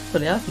 I don't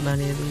actually have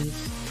many of these.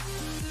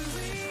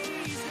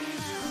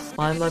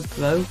 Why am I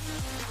broke?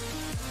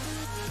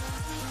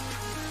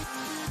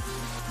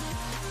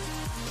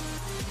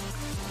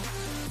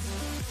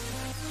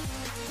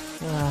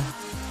 Ah.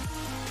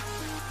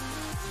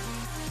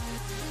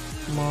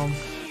 Mom.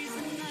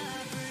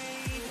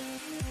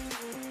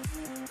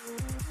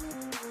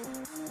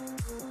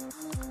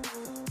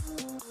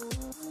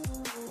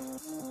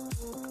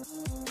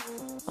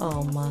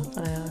 Oh my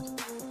god.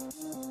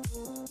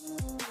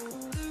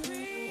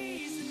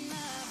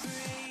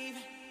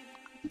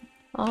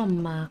 Oh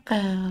my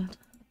god.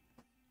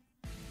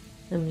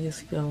 Let me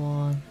just go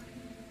on.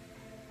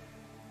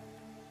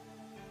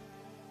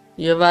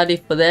 You ready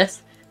for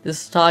this?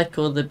 This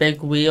title, the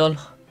big wheel.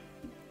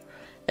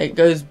 It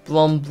goes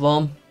brum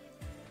brum.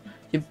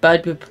 You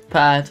better be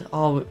prepared.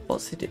 Oh,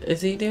 what's he doing?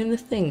 Is he doing the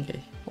thingy?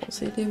 What's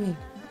he doing?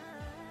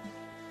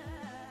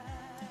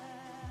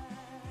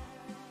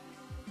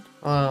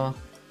 Oh.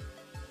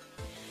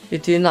 You're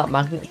doing that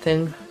magnet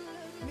thing.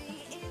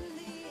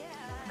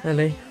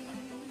 Really?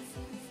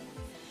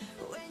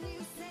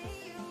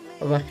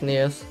 I reckon he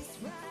is.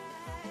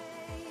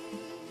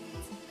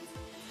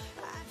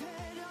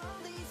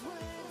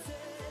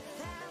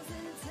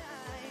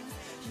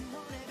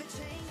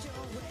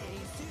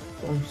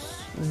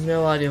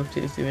 No idea what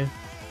he's doing.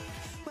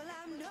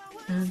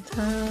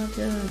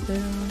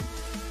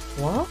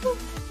 What?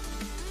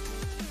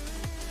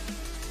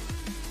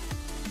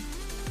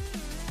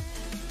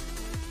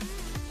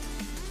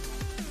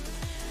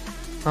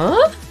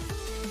 Huh?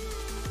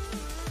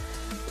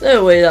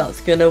 No way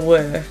that's gonna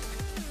work.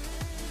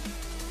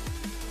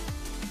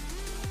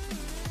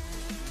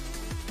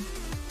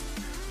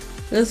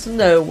 There's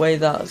no way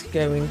that's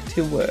going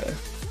to work.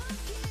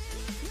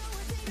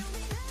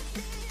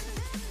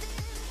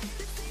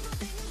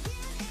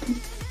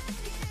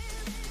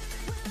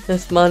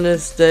 This man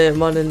is the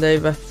modern day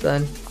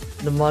veteran.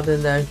 The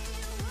modern day.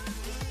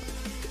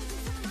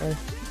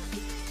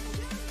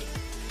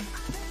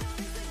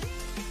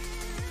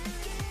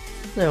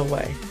 No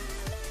way.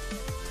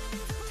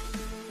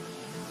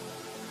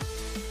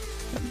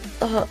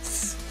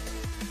 That's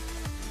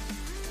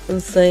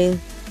insane.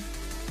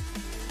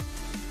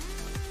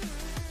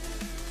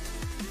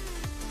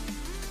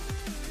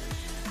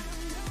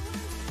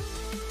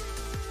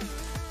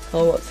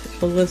 Oh, what's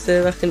it gonna say?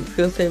 I reckon it's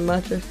gonna say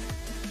magic.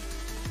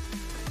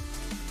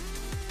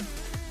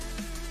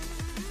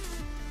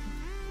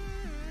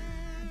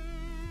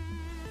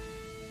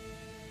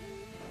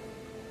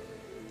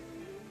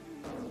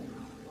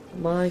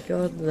 My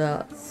god,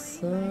 that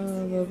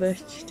son of a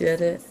bitch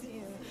did it.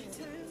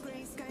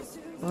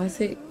 Why is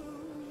he...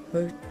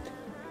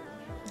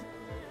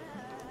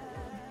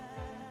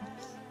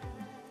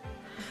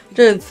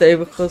 Don't say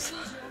because...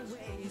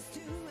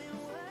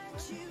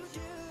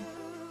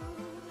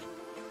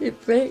 it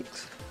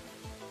breaks.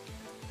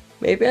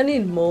 Maybe I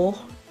need more.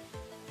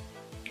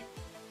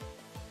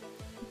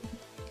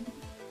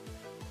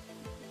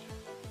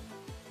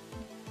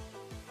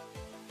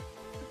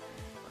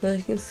 As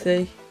you can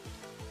see,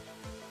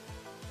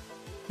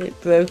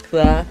 it broke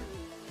there.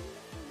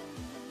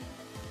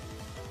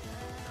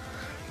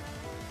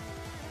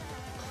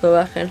 So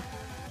I reckon.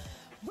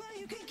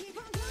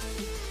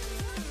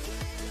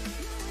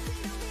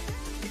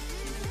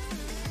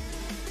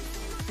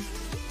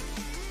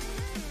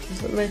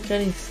 Doesn't make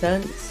any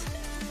sense.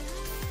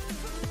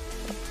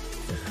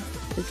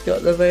 He's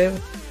got the room.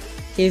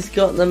 He's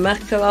got the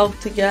mecha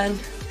out again.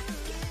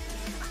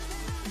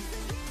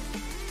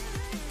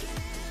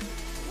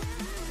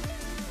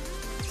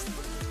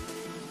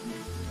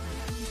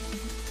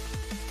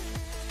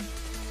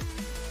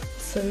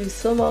 So he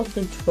somehow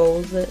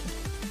controls it.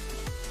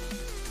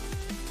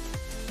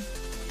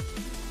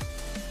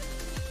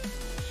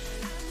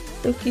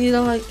 Looking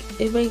like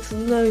it makes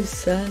no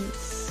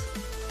sense.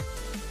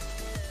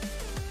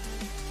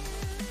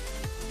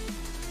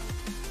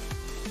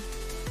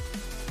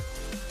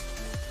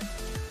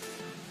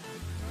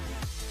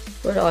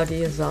 What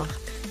idea is that?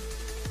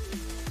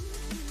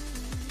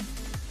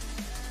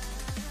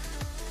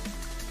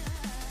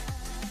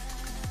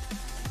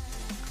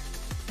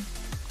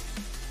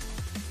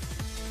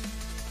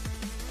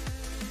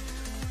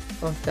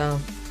 Oh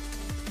damn.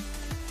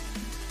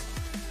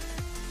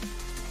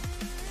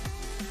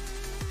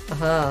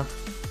 Aha.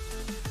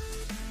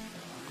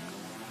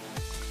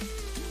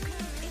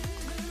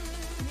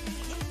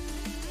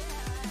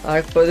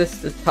 I put this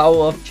the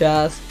Tower of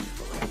Jazz.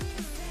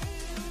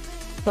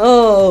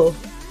 Oh.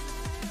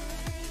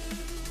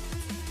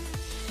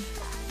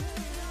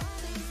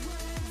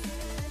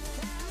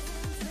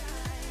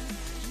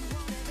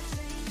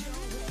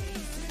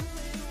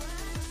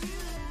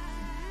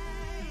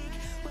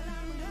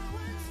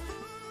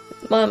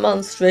 My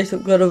man straight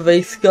up got a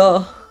race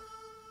car.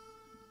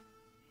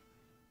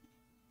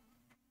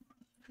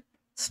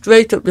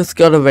 Straight up just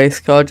got a race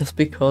car just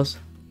because.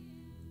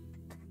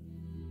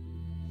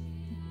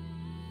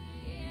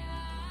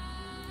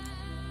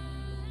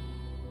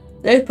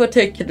 No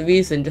particular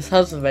reason, just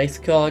has a race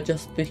car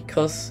just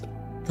because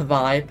the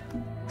vibe.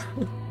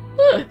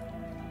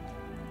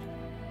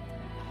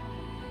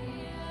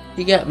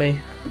 You get me?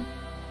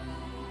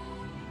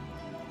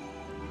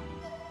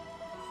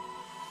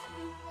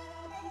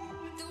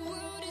 The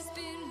world has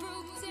been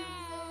broke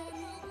down.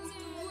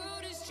 The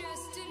world is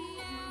just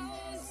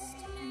announced.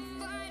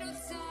 Final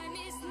time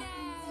is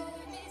now.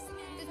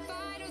 The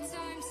final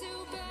time to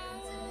bow.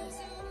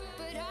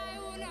 But I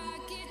will not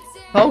get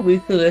down. How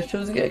weak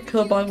does it get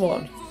killed by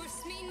one?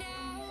 Force me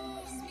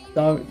now.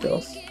 No, it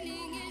does.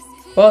 Beginning is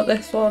clear. What,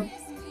 this one?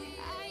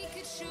 I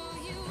could show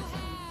you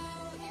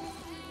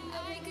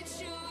how. I could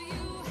show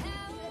you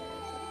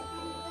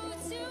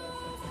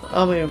how to.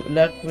 I mean,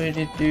 that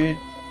really do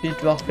be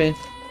dropping.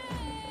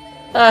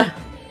 Ah!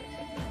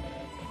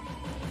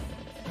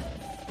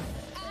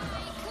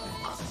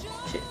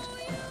 Shit.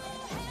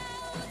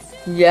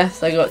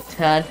 Yes, I got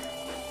 10.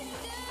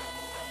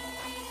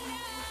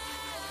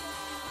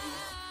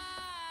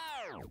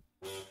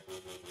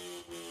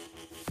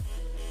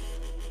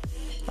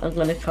 I'm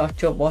gonna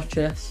catch up, watch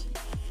this.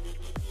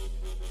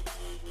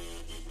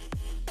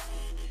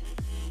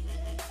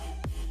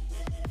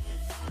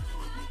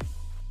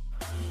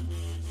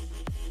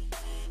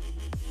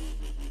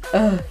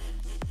 I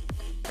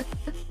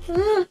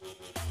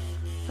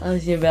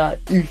was gonna be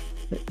like, oof.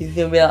 He's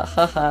gonna be like,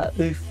 haha,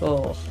 oof,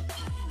 or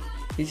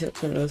he's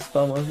just gonna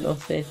respond with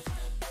nothing.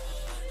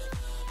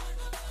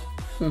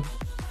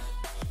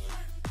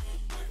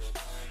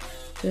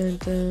 Dun, dun,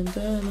 dun,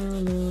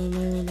 dun, dun,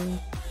 dun, dun.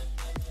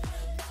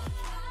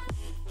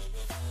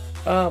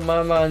 Ah,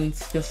 my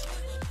mind's just.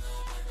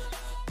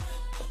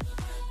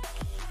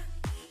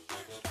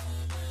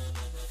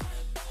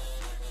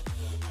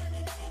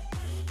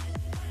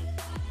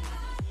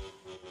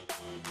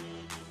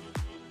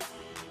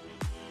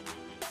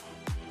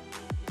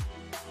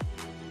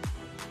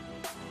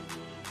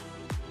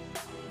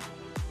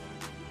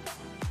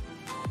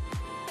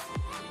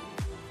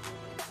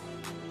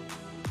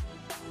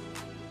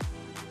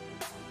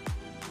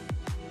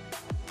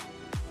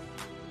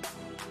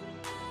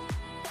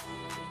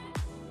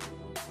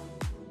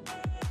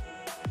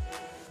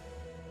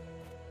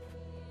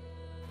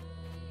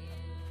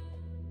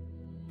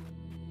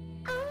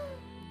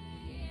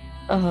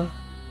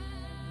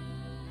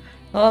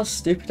 That was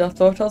stupid. I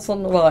thought I was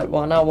on the right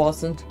one. I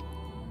wasn't.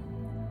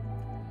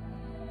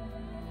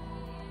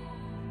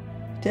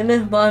 Don't know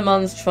if my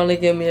man's trying to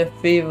give me a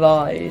free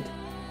ride.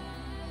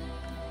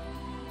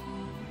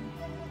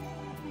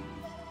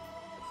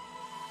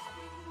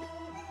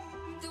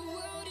 The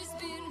world has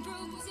been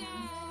broke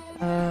down.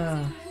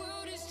 Ah. The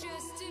world is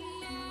just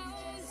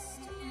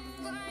announced.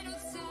 Final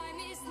time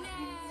is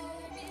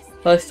now.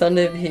 If I stand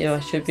over here, I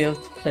should be able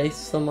to place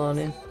someone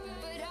in.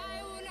 But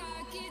I will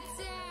not get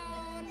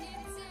down.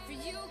 For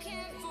you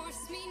can't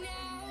force me now.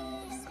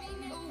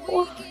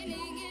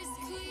 Awakening is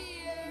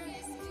clear.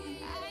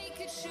 I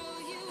could show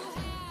you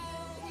how.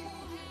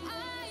 I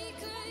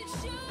could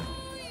show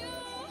you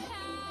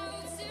how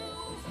to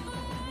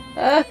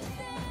Ah.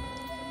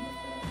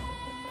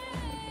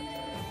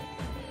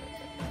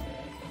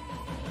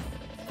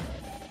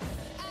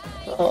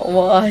 Oh,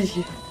 why?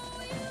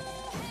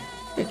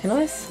 Wait, can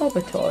I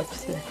sabotage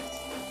this?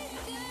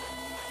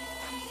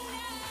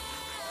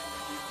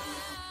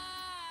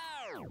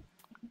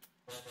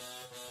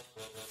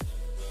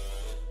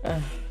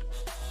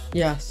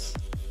 Yes.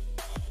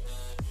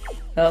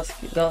 That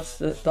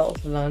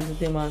was landed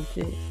the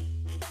mantis.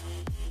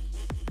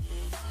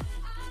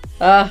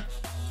 Ah.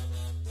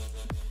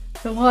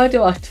 So why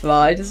do I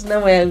try? There's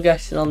no way I'm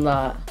getting on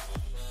that.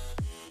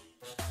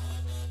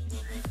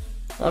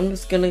 I'm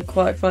just gonna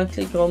quite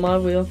frankly go on my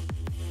wheel.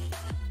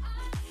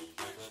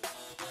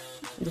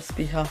 Just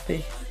be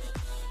happy.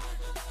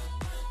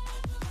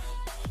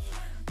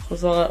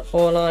 Because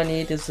all I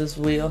need is this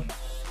wheel.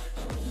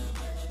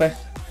 Quick.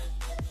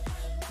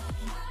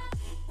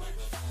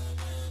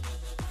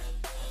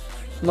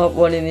 Not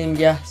wanting him,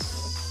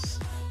 yes.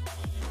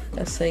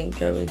 This ain't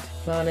going to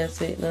plan,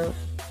 is it now?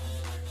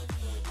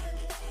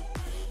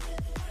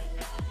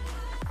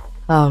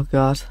 Oh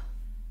god.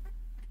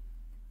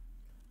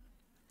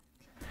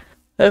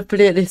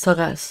 Hopefully at least I'll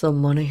get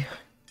some money.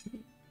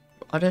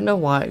 I don't know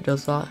why it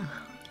does that.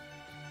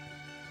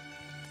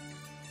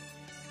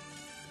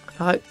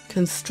 Like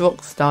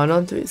constructs down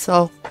onto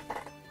itself.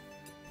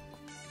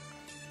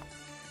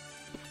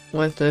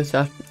 Makes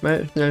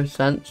no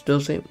sense,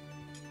 does it?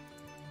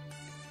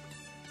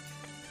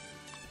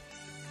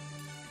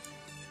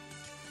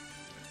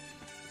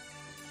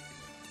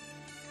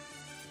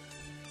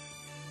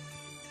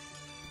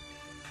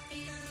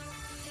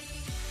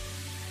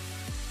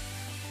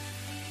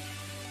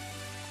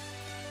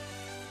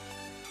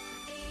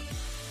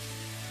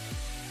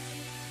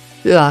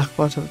 Yeah,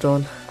 what I've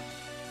done.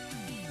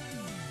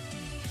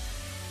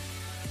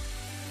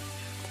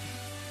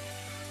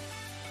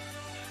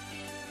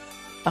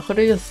 I could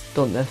have just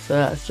done this, so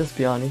let's just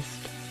be honest.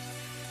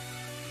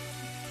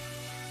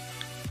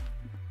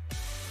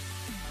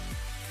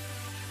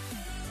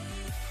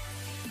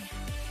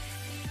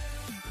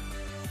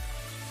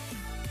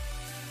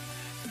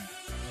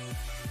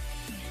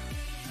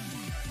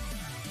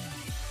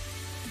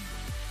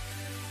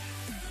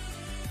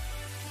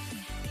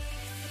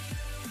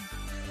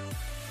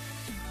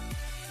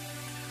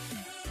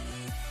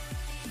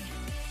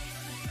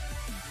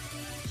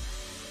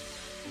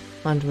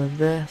 And with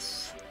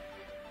this.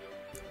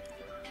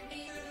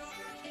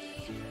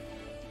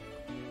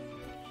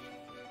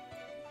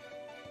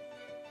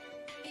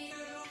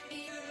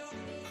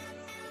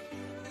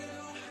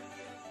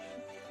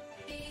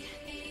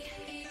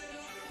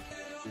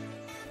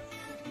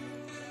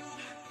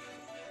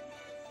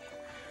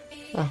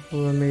 I'll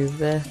remove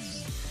this.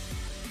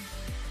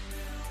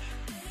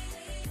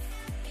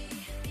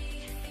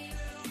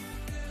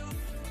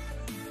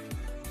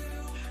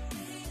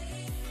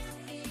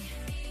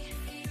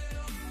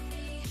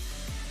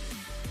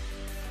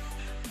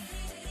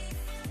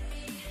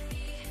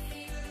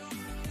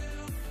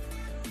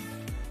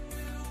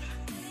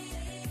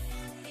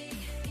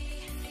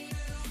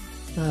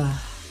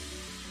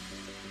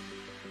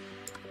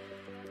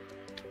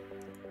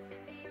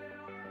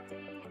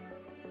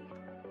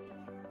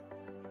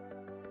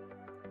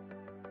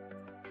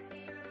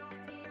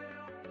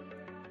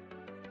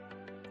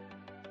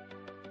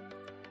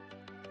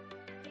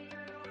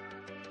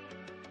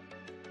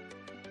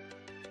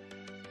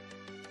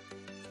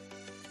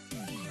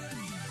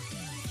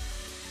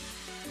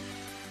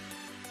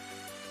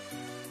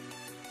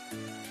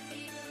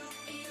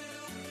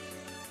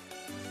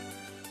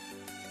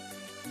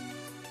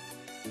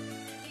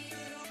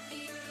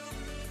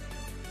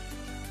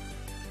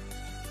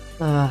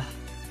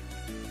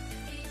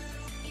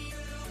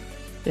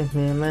 Give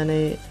me a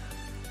minute.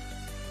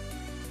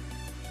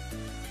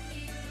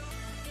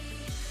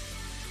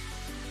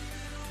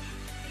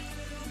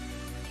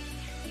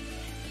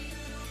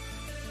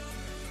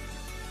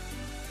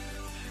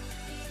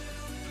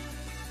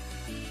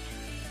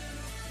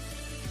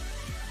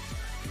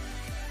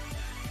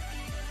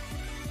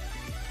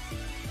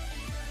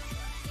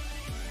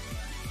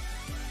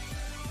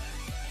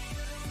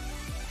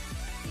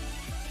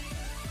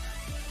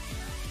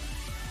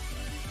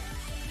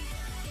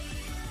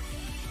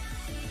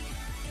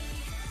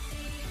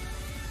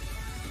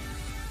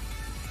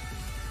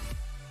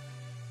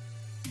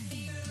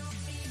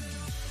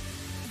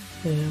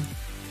 Yeah.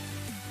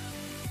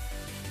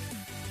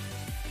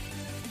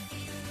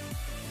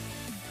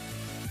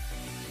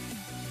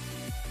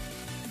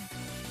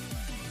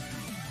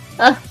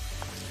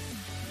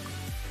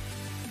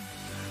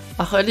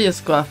 I could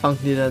just quite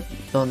frankly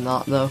done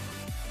that though.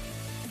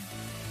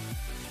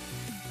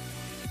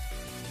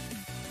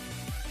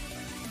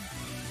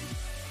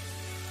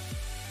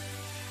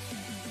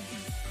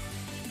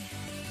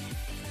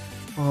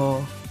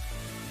 Oh.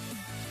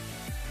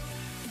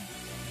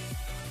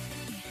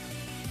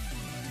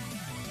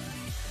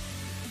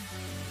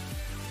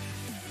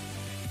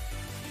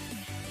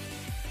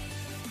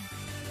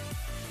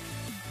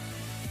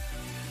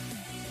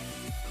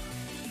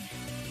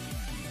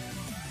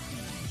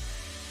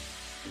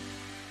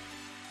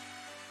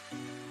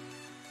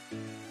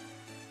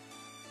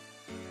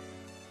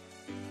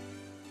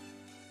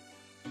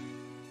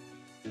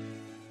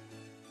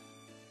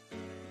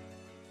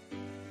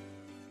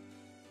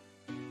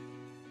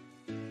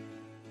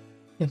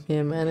 Give me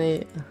a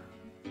minute.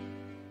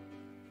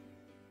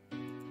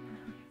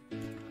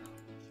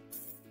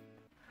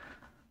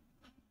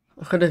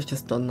 I could have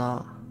just done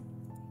that.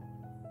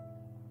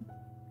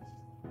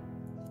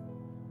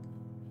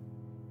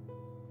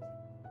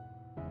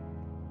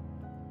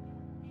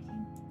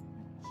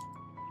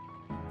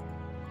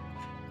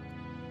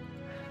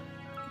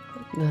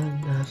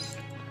 Then that's...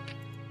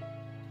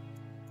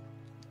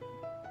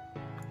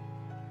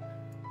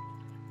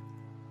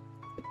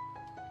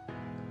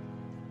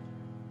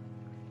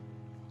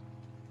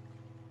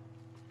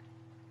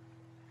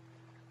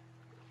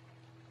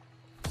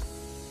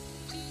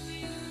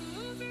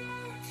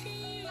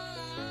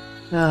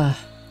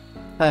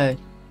 Hey.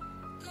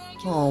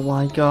 Oh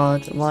my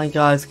god, my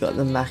guy's got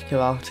the mecha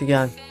out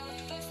again.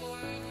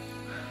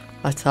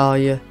 I tell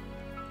you.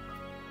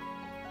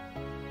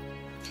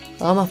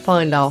 I'm gonna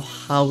find out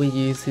how he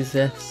uses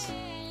this.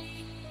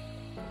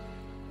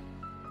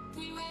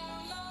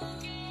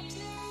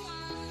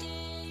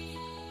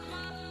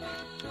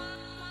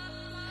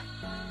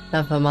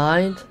 Never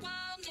mind.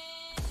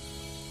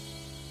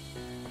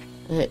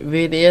 It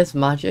really is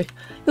magic.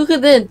 Look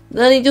at this,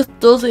 then he just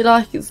does it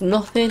like it's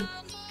nothing.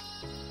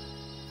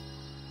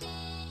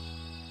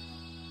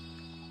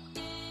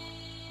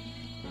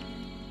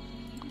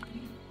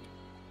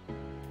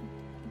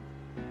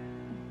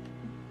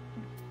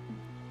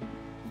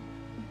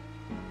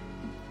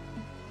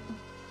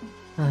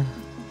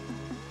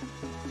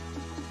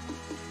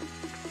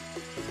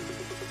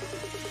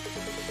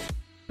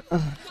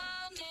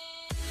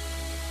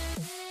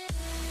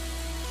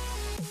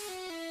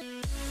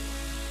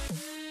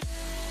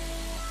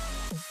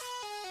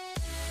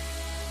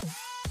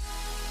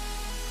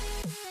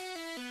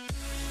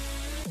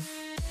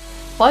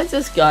 Why is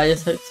this guy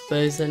just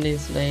exposing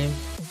his name?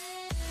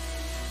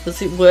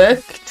 Does it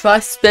work? Try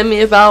spin me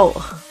about.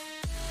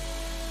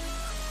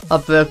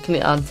 I've broken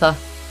it, ain't I?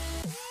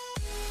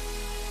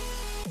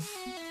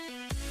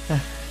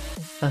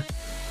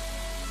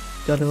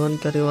 Gotta one,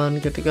 gotta one,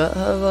 gotta get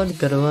one,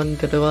 gotta one,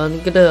 gotta one,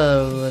 gotta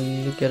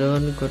one, gotta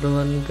one, gotta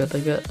one, gotta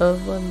get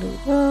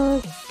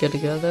one, gotta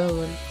get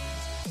one.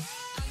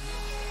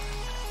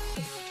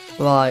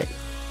 Right.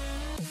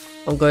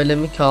 I'm going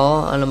in my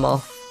car and I'm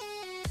off.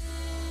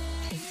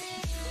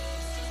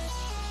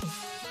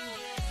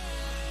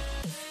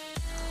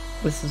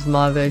 This is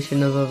my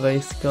version of a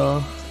race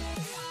car.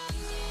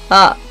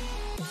 Ha!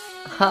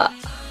 Ha!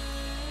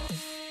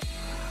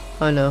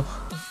 I know.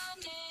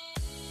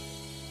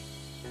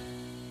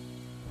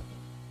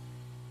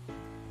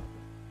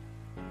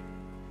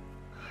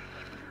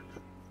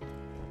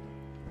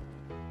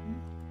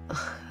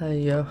 There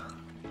you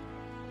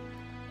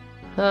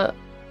go.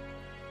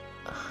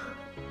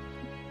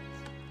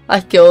 I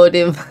killed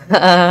him.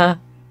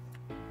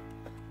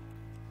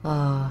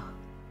 Ah.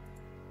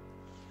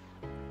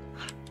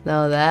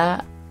 Now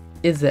that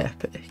is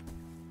epic.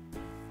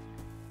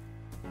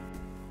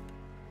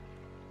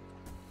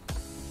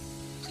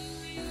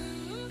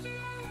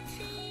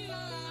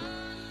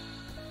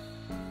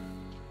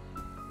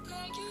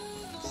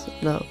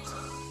 No.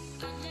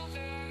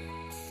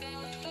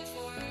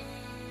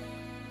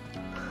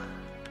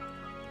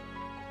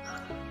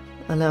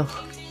 I know.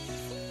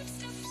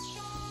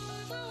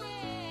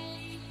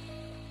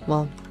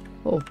 Mom.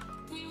 Oh.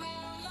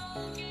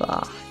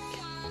 Fuck.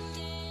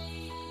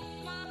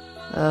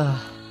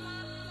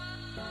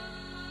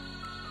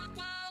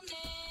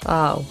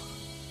 Ow.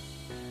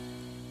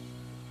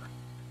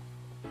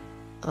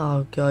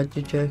 Oh god,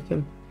 you're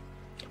joking.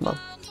 Come on.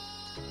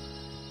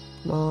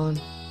 Come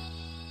on.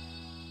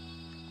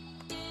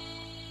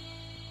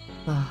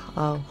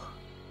 Ow.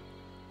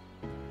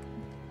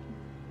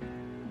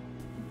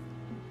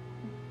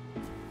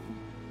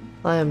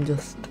 I am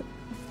just...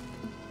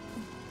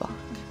 Fuck.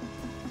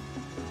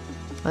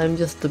 I am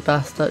just the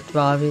best at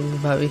driving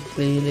very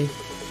clearly.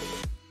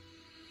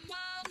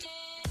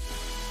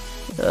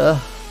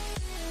 Ugh.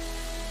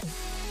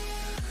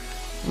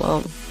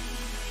 Mom.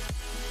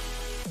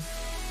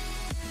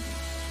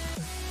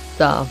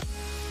 Damn.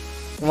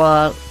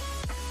 Well.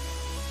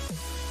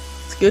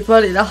 It's good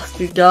while it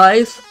lasted,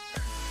 guys.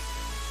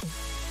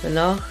 But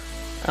now,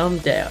 I'm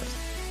dead.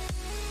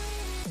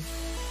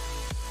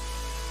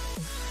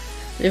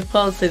 You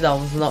can't say that I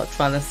was not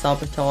trying to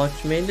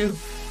sabotage me, do?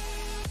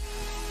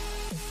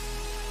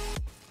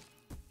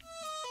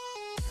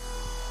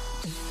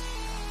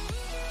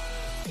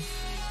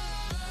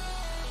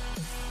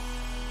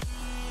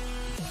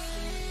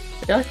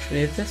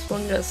 Actually, if this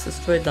one gets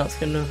destroyed, that's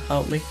gonna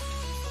help me.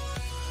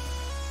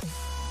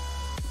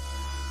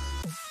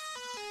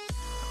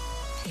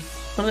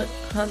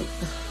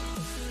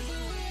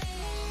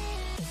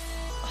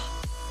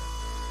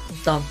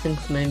 Damn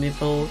things made me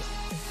bored.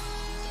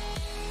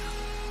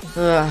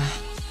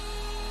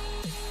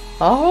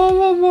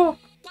 Oh,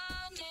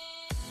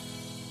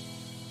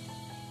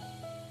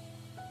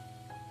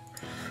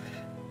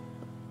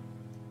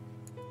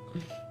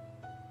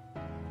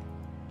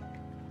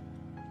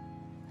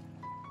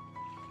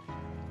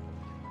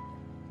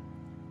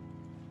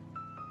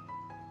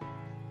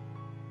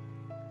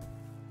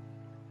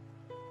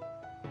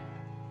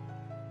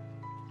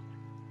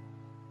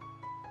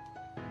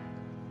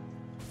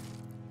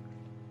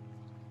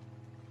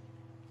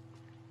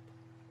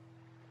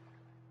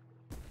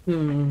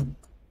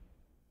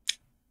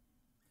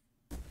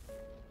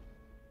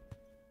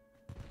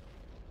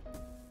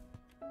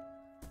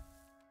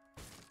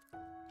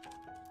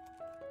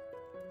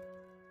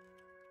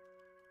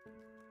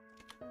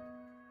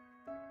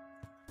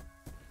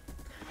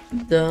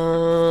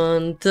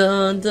 Dun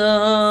dun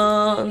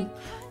dun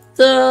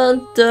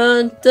dun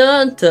dun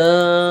dun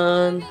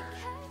dun.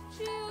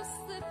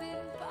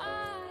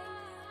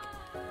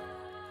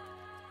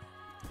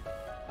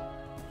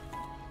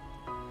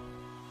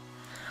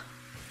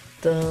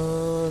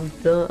 Dun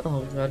dun.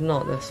 Oh god,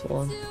 not this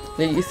one.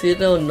 You see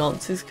little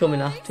Nazis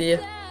coming after you.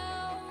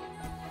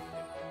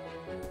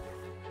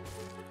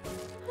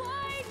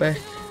 Where?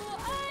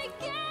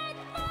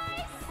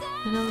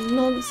 Little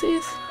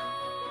Nazis.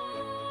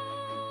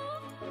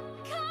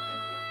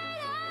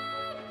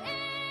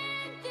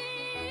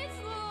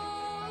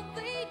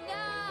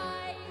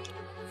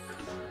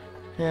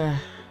 Yeah.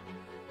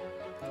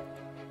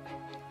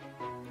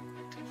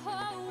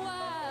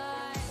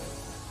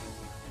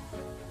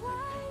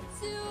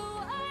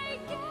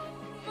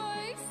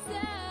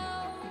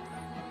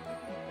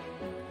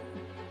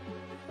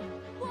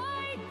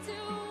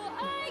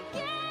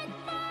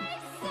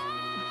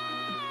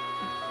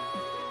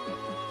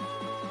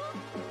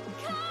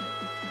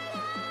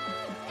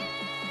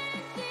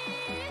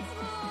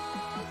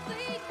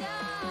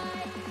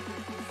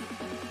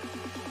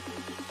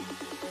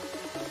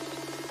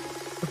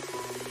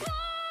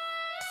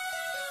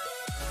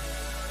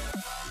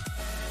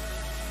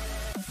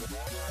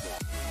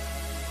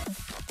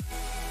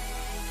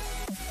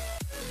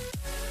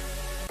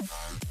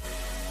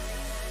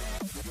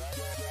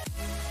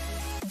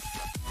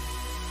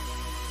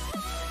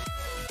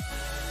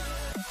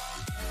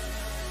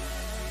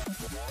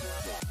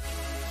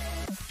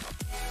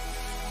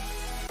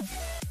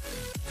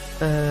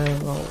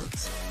 Well,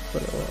 let's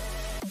put it up.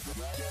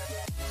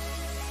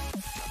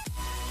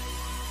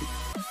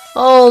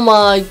 Oh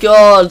my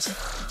god!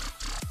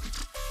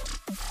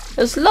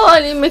 It's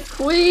Lightning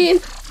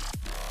McQueen!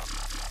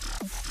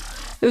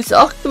 Who's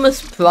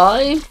Optimus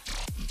Prime?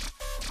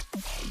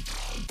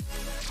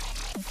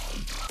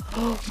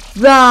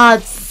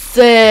 That's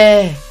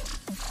it!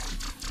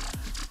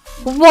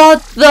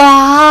 What the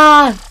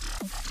hell?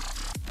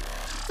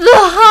 The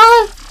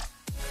hell?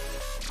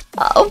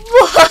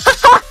 What?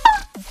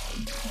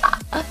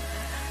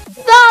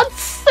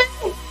 That's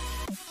it!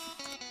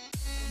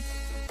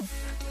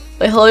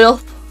 Wait, hold up.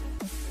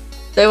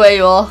 Stay where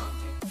you are.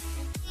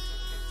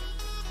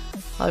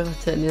 I got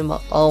to turn him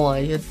up. Oh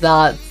my god,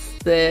 that's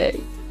sick.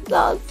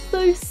 That's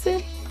so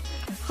sick.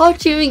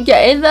 How'd you even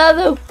get in there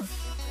though?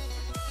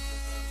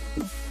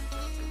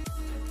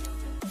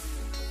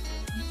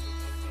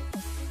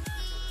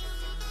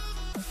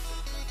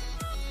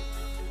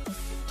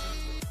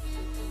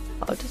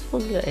 I just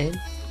want to get in.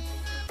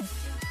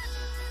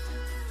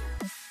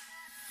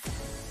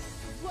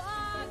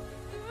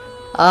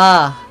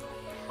 Ah.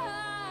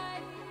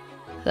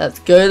 Let's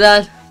go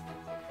then.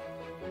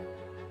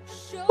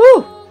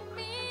 Woo!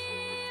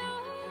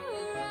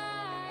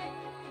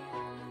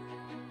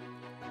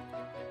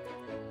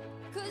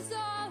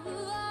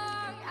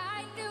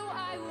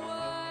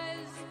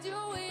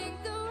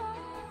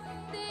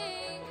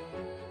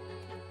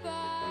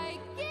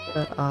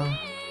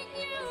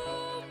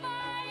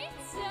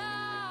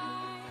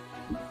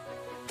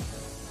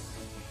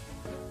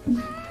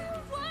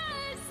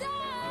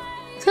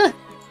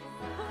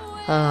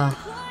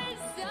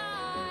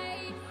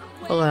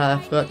 Oh,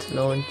 I forgot to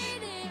launch.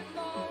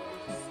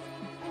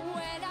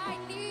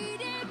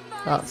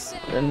 That's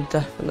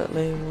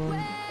definitely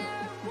one.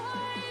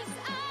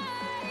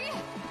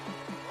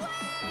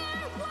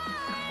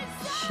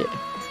 Shit.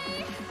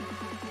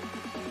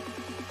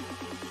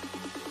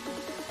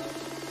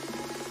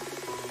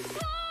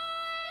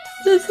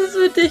 This is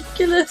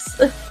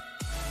ridiculous.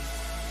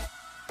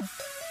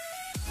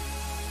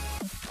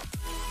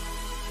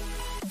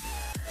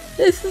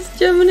 This is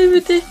genuinely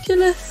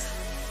ridiculous.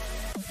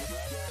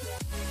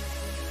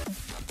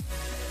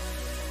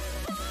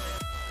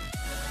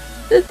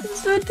 This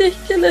is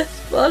ridiculous,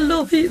 but I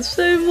love it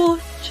so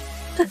much.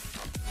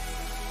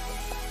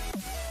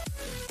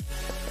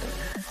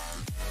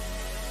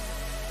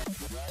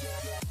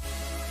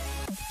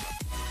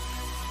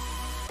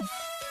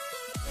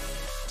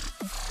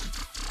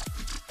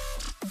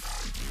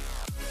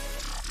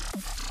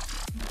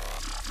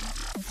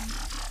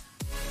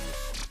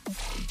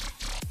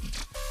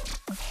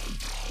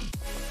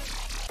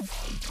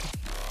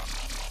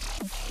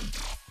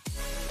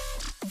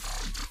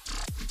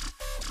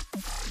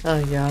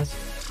 Oh god.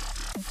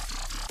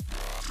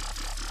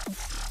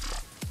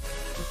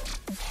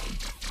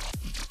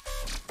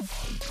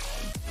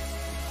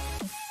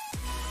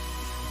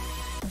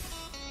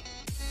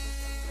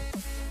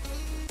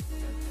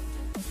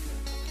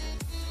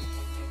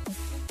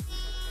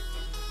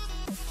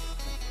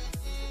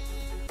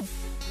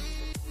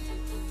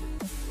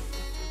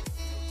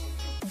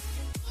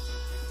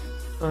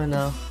 Oh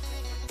no.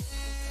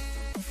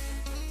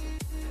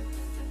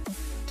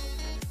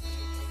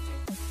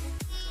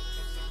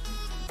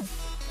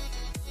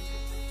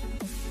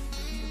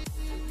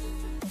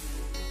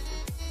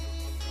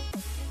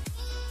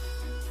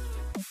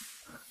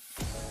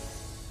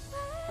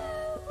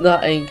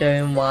 That ain't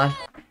going well.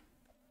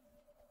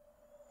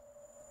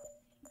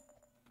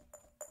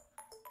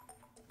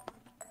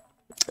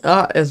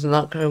 That is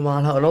not going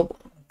well, hold up.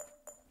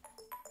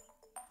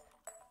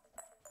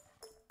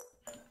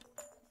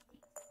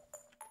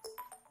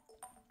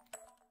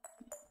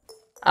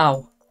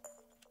 Ow.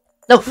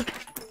 No!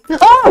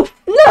 Oh!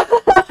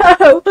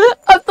 No!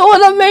 I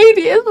thought I made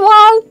it as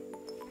well!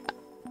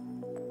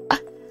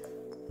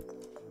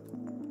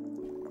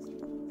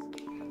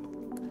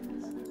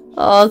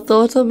 Oh, I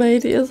thought I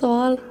made it as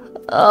well.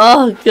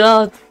 Oh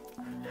god.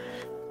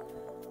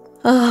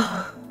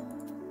 Oh.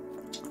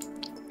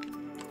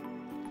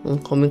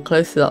 I'm coming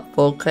close to that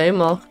 4K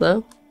mark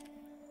though.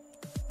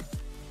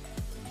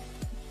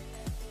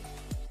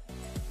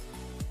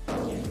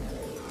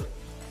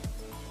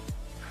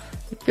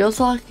 It feels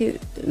like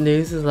it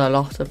loses a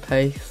lot of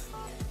pace.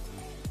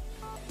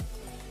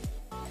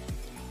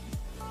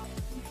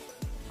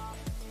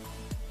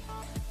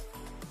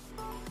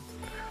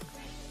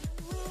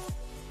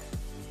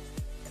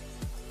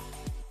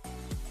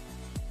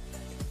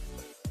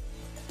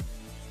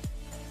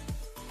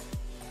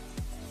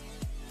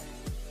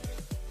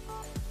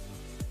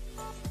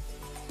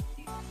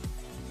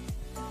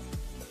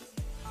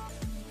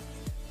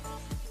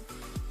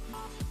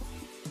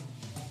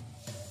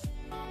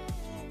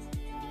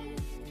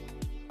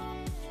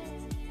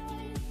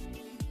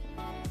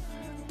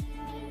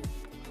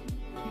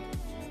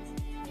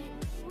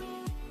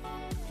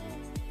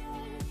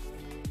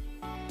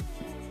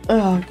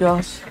 Oh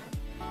gosh.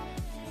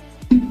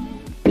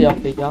 Be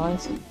happy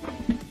guys.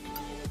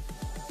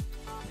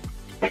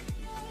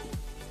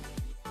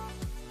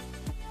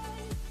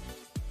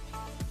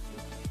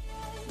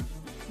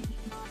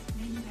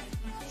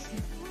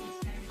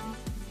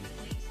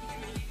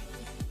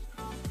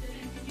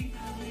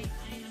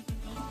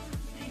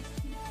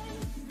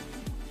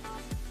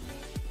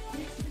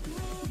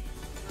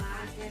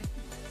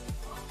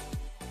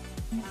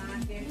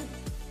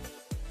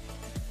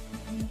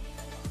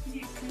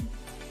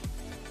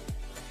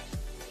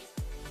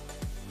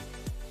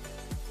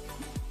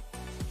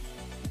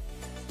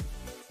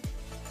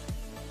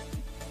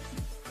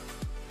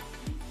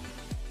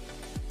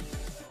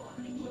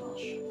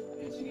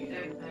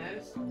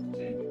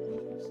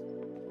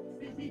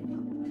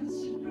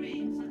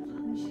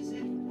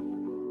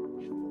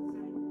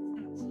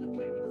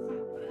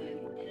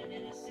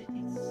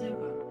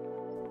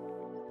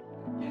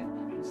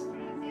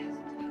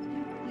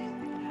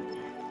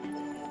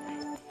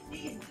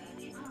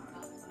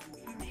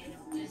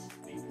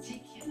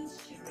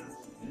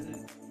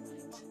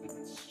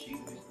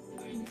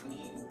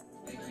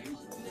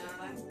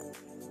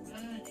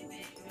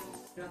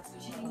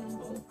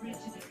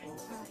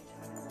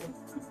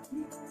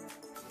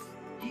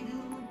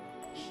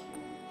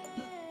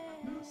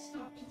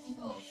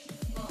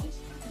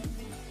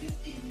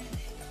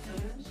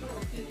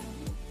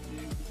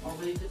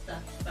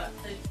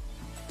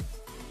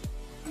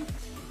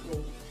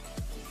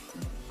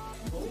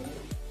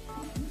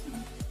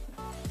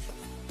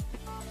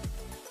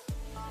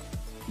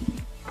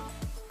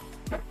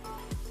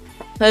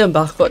 Hey, I'm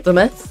back. What the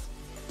mess?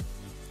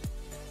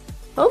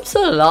 I'm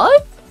still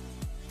alive?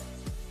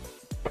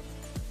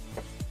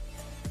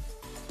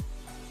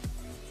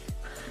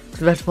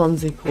 The red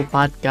ones equal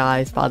bad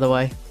guys, by the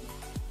way.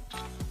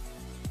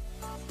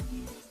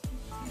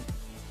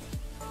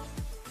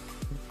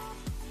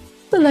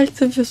 The legs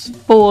have just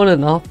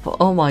fallen off.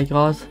 Oh my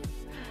god.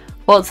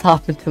 What's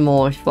happened to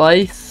my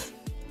face?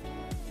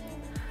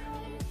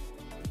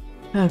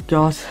 Oh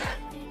god.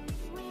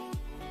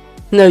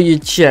 No, you're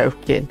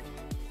joking.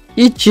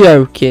 You're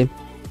joking.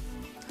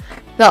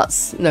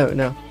 That's...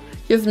 No.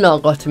 You've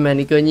not got a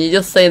minigun. You're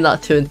just saying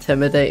that to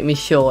intimidate me,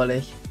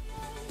 surely.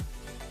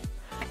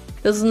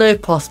 There's no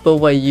possible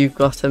way you've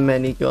got a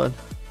minigun.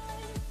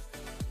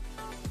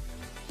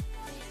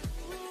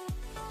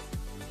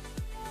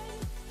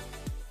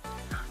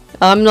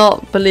 I'm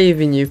not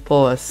believing you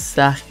for a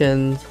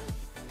second.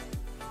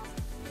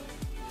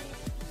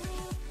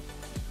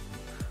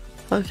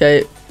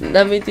 Okay,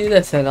 let me do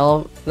this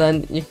and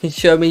then you can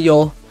show me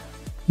your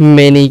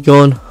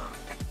minigun.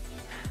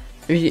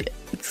 If you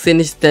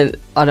finished it,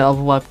 I don't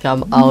have a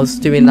webcam, I was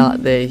doing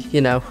that,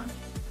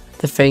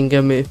 the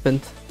finger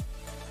movement.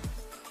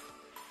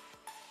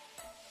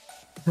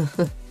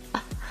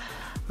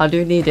 I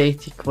do need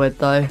 80 quid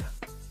though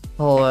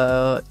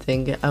for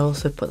thing. I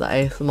also put the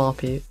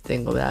ASMR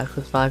thing up there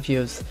because my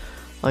viewers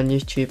on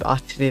YouTube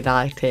actually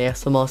liked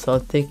ASMR, so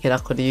I'm thinking I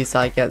could use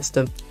that against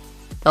them.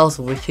 That was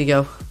a week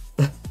ago.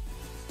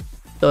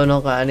 So I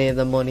not got any of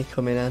the money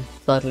coming in,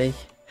 sadly.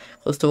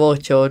 Because they're all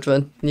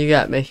children, you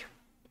get me.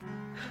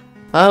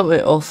 Oh,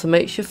 it also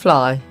makes you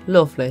fly.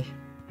 Lovely.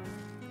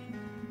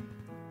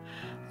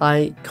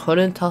 I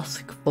couldn't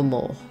ask for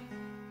more.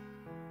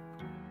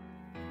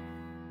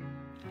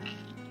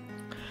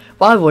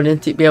 Why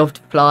wouldn't it be able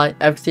to fly?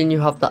 Everything you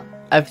have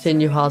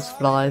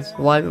flies.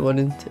 Why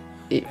wouldn't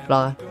it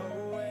fly?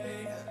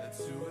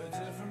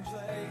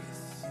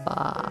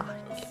 Fuck.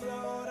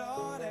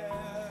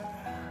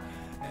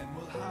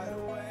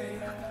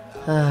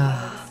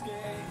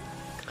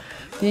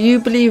 Do you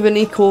believe in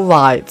equal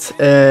rights,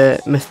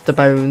 Mr.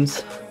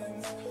 Bones?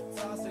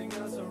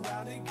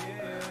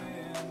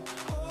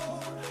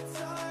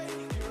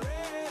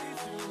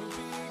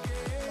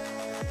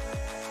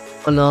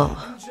 Or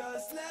not?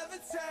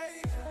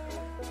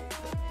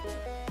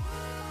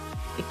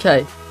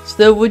 Okay,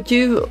 so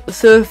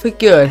if a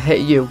girl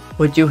hit you,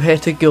 would you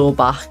hit a girl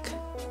back?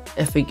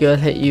 If a girl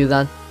hit you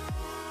then?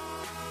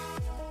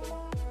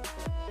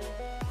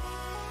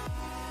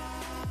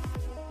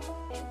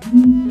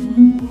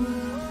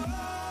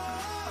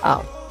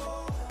 Ow.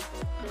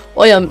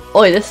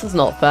 Oi, this is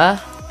not fair.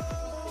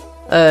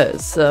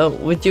 So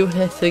would you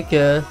hit a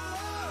girl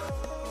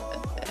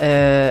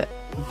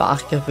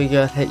back if a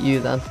girl hit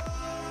you then?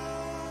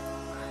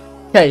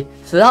 Okay,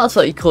 so that's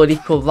what you call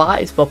equal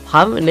rights, but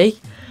apparently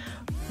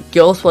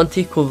girls want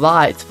equal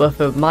rights, but if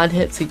a man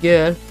hits a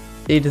girl,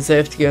 they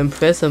deserve to go in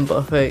prison, but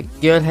if a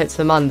girl hits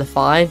a man, they're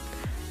fine.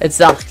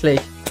 Exactly.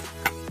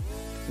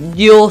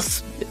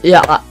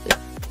 Yeah.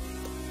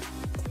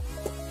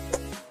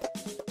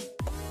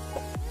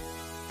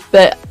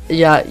 But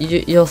yeah,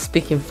 you're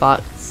speaking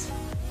facts.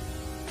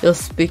 You're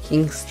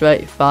speaking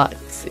straight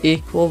facts.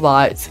 Equal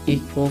rights,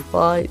 equal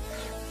fights.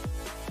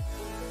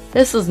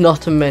 This is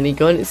not a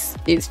minigun.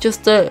 It's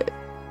just a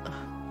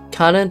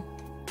cannon.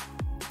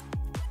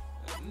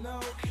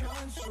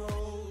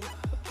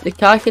 The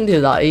car can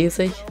do that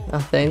easy, I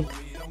think.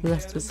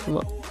 Unless there's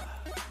some.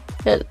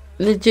 It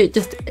legit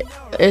just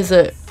is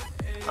a.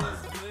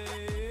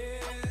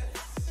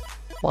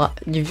 What?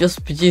 You've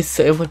just produced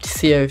so much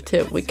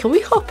CO2. Wait, can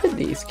we hop in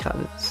these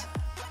cannons?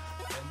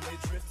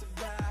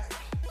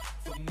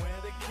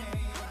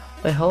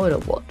 Wait, hold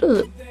up. What does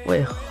it?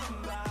 Wait.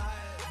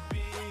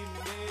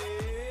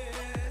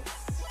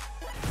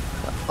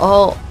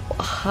 Oh,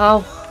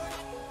 how?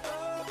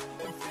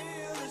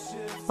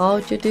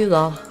 How'd you do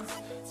that?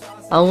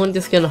 I'm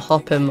just gonna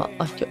hop in.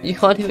 You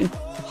can't even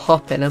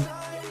hop in them.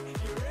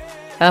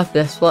 I have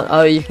this one.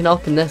 Oh, you can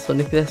hop in this one.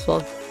 Look at this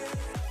one.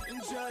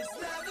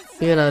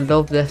 You're gonna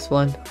love this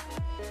one.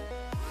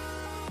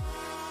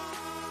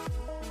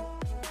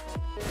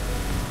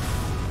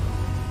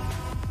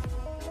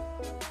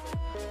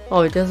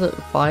 Oh, it doesn't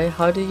fire.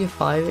 How do you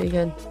fire it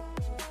again?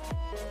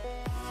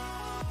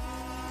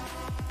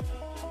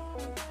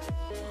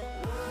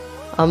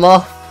 I'm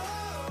off.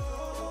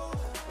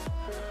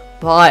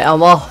 Right,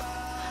 I'm off.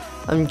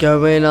 I'm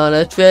going on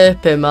a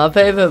trip in my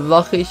favourite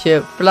rocket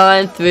ship,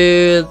 flying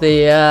through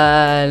the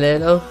air,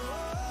 little.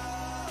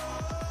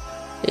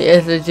 It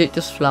is legit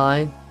just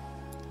flying.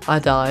 I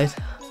died.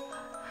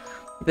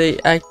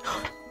 Wait,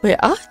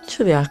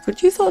 actually, I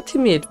could use that to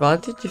my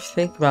advantage if you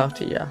think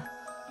about it, yeah.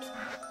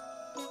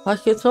 I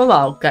can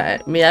somehow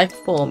get my egg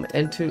form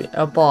into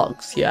a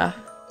box, yeah?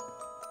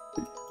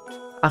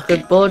 I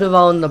could build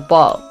around the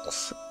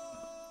box.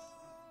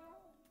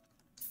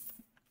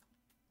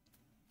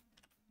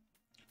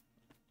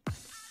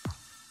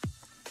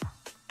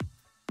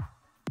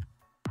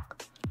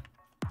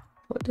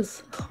 What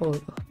is... hold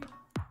up.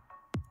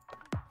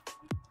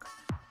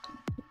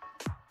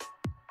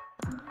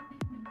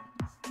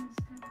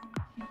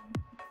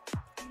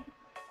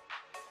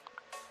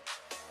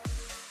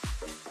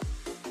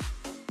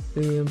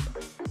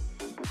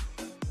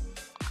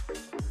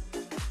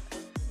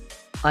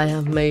 I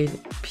have made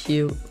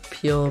pure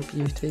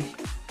beauty.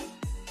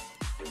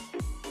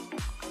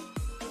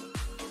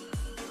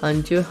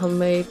 And you have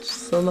made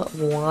some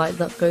white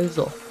that goes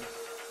up.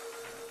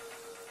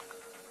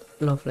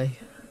 Lovely.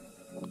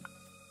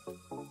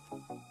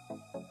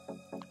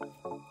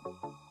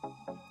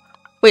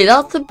 Wait,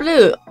 that's the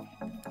blue.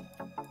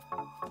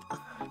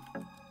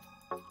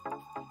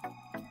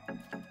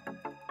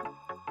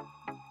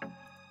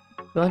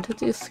 You wanted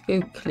to just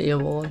go clear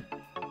one.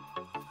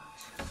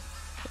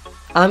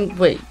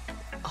 Wait,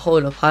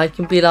 hold up, I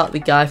can beat out the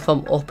guy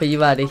from up, are you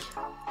ready?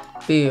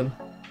 Boom,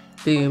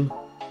 boom,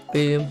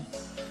 boom.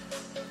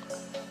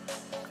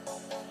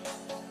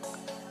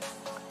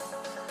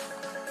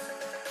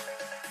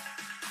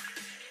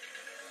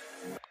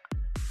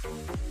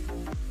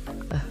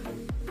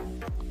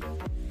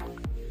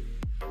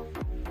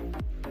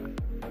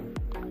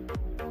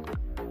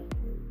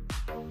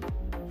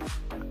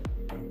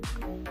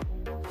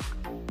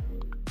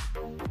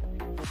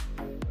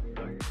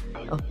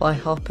 If I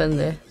hop in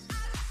this.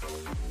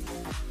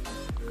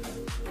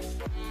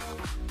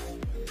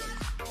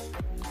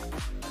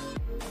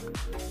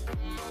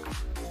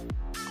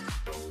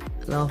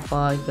 Now if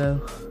I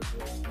go.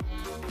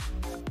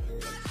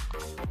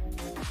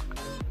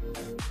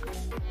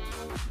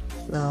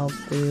 Now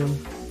boom.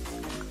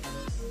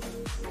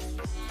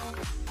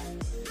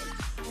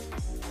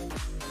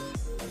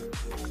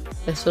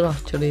 This will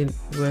actually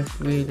work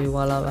really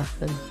well, I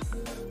reckon.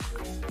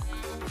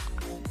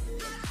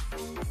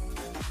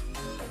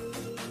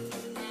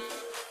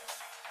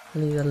 I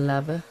need a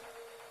lever.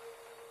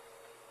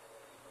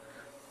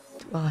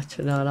 Oh,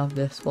 actually, no, I'll have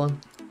this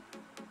one.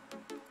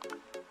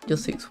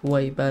 Just looks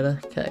way better.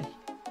 Okay.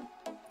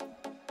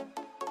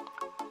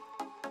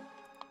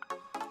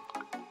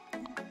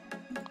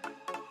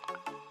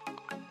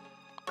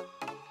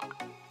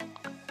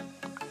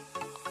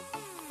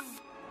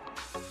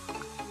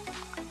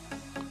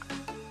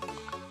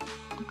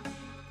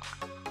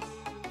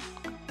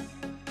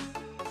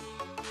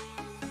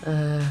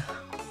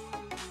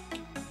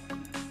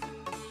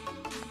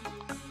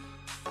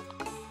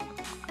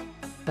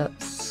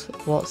 That's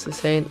what's it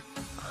saying?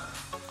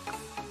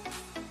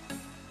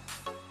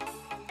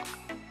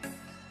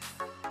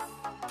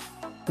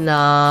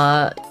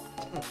 Nah,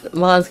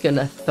 mine's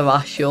gonna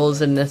thrash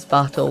yours in this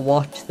battle.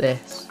 Watch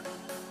this.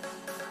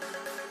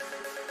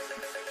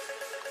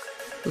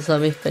 Just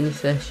let me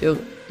finish this.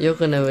 You're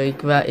gonna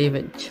regret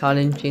even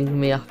challenging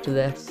me after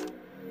this.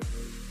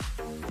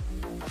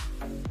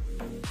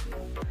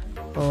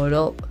 Hold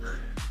up.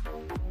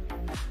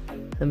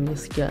 Let me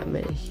just get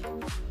me.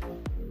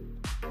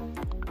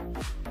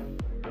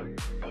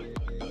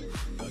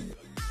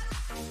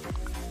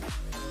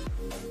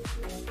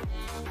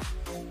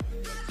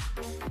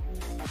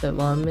 Don't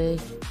mind me.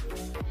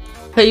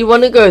 Hey, you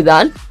wanna go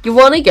then? You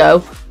wanna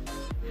go?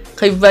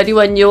 Okay, ready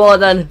when you are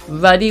then.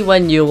 Ready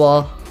when you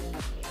are.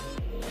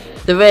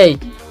 3.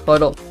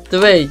 Hold up.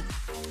 3,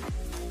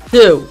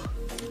 2,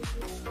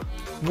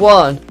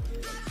 1.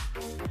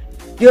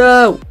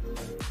 Go!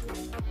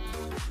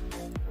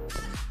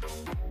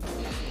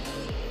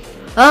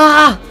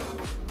 Ah!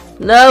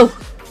 No!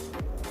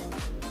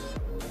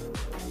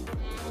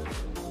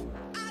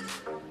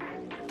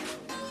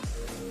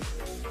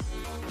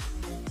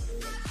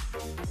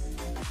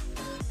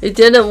 It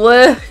didn't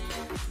work.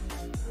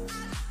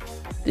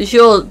 Did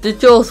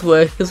yours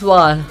work as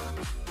well?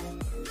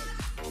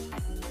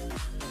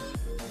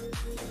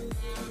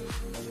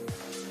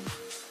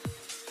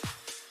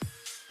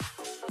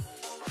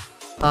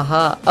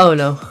 Aha. Oh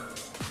no.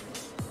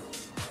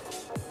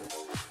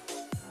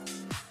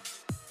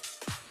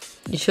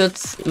 You should.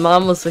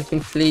 Mine was a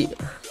complete.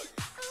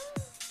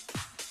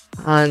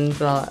 And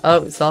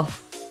oh, it's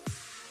off.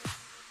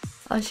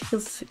 As you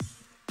can see.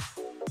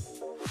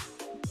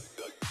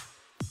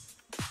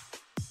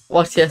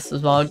 Watch this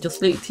as well,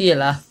 just look to your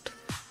left.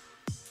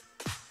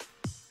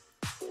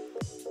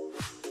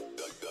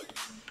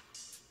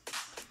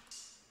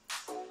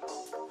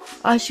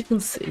 As you can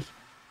see,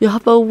 you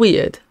have a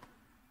weird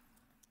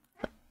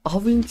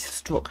orange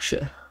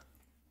structure.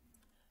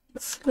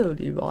 It's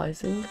slowly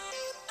rising.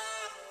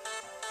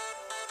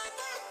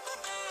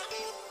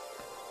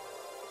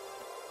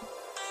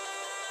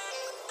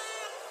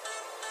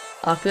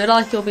 I feel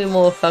like you'll be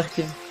more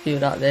effective if you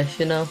do like this,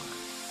 you know.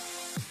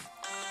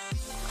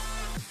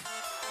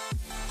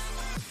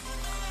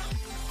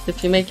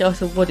 If you make it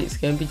out of wood, it's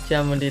going to be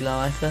generally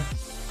lighter.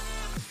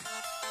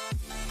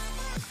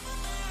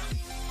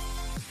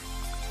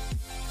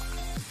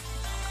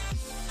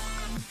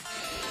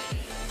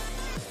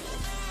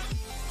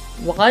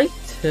 Why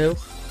 2?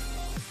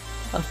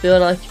 I feel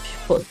like if you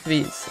put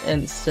 3 it's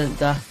instant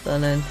death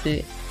and then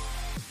 3.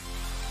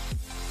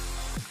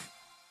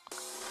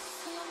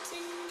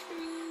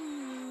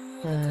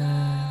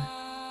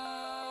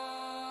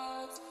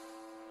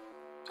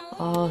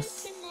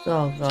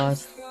 Oh god.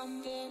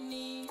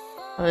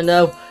 Oh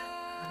no.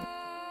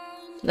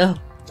 No.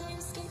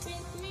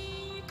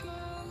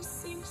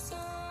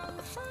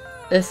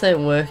 This ain't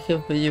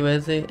working for you,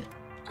 is it?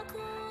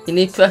 You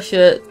need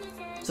pressure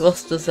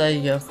thrusters, there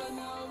you go.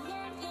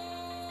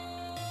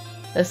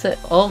 Let's say,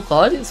 oh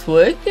god, it's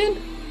working.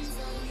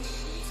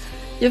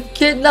 You've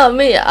kidnapped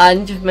me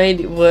and you've made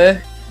it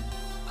work.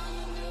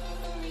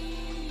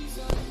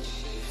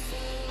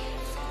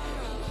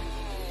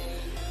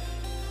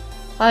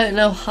 I don't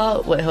know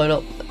how. Wait, hold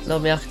up.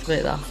 Let me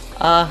activate that.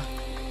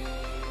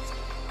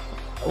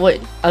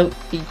 Wait,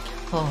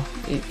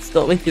 it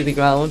stuck me to the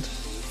ground.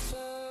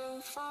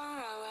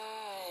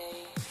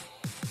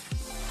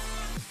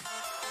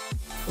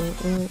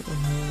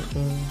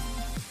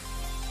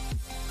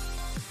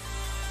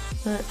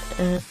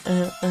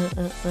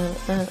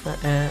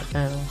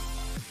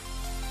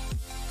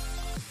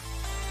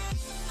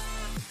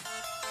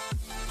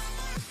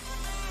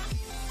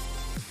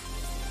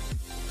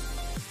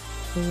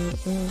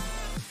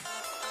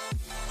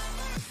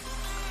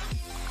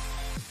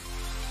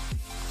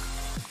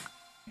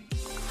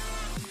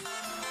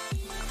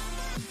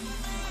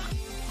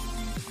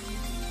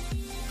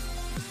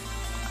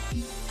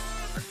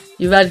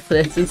 You ready for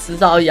this? This is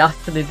how you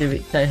actually do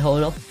it. Okay,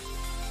 hold on.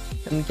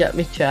 Let me get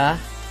my chair.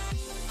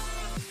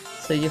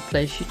 So you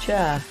place your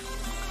chair.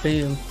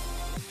 Boom.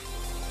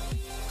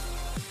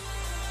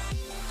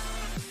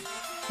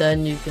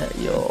 Then you get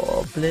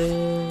your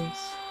balloons.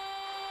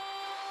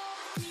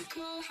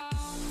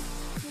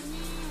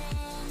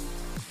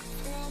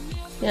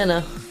 You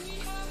know.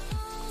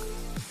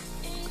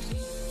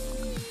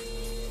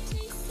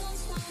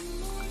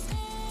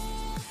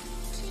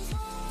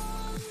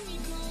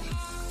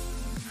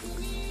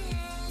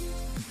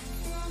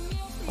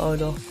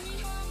 Hold on.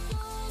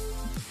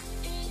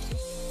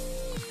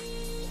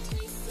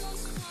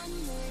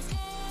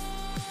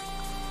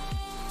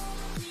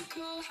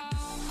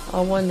 I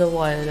wonder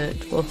why I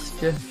don't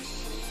trust you.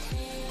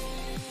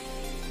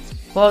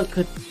 What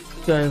could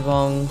go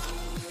wrong?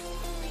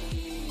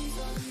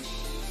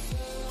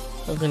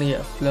 I'm gonna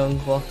get a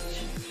flung watch.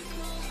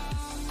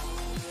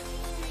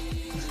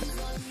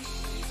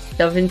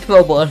 Having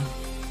trouble.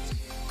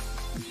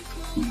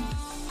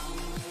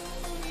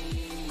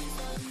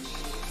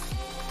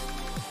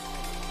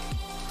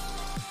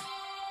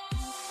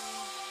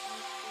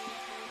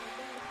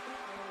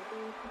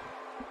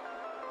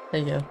 There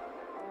you go.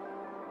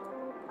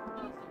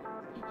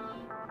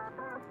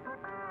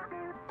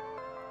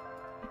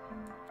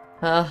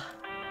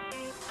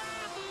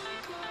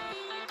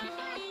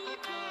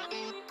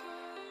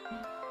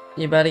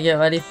 You better get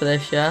ready for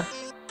this, yeah?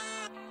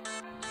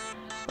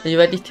 Are you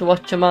ready to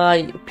watch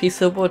my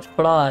piece of wood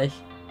fly?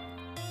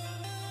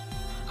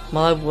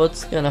 My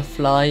wood's gonna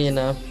fly, you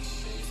know.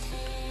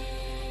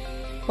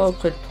 What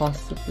could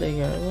possibly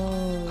go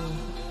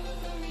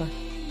wrong?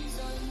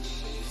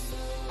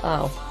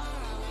 Ow.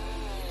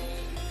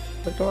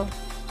 The door.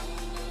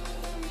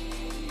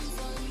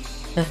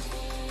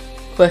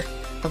 Quick,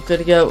 I'm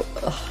gonna go.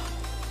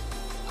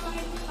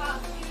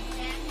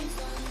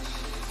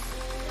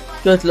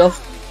 Good luck.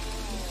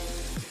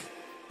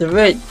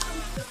 3,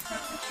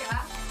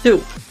 2,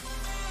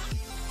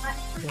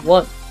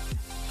 1.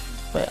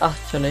 Wait,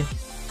 actually.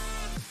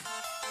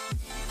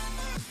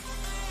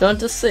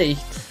 Don't a seat.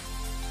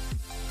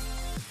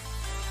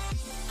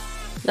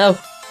 No.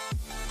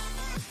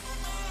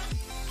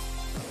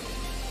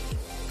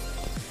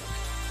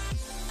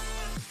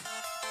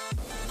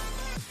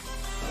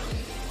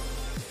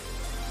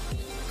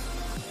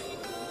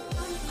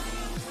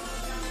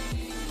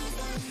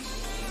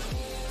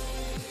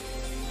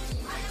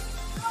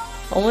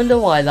 I wonder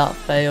why that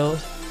failed.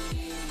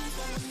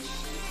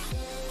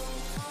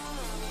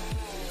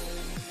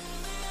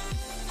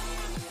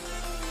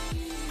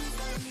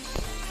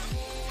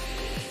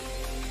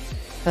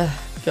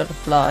 Gotta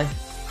fly.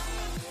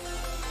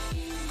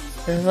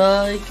 If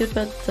I could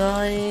put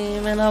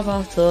time in a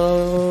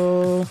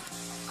bottle,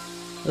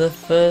 the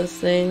first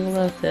thing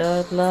that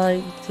I'd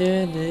like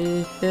to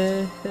do.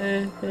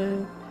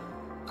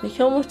 Look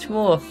how much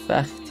more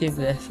effective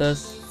this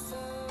is.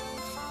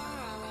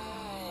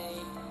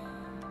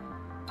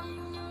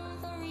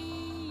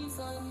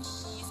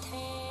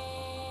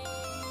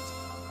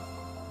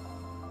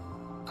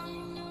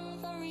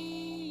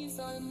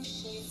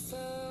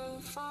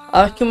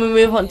 Can we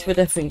move on to a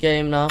different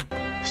game now?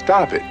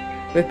 Stop it.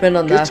 We've been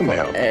on Get that some for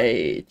help.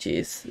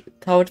 ages.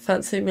 Tower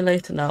Defense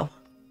Simulator now.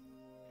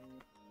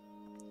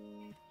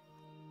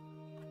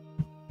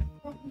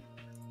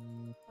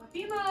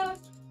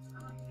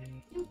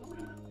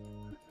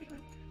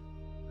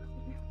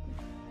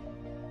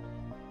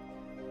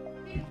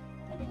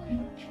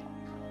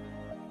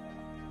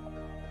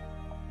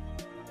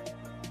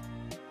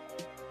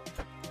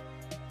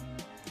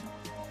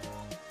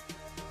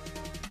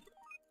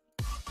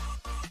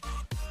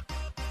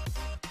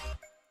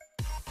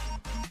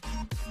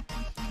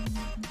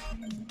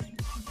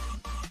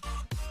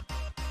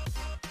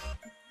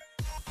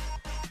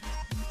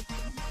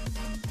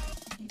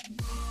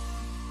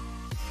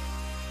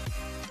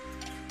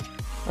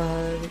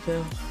 There we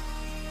go.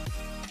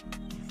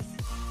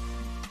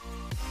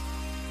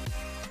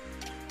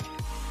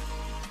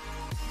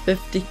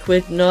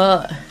 £50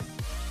 not.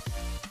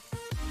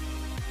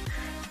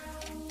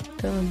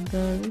 Dun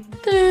dun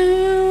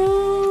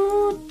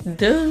dun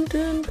dun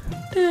dun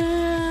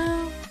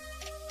dun.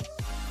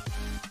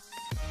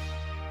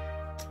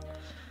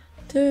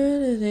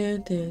 Dun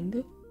dun dun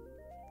dun.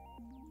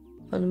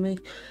 Follow me.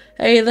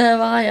 Hey,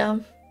 there I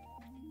am.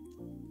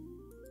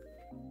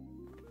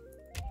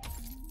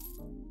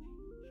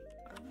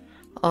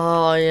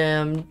 I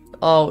am.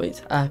 Oh,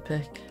 it's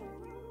epic.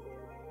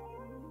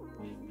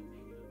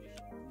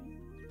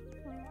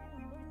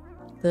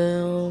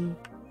 No,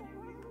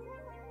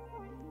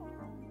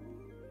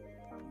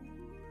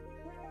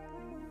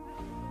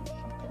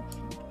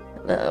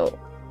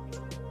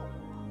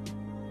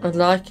 I'd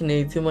like an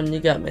easy one,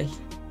 you get me.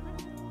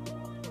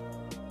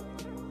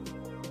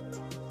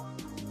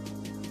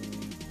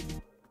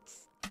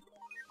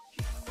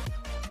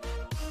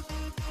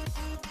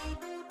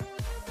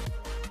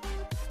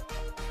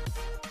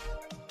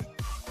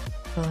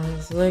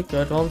 This is a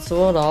good one,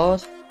 so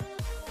hard.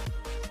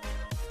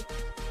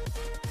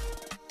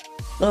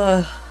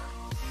 Dun,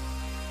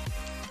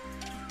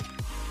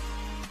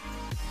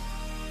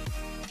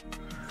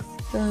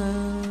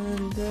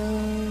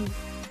 dun.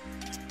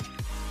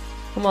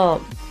 Come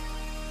on.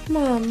 Come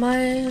on,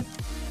 man.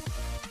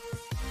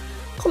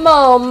 Come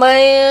on,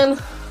 man.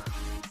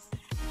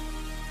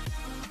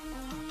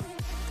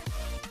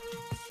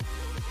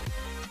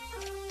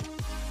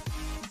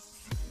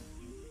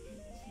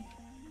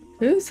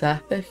 Who's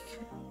epic?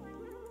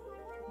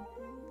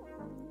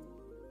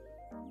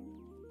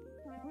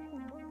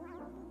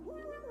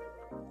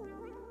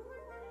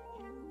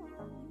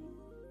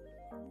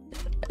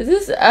 Is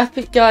this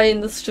epic guy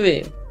in the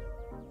stream?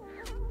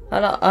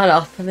 I'd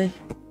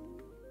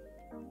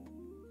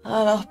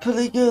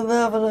happily go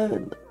there,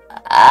 but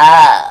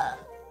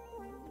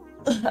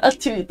I'll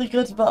tweet the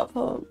good about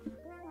phone.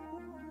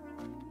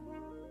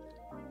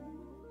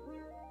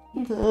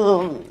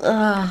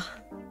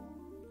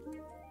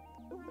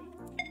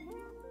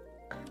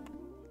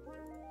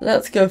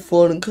 Let's go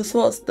for it, because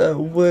what's the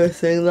worst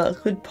thing that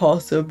could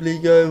possibly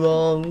go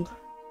wrong?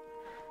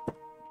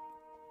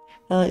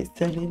 Like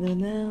setting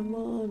an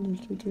ammo,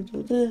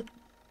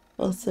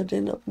 or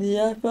setting up the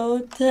Eiffel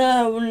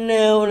Tower,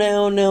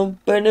 no,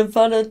 but in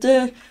front of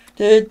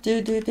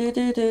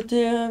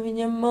having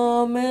your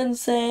mom and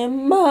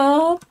saying,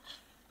 Mom,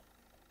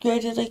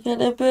 greater to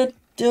get a bit,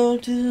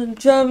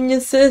 driving your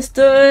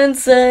sister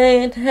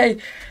insane, hey,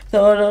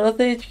 thought I don't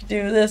think you could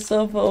do this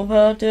so far,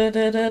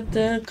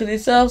 cause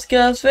yourself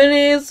scarce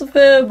finished the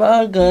film,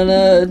 I'm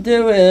gonna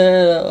do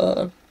it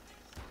all.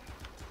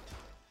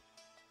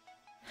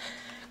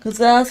 Cause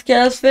I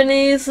scarce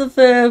finished the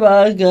film,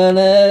 I'm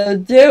gonna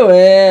do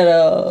it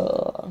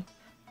all.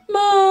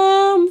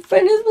 Mom,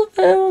 finish the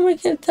film, we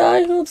can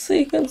title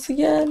sequence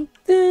again.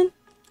 Then.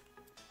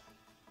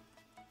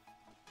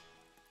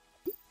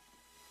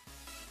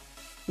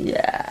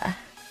 Yeah.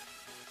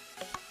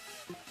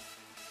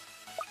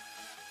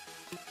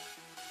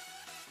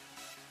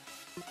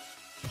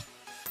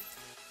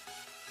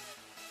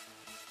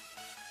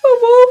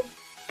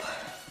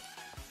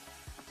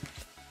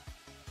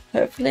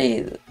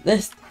 Hopefully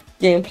this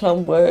game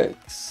plan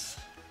works.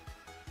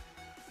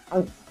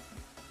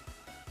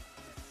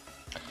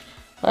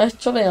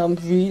 Actually, I'm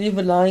really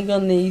relying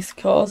on these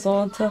cars,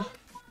 aren't I?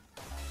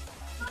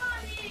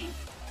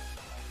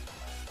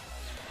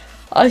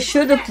 I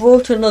should have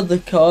brought another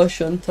car,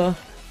 shouldn't I?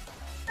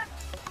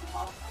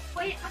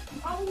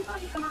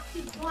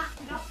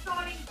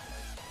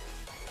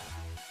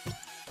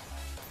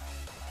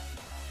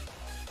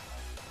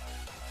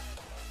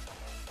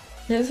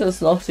 This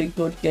is not a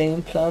good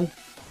game plan,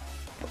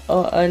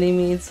 or any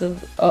means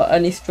of, or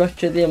any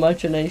stretch of the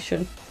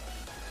imagination.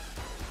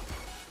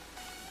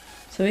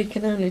 So we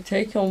can only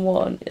take on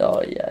one.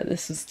 Oh yeah,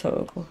 this is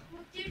terrible.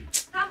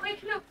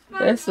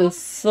 This is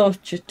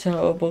such a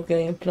terrible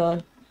game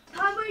plan.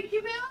 Mom!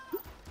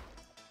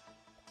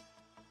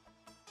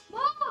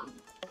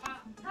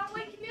 Can't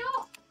wake me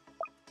up!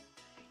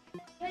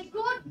 Okay,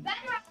 good.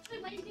 Better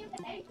actually wake me up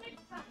at 8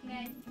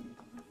 happening.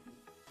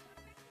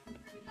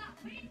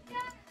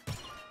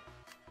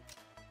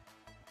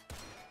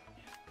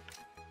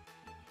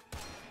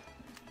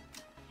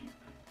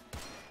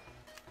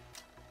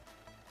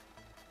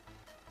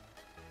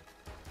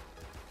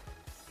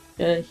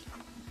 Okay.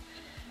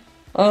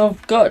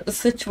 I've got the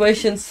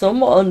situation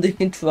somewhat under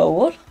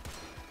control.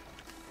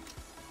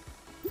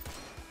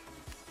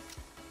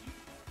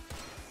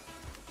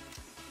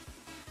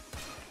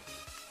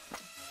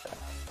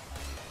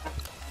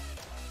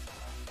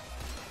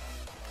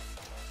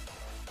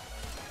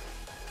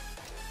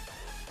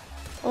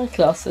 My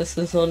class this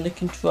is under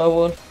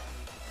control.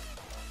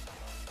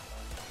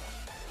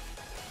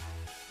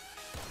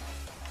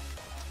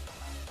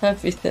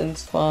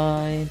 Everything's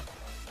fine.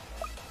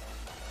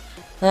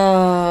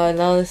 Ah,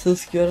 now this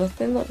is good. I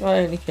think that guy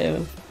only came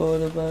in for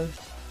border boat.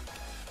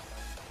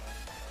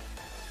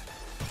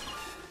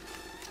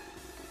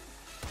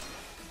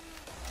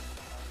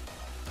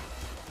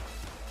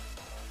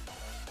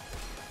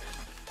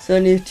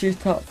 only 2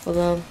 tap for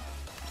them.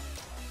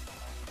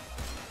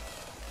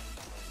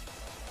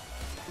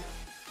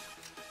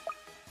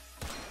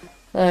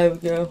 There we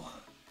go.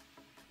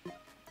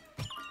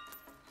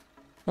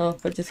 Now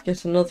if I just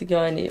get another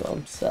guy in here,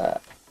 I'm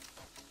set.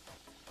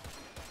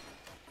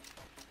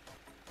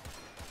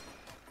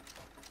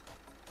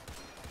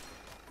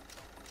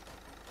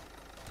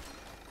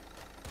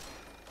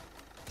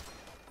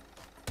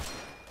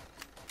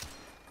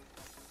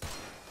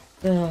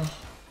 Yeah.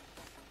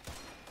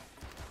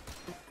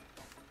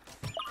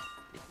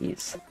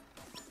 Jeez.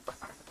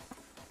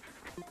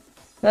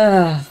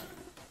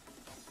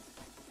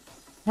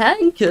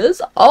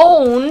 Tankers?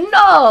 Oh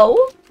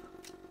no!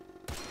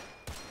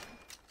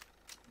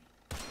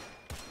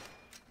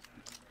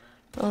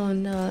 Oh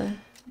no.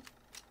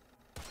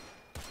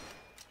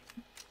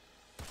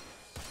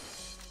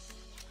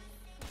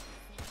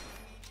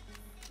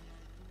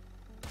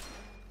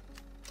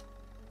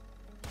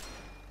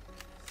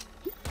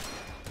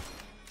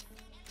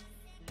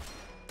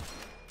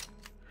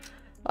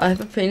 I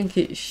have a feeling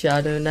it's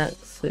Shadow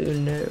next, so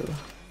no.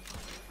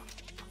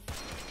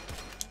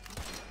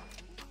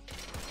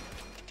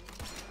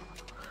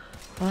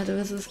 Why do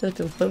I just let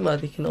him put where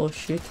they can all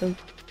shoot him?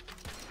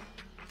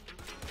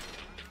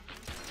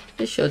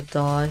 He should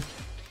die.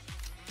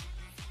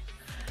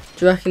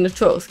 Do you reckon the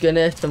truck's gonna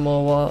hit him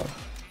or what?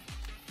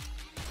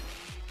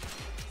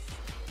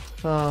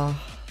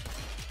 Ah.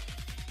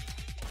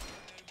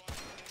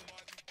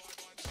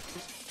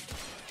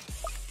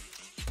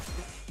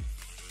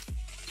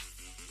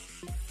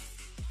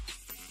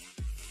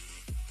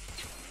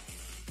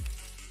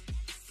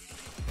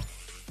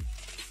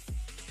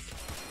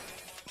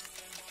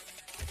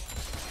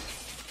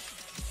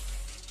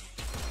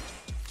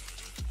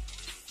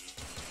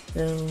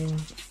 Boom.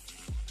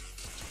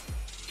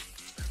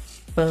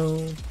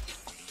 Boom.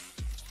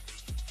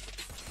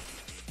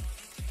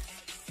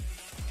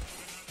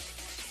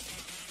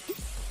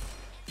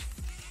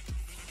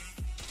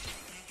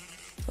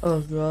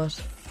 Oh god.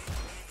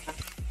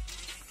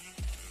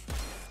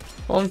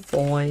 I'm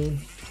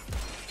fine.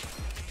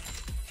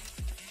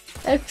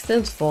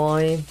 Everything's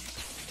fine.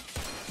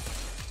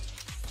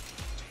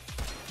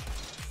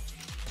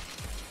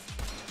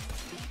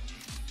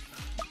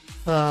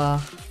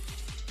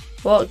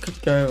 What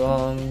could go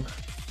wrong?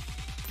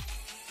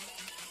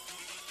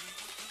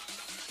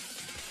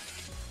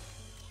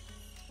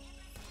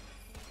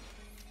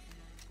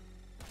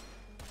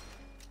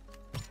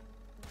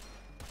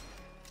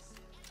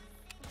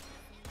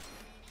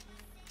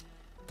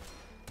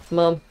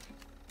 Mum.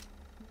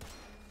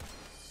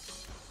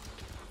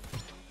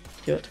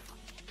 Good.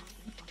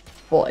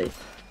 Boy.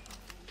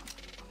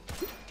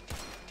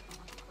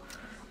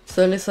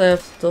 So at least I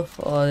have stuff.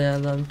 Oh yeah,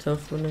 them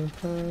tough running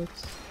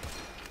pads.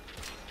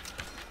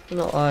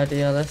 Not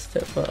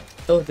idealistic, but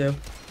it'll do.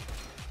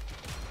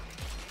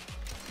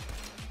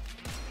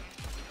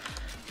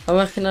 I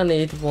reckon I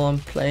need one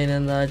plane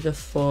in there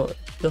just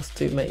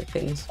to make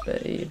things a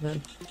bit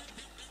even.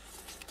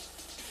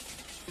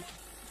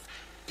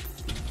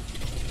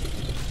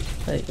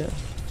 There you go.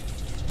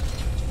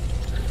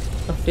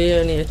 I feel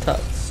only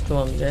attacks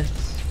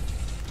strongest.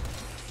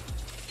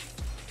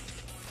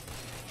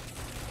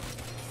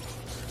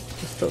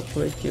 Just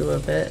upgrade you a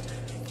bit.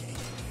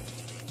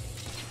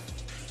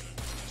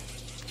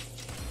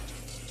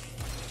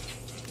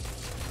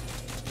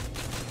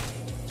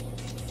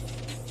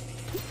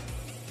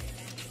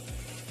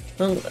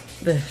 Well,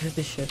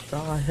 they should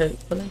die,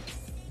 hopefully.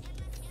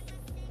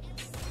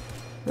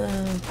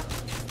 No.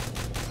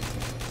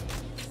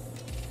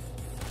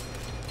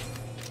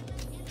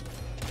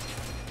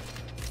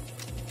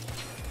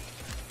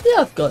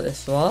 Yeah, I've got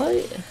this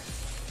right.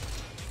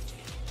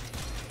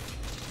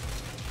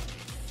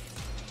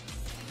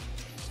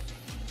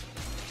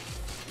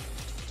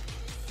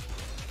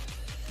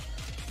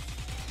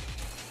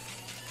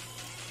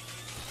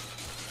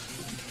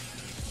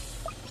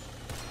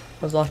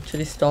 I was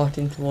actually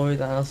starting to worry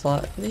then. I was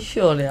like,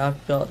 surely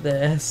I've got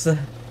this.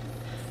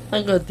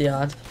 I'm good,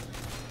 Dad.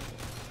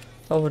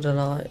 I would have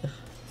like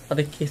had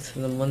a kiss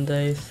for the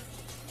Mondays.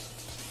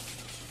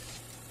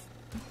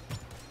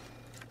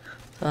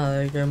 Ah,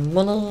 there you go,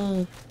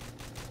 money.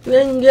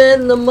 Bring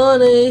in the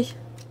money.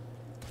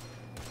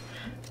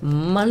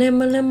 Money,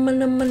 money,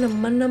 money, money,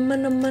 money,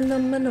 money, money,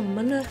 money,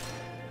 money.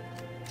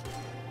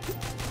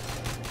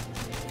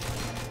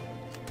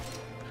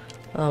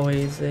 Oh,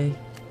 easy.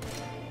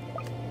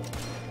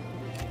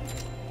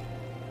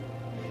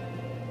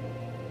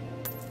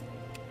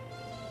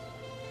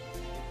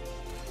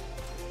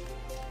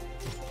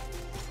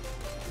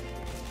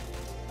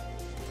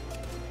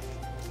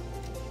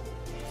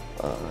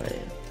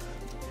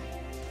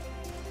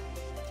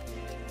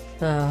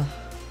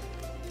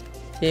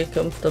 Here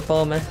comes the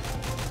bomber.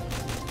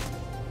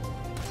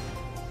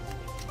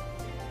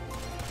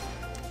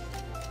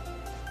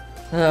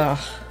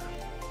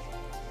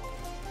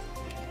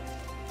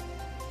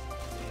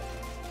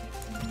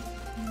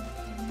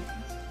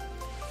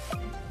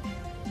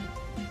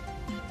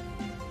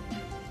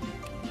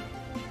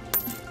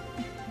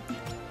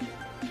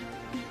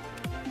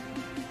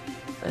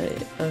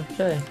 Right,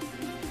 okay.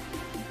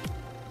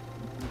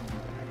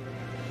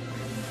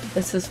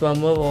 This is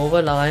when we're all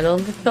relying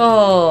on the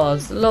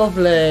cars.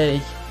 Lovely.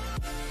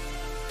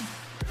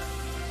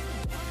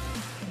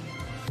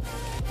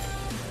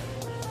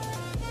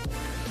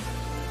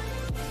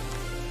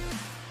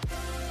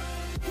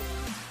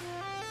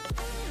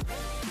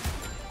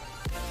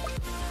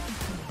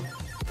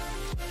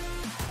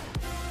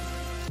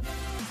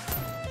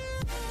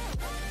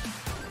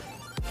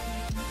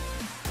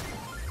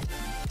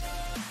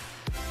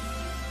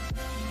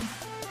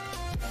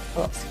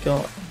 That's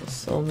got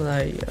some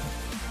layer.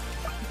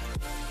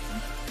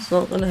 It's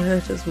not going to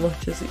hurt as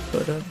much as it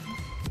could have.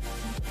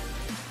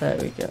 There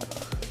we go.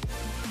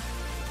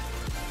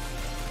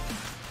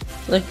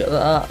 Look at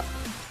that.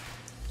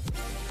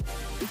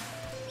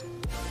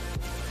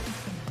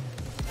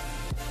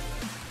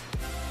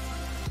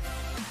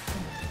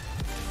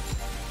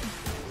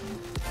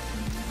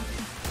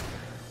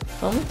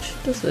 How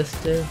much does this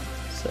do?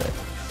 6.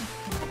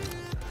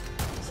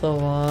 It's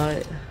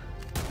alright.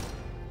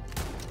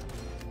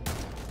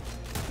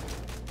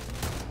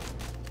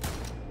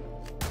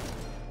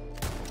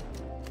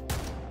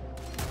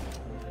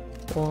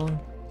 One.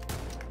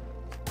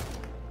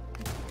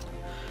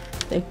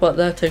 I think what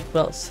that took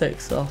about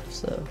 6 off,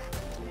 so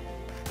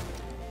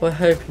we're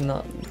hoping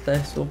that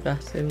this will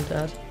get him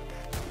dead.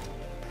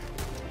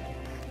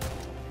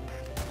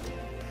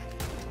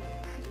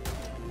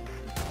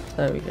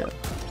 There we go.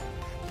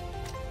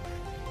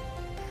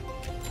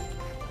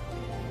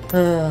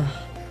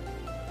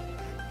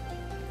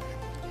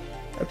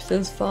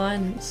 Everything's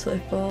fine so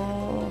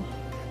far.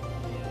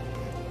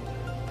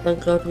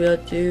 Thank God we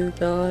had you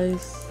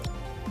guys.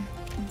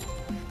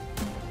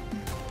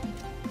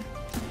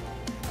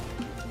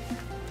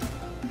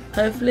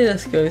 Hopefully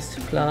this goes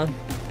to plan.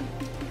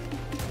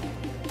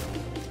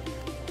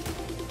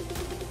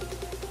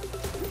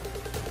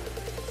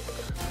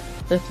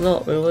 If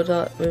not, we would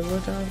have a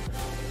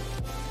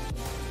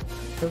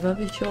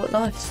very short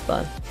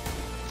lifespan.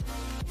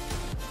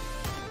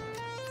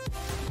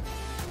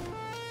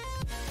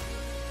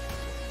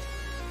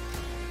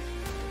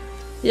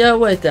 Yeah,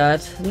 we're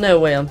dead. No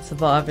way I'm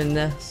surviving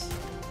this.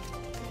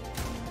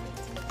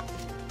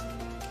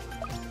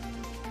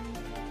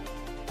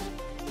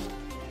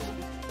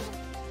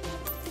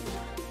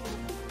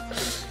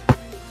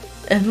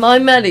 If my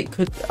medic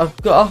could have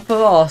got off her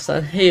arse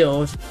and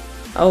healed,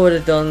 I would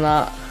have done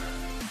that.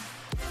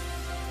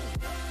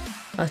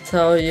 I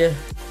tell you.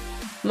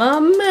 My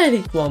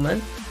medic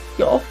woman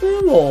got off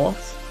her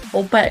arse,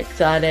 or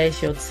backside I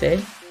should say.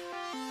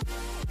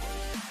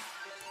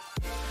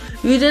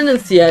 You didn't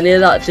see any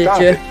of that, did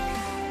Stop you? it.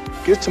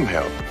 Get some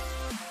help.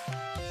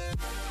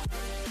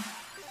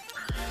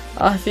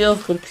 I feel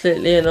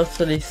completely and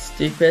utterly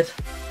stupid.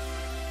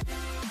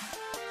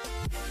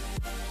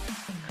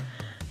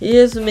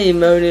 Here's me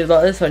moaning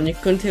about this one, you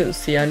couldn't even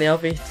see any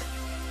of it.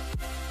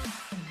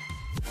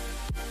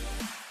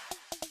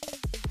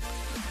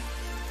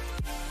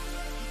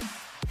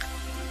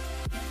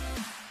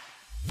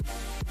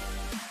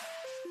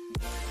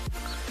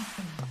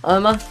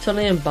 I'm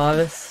actually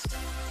embarrassed.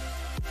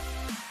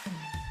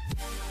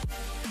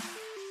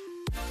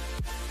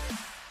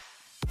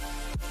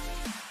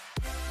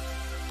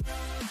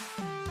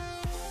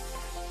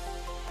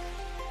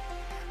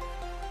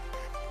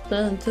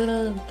 Dun,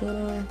 dun,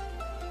 dun.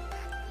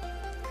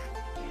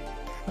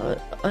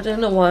 I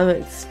don't know why I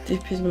make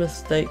stupid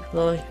mistakes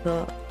like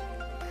that.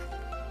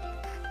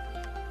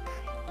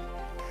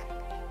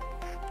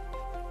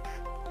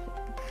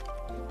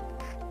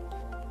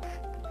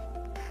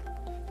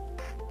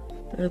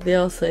 They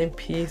are saying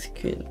peas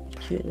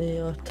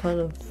cuteness or a ton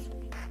of.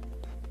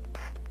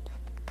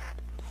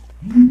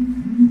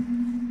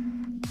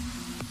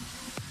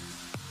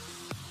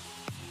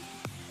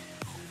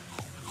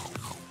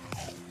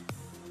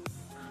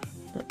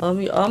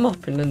 I'm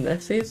opening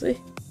this easy.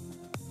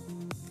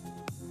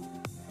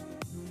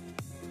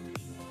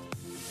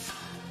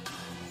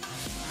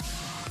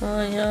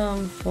 I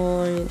am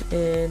fine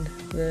in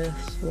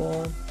this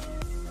one.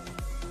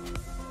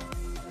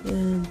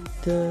 Dun,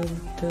 dun,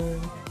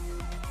 dun.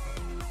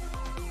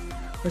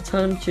 We're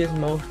telling him to choose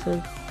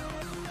molten.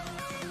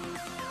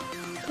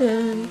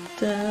 Dun,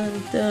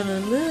 dun, dun,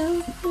 dun,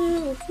 dun,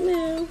 dun,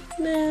 dun,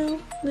 dun,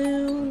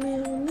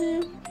 dun,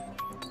 dun.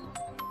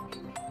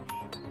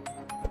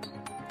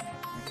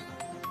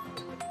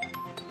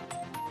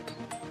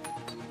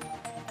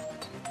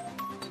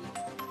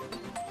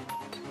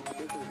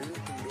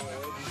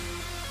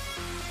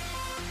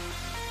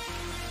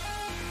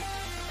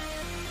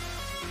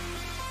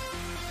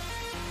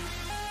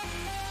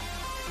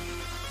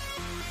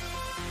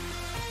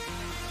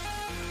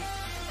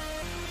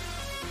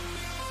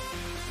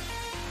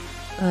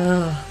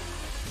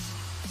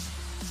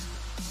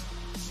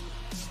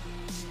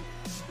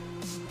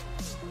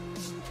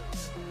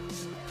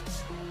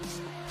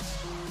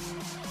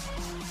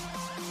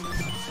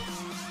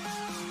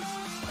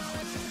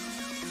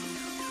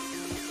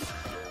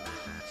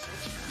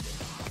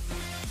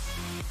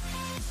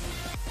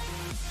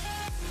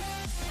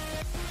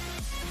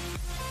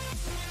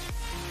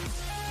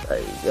 There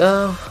you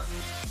go.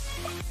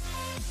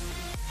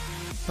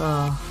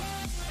 Oh.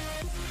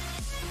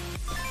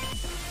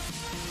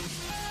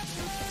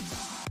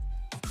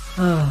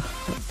 Oh.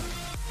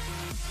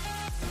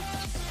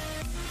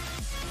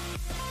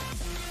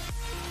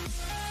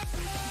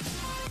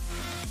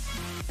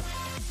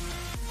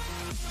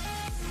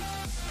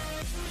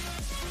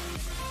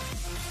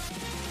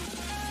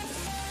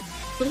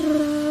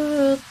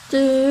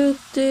 Do,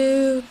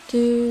 do,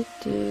 do,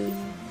 do.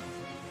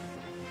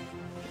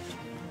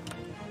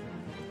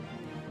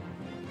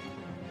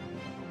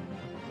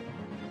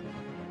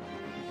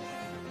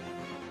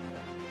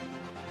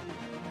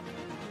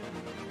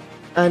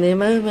 Any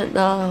moment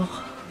now.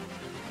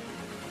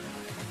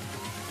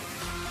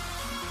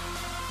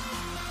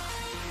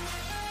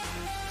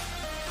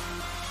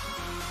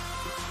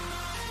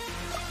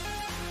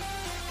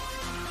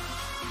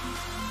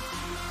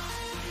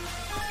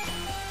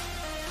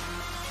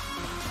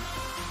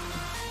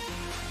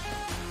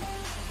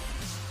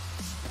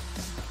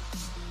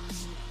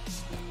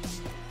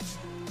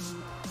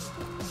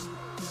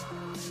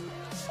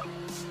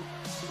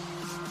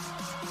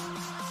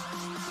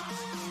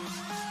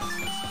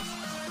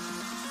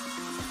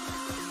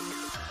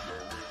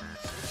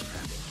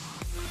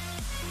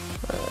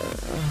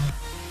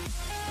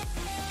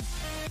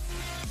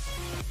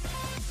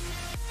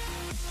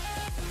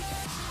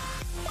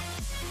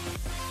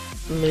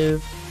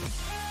 Move.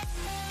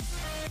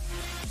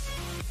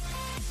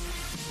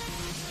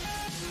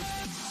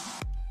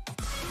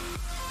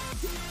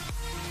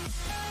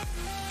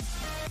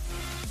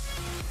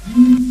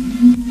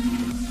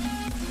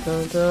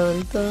 Dun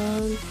dun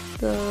dun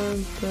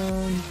dun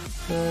dun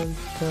dun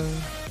dun.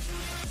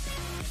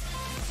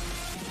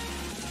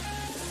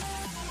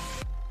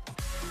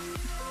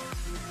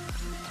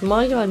 Am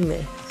I gonna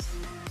miss?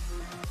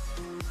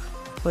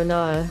 Oh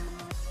no.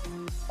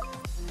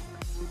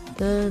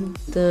 Dun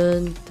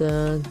dun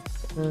dun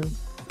dun.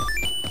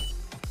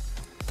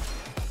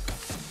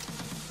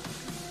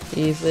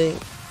 Easy.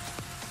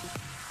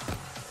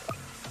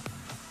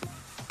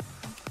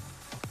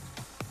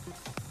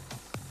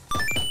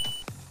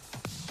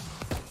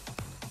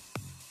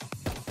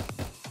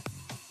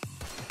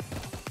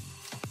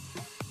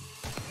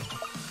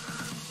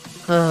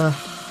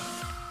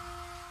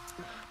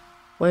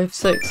 Wave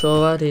 6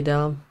 already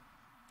down.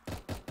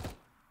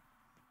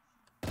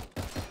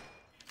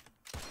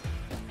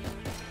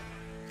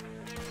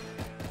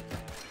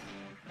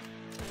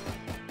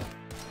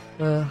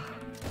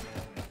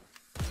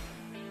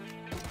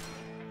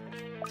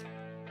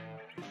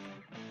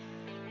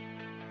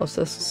 What's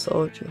this, a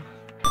soldier?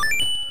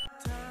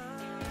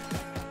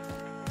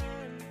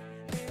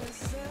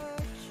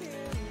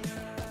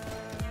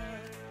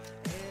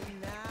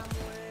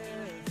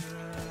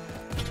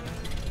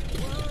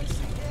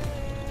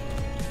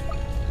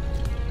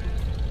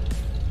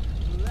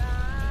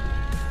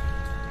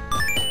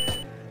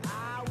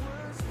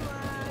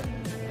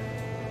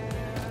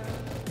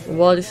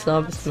 What is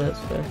Sniper Smith's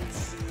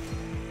face?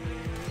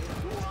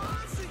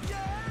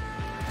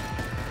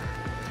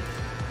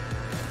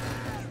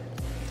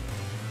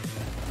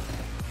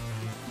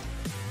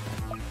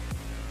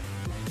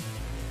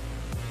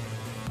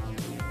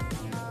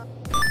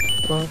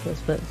 Sniper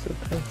Smith's a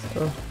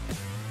pistol.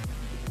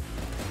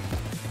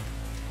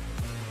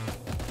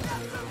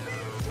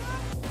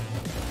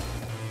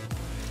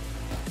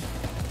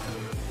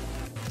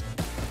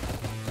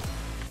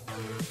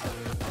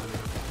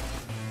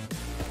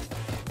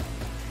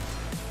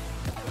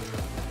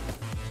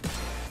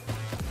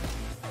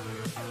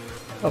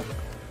 Up.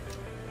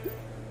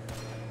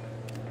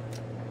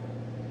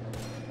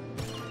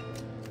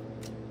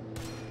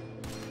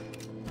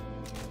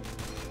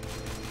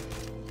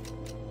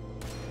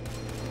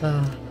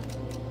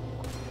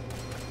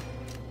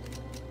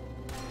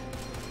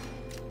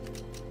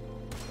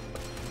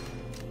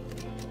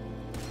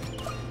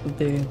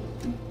 Do.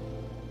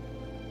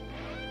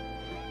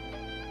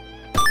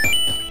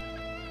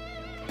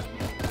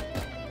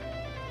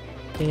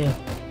 Yeah.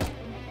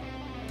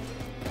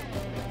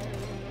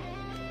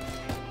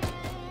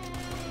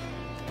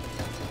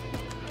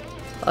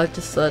 I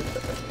just said.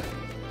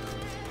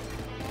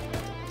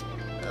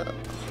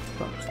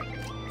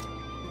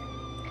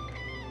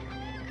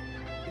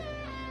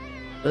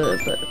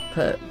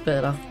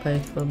 Bit off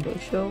page for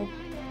but sure.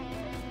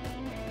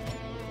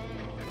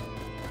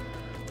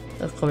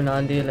 That's coming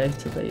handy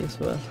later day as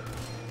well.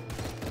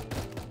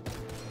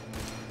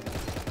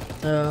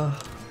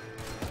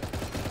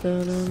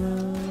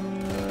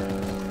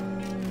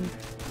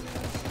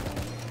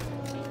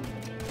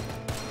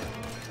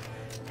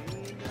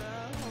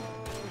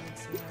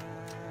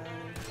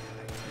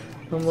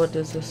 And what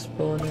does this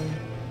spawn in?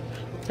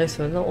 Okay,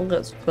 so that one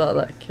gets put out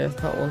that cave,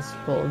 that one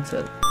spawns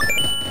in.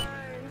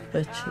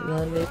 Which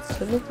then leads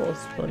to another one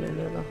spawning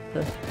in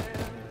after.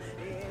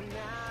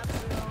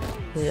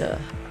 Yeah.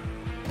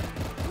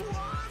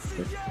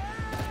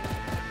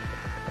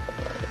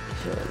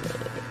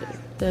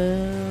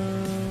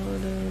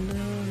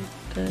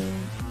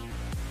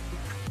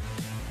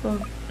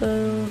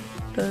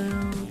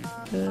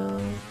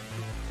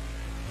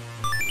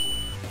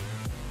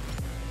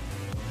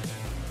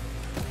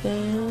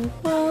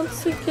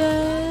 once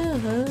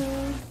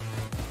again.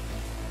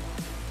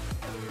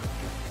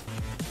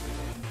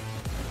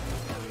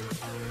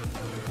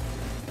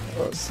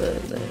 What's her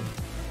name?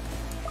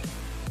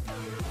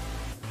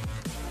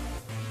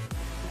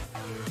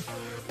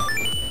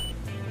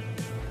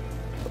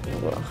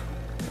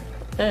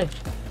 Hey.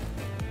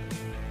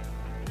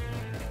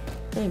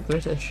 Hey,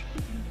 British.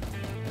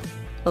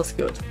 That's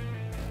good.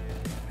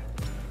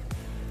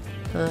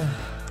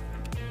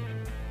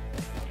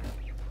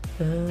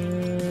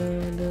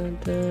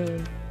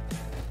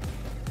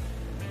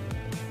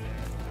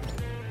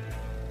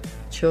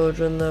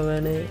 Children though,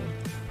 any.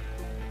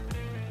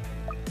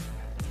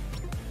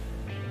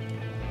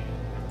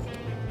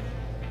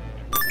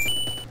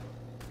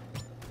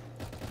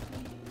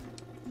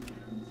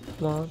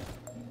 Come on.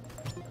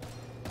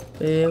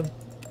 Boom.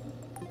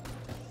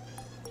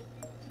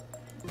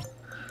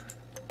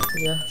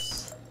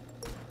 Yes.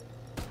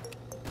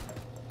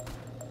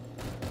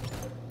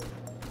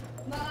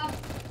 Mom.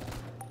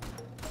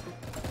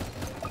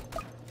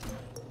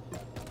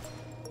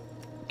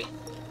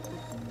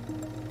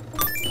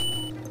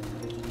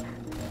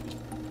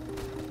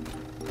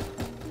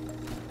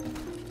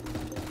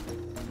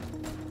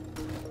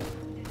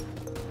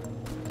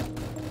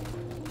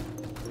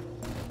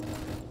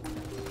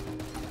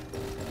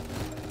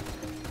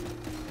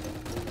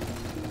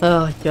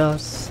 Oh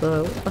gosh,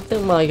 so I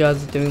think my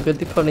guys are doing good.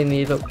 They probably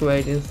need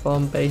upgrading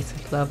from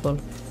basic level.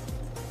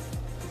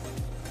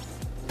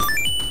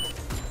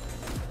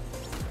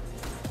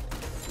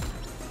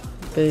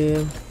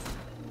 Boom.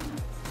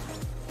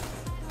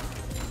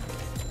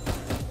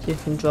 You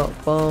can drop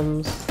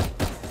bombs.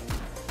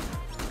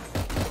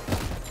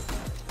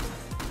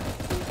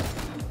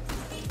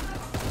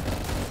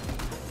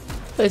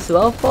 Okay, so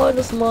how far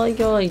does my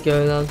guy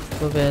go then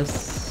for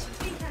this?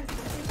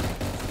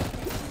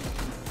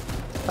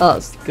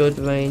 That's good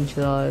range,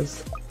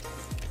 guys.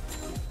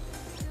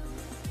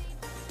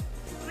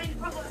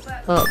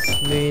 That's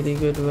really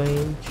good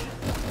range.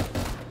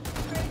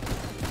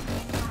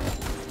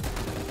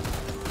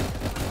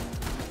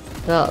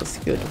 That's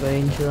good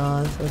range,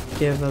 guys. I'll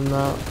give him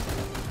that.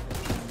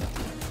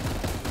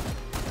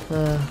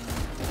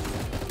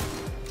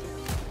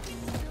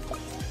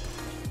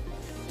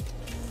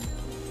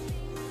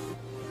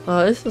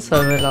 Oh, this is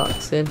so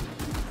relaxing.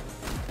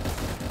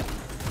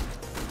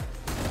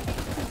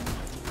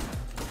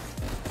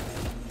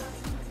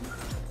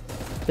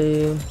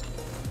 Boom.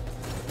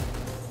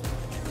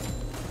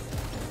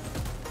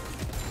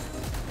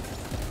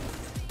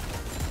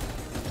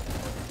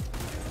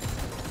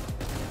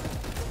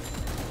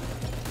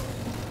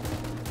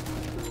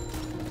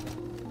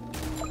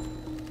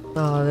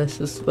 Oh,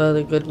 this is where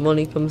the good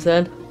money comes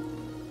in.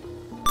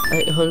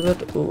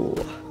 800. Ooh.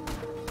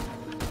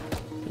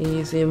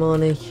 Easy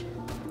money.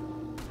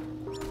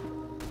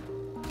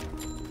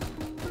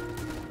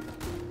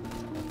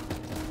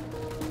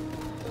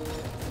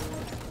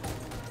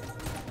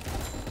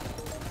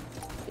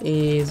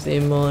 Easy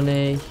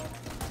money.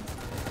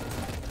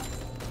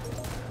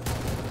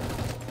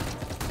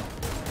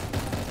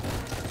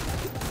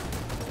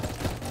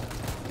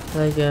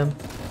 There you go.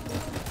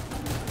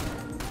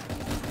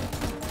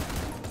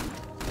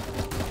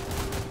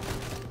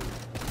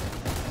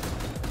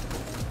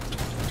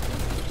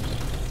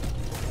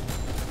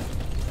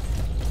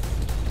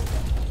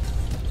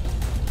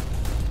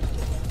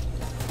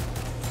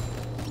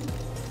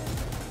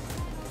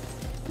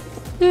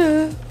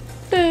 Yeah,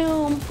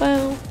 down,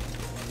 bow.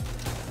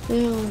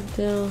 Down,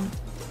 down.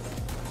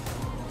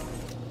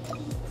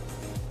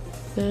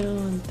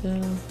 Down,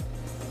 down.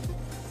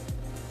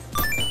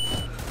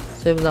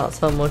 So that's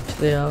how much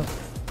they are.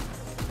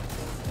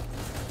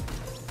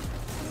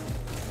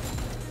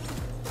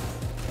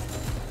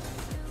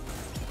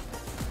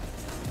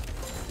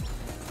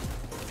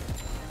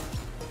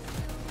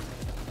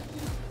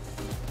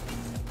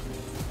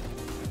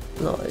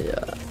 Not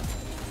yet.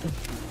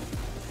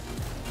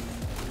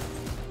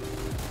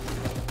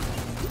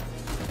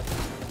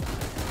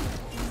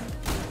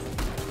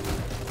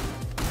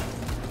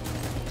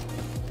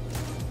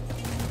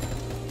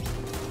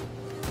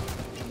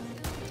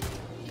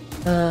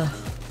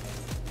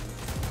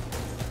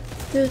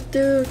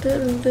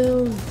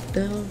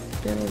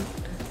 Down.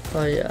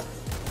 Oh yeah.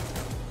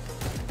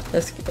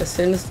 As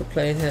soon as the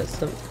plane hits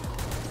them.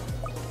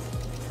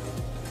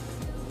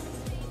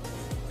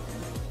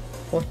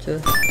 Watch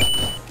this.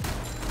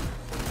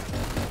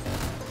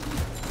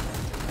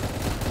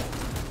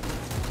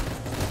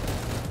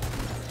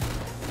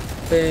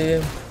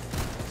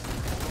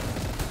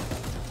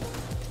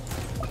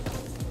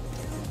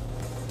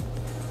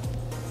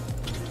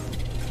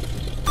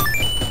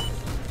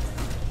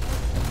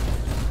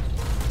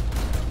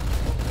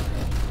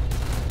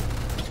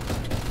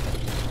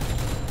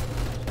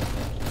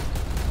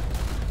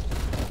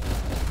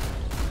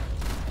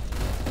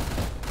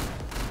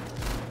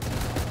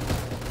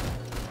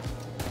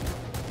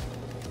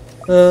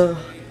 Boom.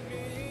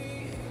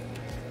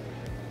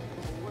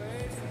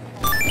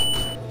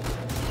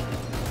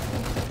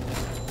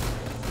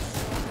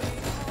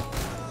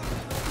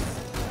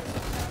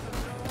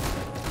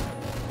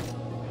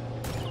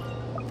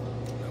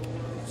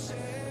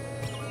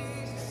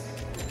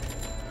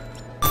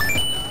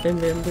 Bim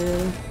bim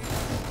bim.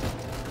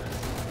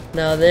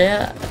 Now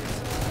there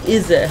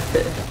is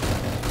epic.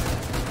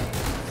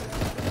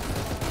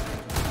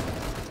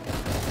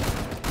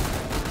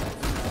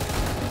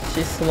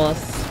 She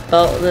must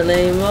spell the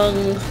name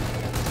wrong.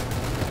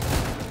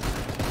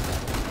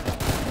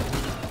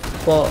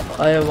 But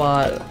I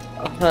want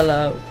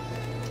hello.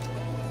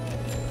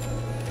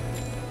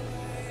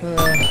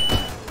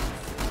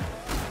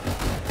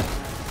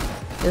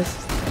 This.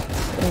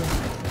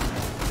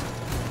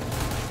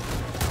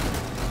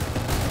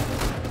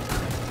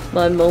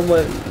 My mum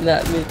won't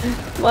let me.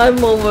 My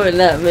mum won't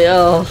let me.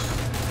 Oh,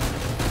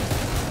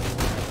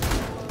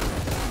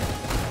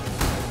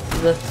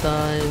 the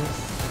times.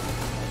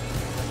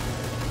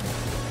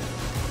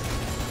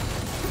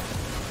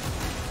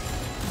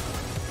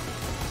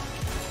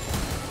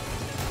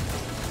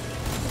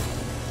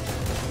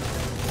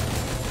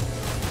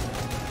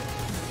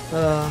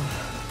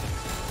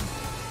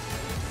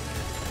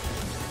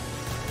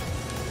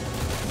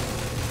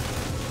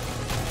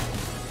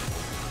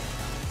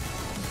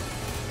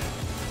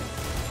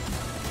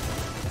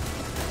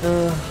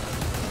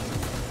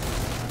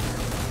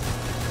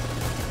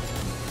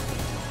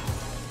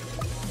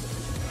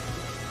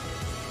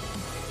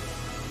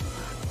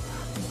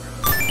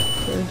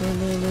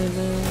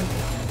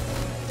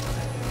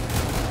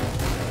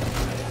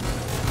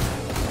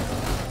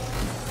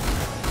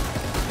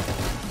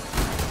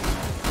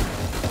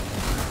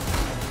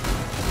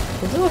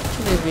 Those are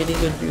actually really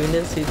good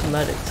units, these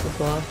medics as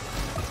well.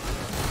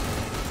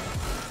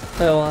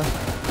 Oh wow.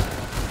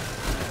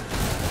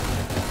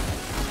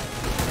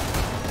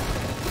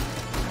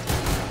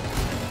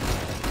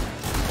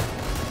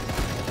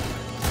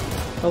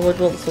 I would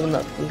want someone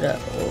that can get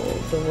all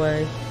the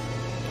way.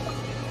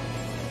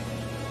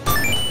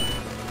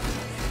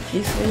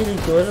 She's really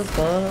good as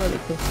well, when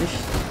it comes to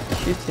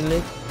shooting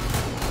me.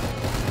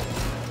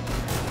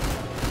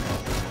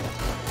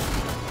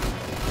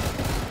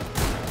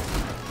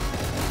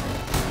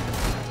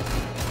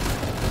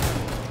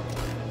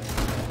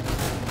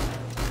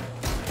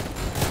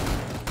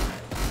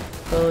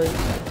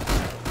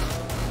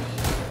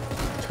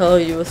 Tell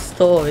you a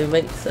story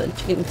makes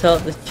sense. You can tell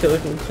the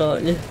children,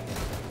 can't you?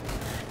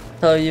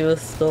 Tell you a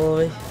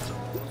story.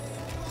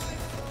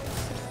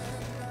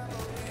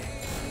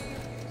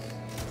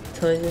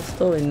 Tell you a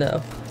story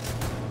now.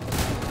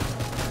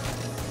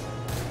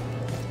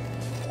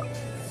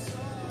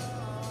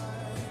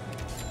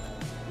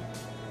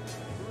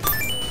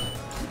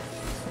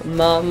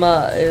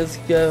 Mama is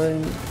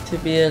going to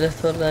be a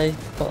little late,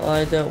 but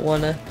I don't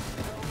wanna.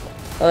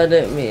 I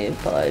don't mean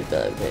bye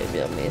bye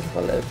baby, I mean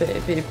hello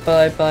baby.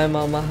 Bye bye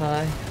mama,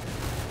 hi.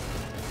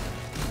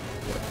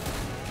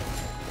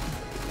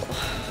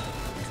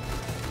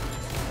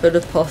 Could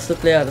have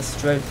possibly had a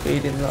stroke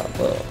reading that,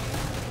 but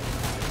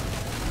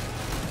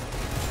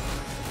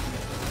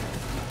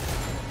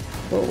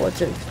what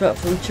do you expect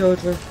from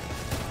children?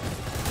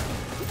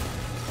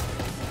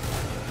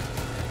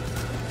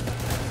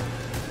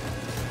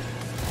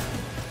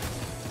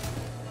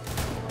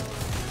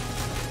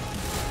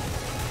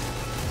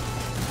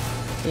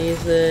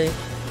 Easy.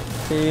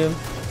 Boom.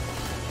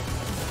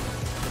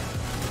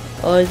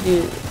 Are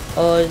you?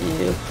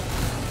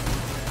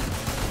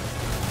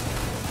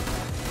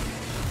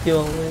 You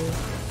are winning.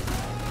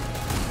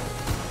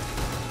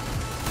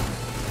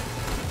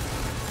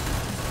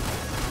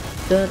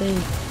 Steady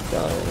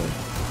down.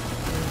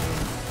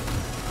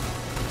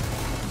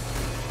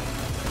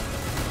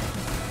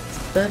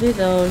 Steady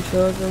down,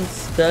 children.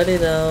 Steady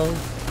down.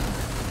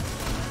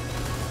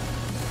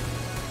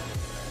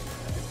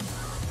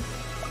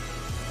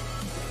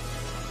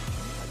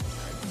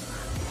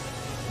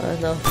 And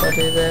now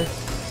study this.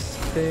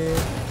 Boom.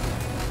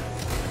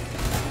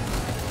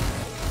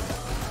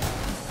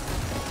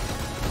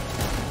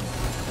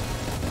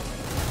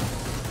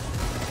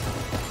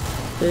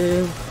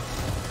 Boom.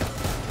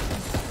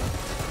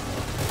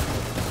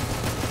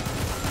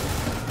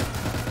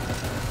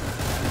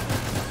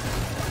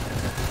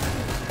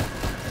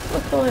 I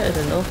thought I had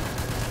enough.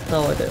 No,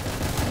 I do.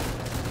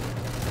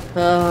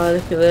 Ah,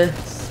 look at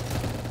this.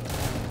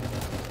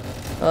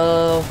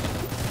 Oh.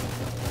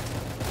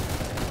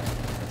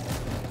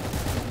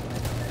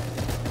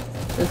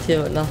 Let's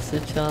give it last a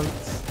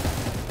chance.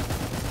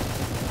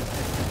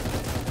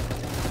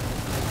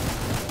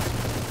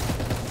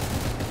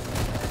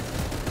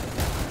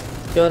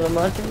 God,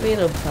 imagine being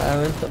a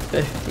parent at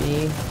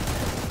 15.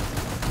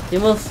 You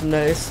must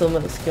know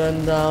something's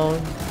going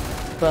down.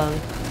 Bang.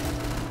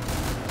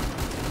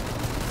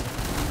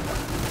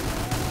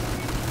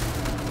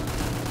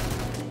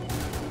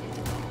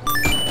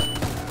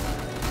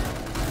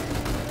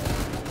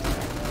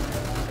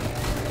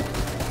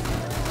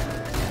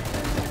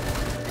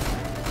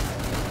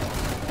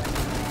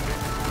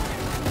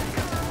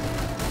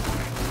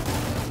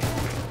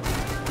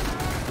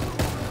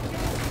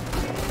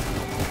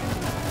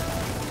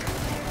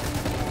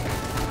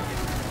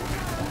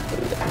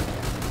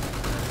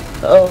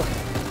 Oh.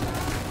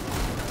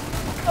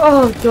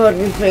 Oh god,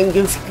 my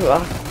fingers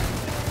crossed.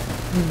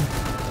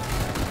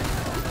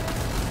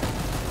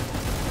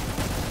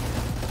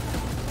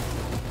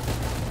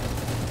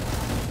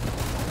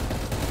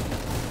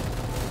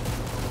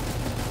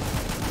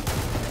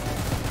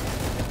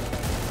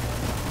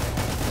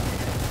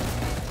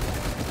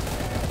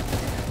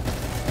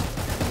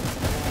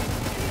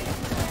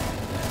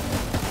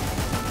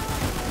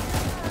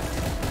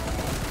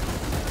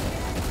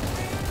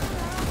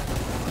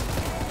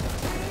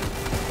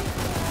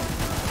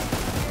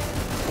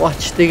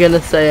 Watch, they're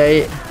gonna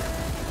say 8.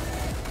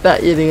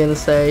 Bet you they're gonna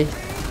say 8.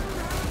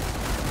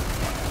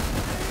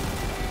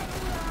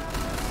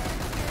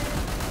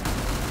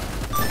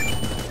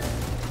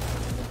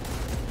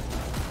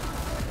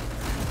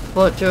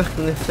 What do you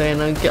reckon they're saying?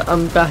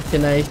 I'm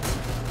betting 8.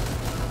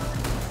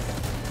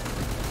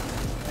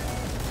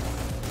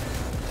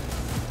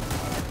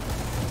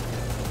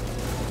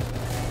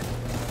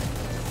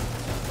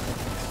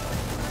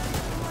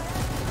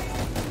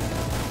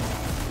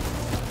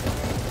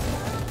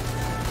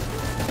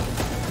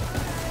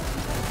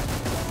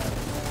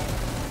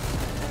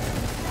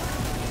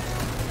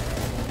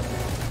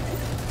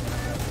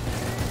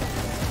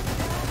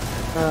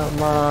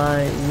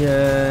 My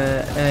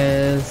year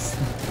is...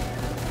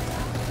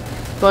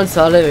 Once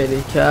I don't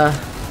really care.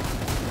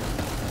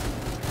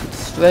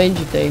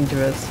 Stranger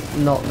Dangerous,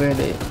 not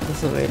really,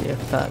 doesn't really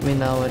affect me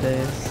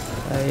nowadays.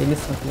 At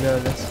least I can go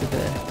less with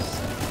this.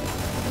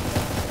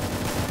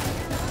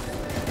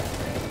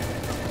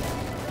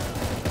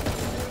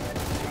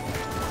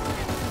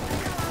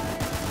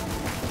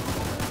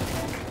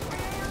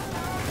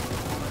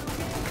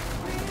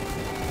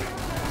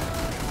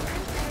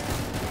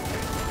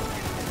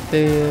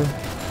 Boo.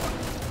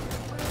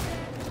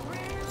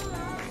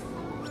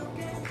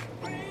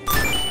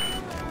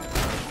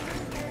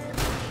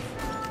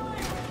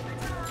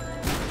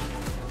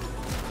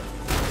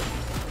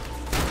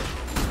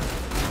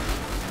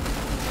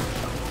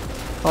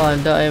 Oh, I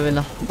don't have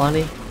enough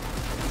money.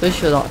 Pretty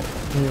sure that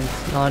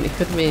means 9. It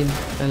could mean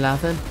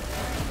 11.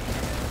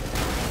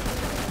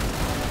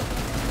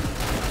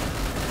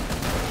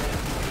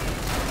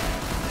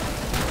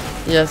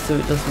 Yes, so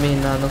it does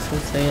mean 9 or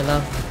something,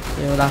 11.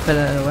 You're laughing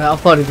anyway. I'll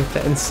probably be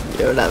putting some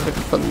you're laughing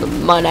from the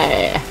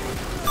money.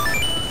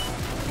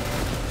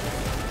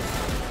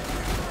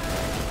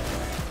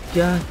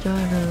 Just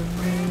gotta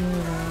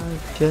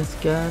realize,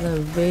 just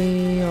gotta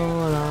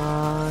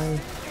realize.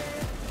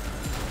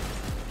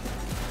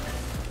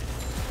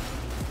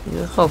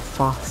 Look how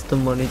fast the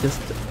money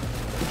just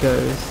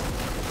goes.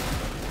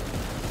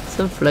 It's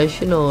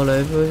inflation all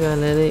over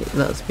again, isn't it?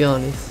 Let's be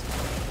honest.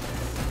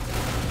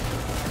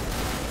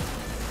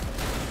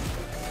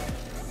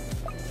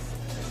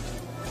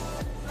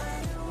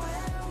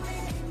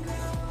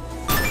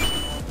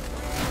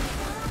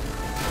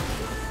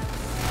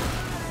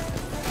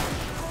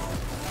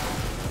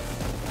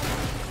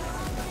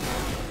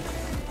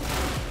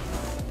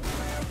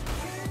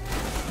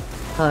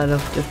 I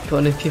love just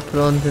putting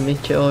people under me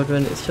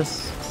children, it's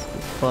just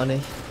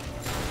funny.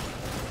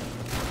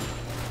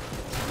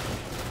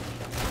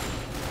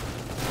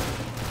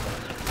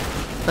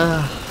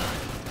 Ah.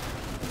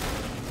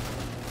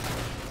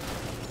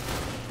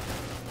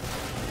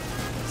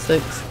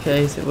 $6K,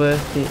 is it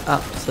worth it?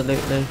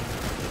 Absolutely.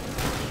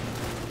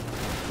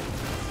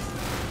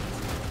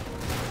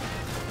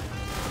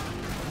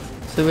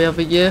 So we have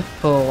a year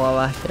 4,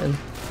 I reckon.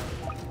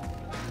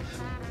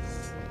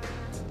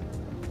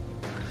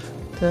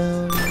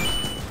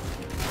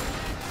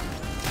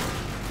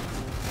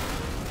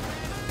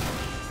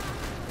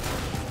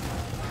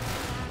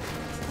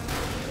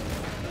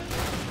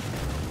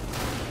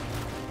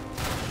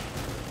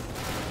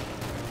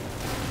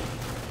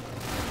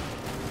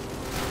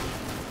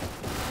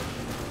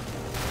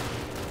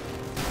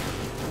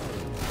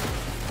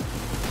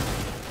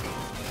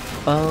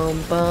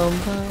 Bum bum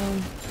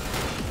bum.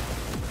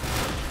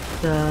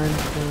 Dun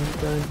dun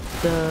dun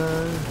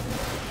dun.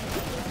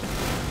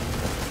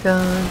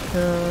 Dun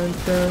dun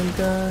dun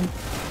dun.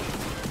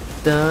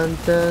 Dun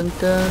dun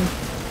dun.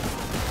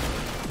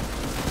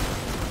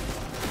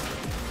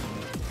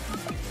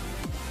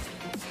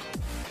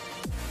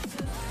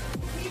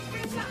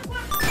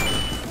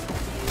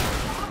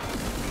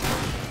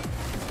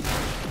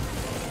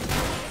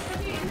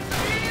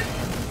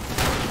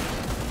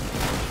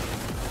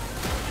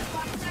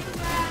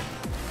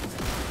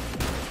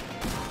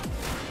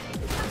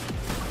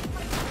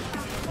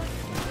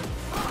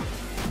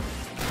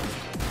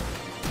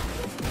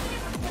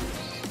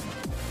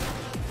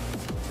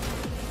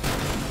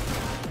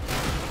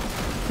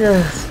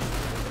 Yes.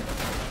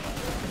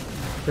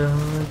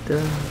 Dun,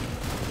 dun,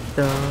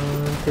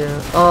 dun,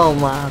 dun. Oh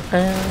my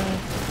god.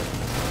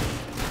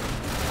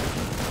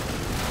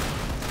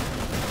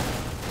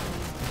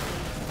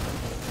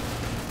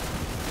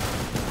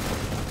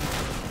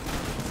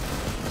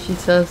 She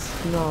says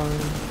no.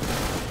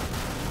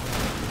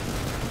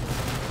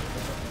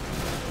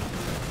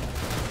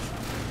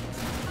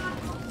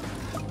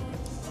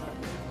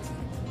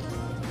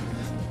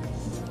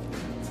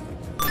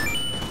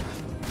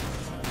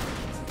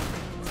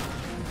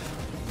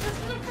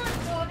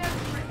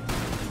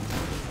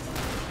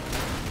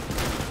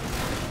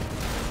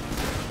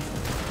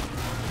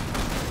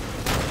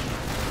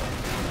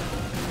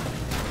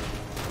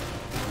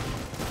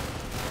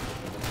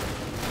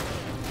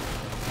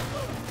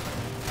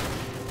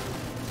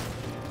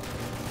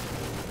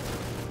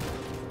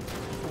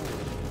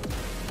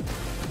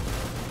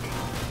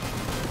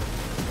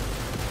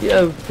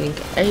 You think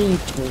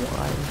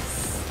age-wise?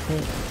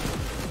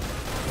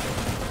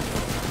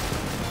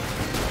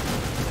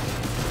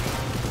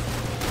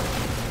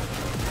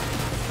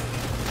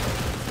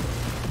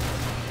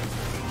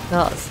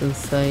 That's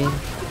insane.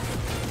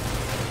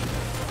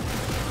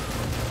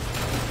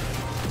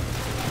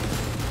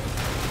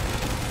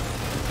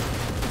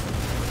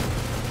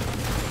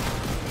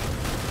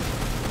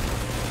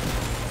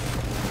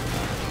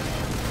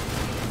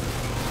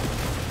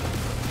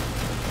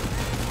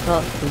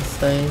 That's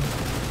insane.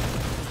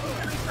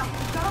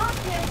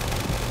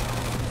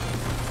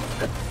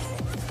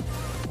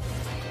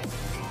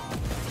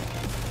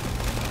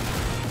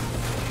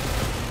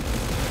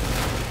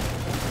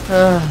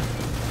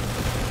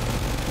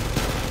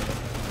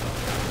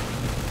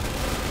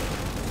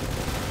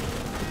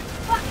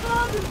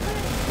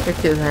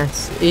 Look at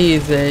this,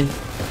 easy.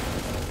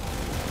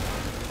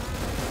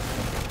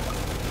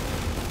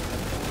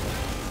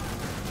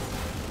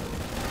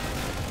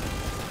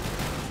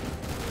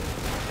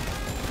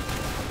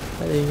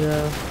 There you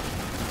go.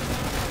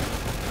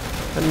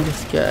 And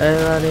just get it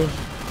ready.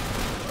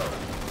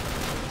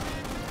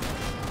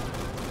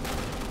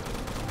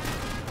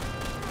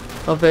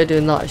 By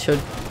doing that,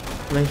 should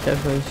make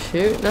everyone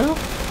shoot now.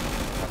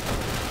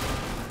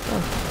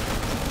 Oh,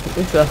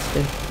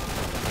 interesting.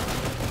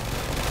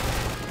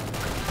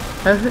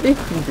 I think you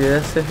can do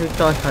this if you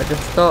can't. I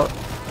just start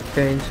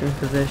changing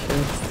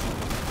positions.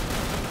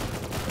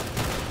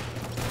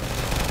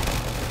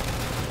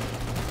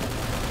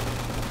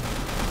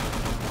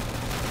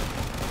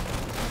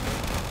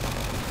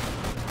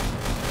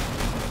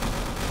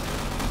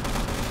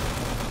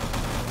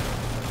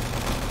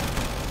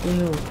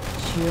 You're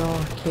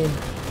joking.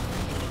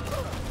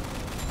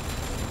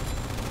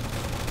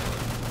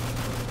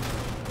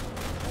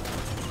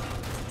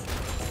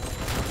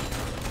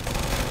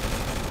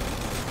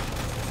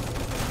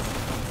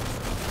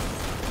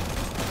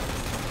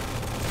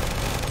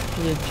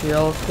 You're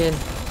joking.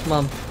 Come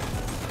on.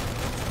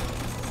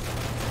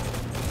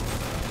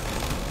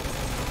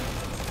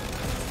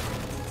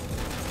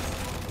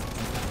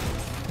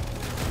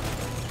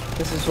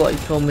 This is what you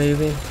call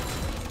moving.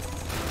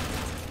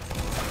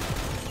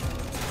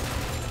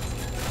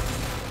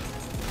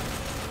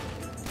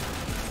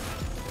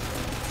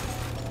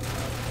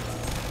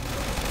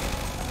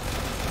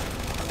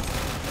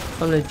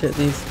 I'm gonna get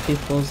these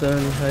people's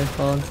own hope,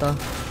 aren't I?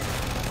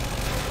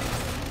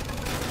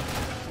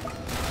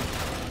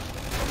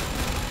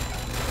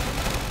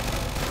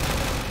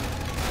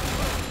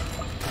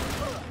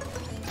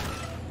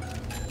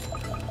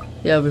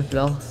 Yeah, we've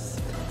lost.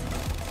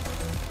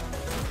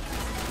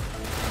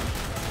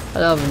 I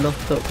don't have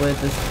enough luck with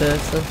this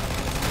person.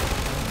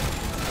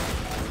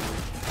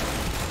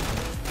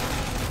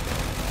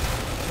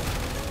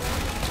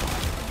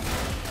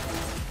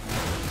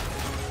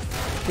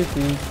 Could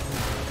be.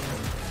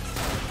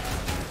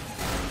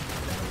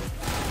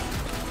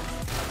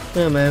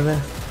 Yeah, maybe.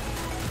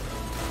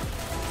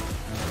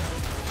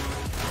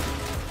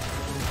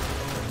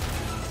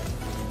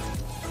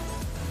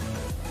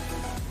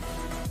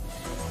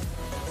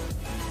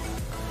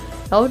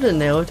 I would have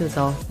nailed his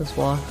off as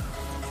well.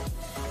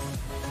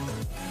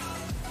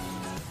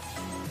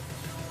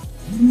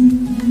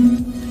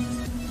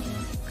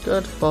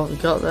 Good, what we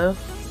got there.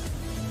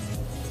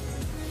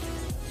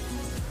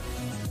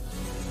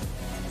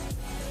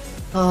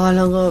 Oh, how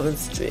long I've been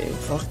streaming?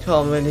 I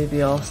can't really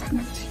be asked to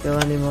go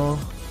anymore.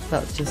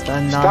 That's just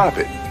enough. Stop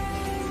it.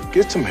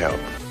 Get some help.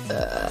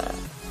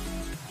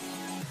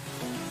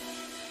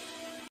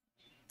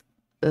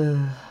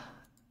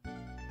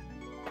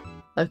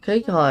 Okay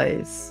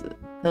guys,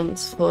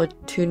 thanks for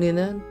tuning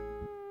in.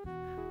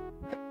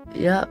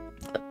 Yeah,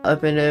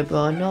 I've been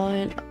over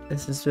 9.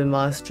 This has been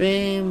my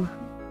stream.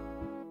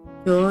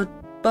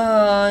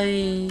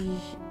 Goodbye.